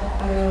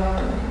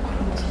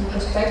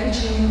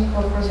packaging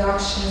for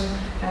production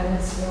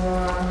and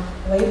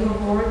labor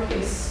work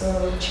is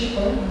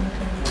cheaper.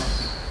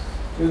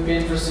 It would be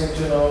interesting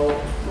to know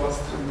who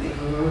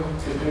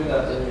could do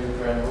that in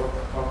Ukraine, what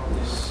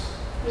companies.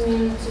 You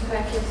mean to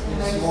pack it in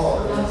like small?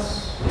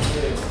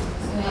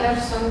 Have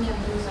some can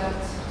do that.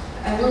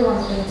 Everyone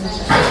can do that.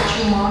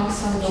 Chumak,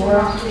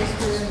 Sandora,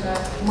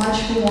 much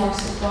more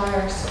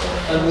suppliers.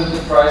 And would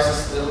the prices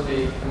still be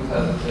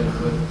competitive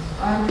with?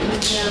 I'm pretty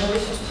sure.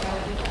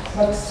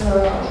 But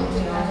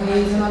we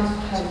do not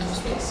have this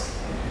case.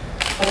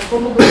 But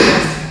probably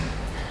yes.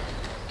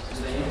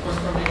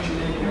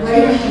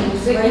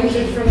 Very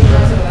different from the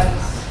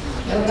Netherlands.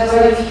 The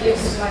Netherlands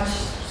is much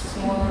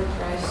smaller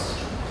price,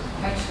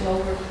 much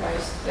lower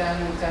price than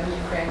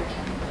Ukraine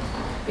can.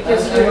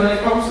 Because when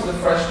it comes to the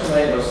fresh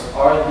tomatoes,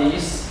 are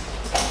these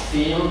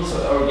field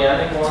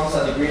organic ones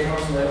and the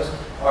greenhouse tomatoes,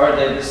 are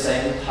they the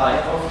same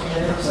type of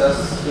tomatoes as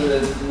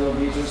the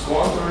Norwegians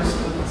want, or is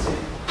it a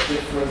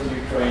different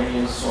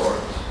Ukrainian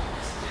sort?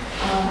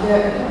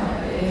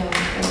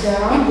 There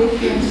are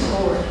different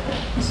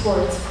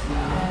sorts,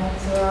 and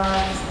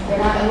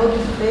there are a lot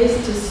of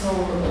tasty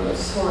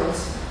sorts,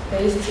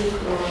 tasty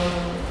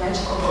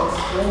vegetables,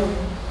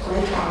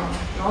 great one,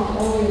 not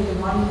only the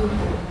one you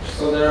put.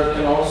 So there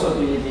can also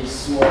be these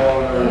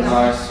smaller,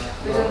 nice.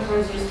 We don't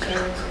produce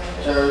cherry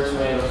tomatoes. Cherry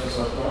tomatoes or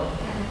something?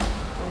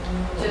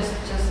 Just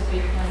the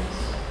big ones.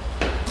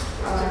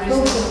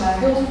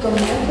 Field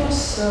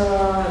tomatoes,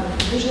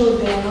 usually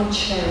they are not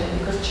cherry,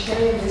 because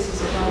cherry, this is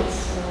about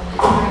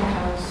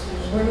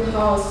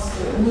greenhouse.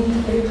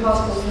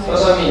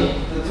 But I mean,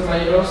 the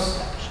tomatoes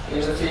in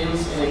the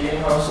fields, in the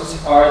greenhouses,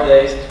 are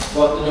they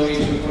what the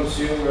Norwegian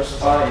consumers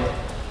buy?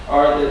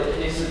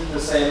 Is it the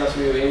same as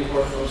we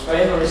import from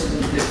Spain, or is it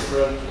a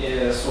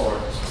different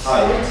sort?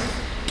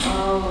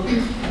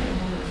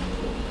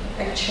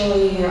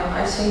 Actually,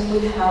 I think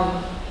we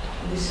have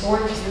the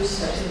sort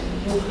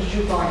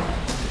you buy,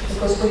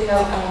 because we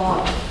have a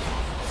lot of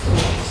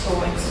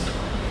sorts.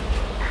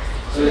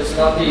 So it's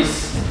not these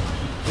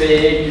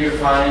big you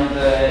find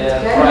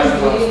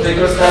private ones,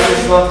 because that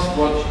is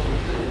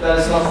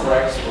not for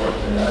export.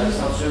 That is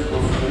not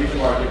suitable for the Norwegian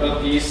market.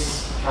 But these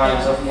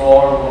kinds of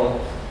normal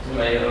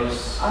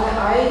tomatoes.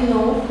 I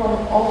know from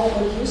all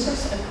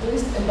producers at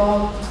least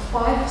about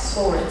 5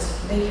 sorts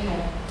they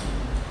have.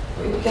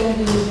 It can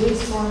be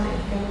this one,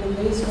 it can be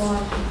this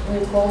one.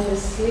 We call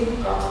this slip.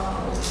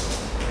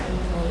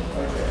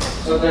 Okay.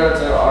 So there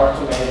are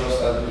tomatoes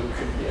that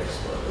could be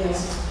exported. Yes.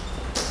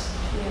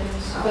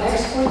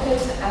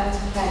 Exported and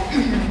packed.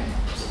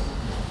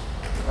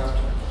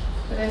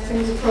 But I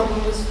think the problem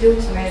with field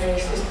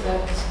tomatoes is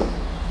that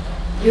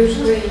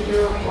usually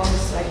Europe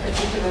wants like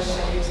particular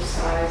shape,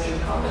 size,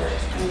 and color,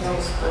 and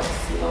those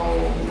spots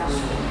low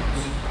nothing.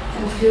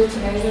 And field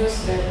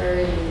tomatoes, they're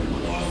very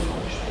normal.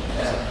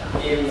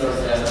 Even those,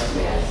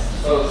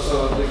 yes. So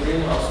the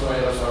greenhouse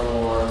tomatoes are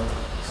more.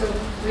 So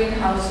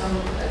greenhouse,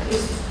 at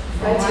least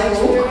from my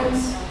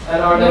experience. And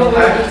are they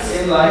packed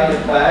in like a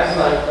bag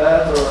like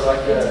that, or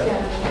like a?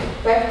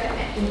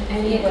 Packed in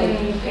any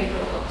way. In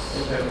paper box.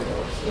 In paper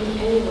box. In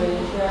any way,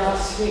 there are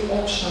 3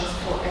 options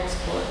for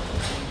export.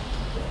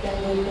 Can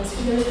we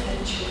consider it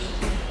and choose?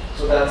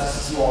 So that's the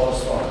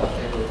smallest one, that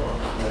paper box.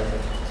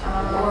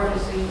 Or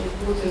the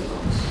wooden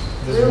box.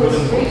 There are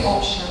 3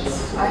 options.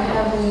 I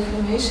have the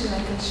information I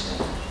can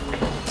share.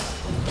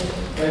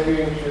 Maybe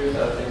we include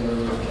that in the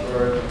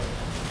word.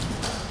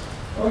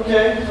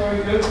 Okay,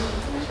 very good.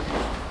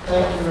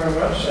 Thank you very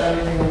much.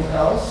 Anything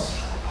else?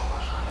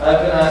 I've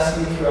been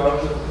asking throughout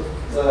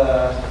the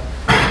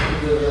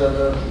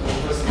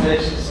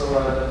presentation, so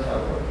I don't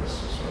have more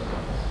questions right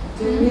now.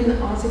 Do you mean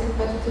on the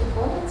competitive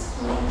products?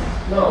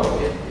 No.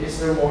 Is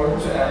there more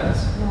to add?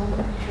 No.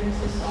 This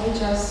is all.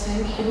 Just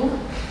thank you.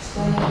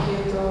 Thank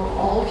you to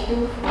all of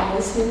you for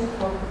listening,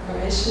 for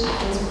preparation,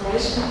 for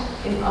inspiration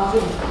in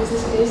other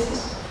business cases.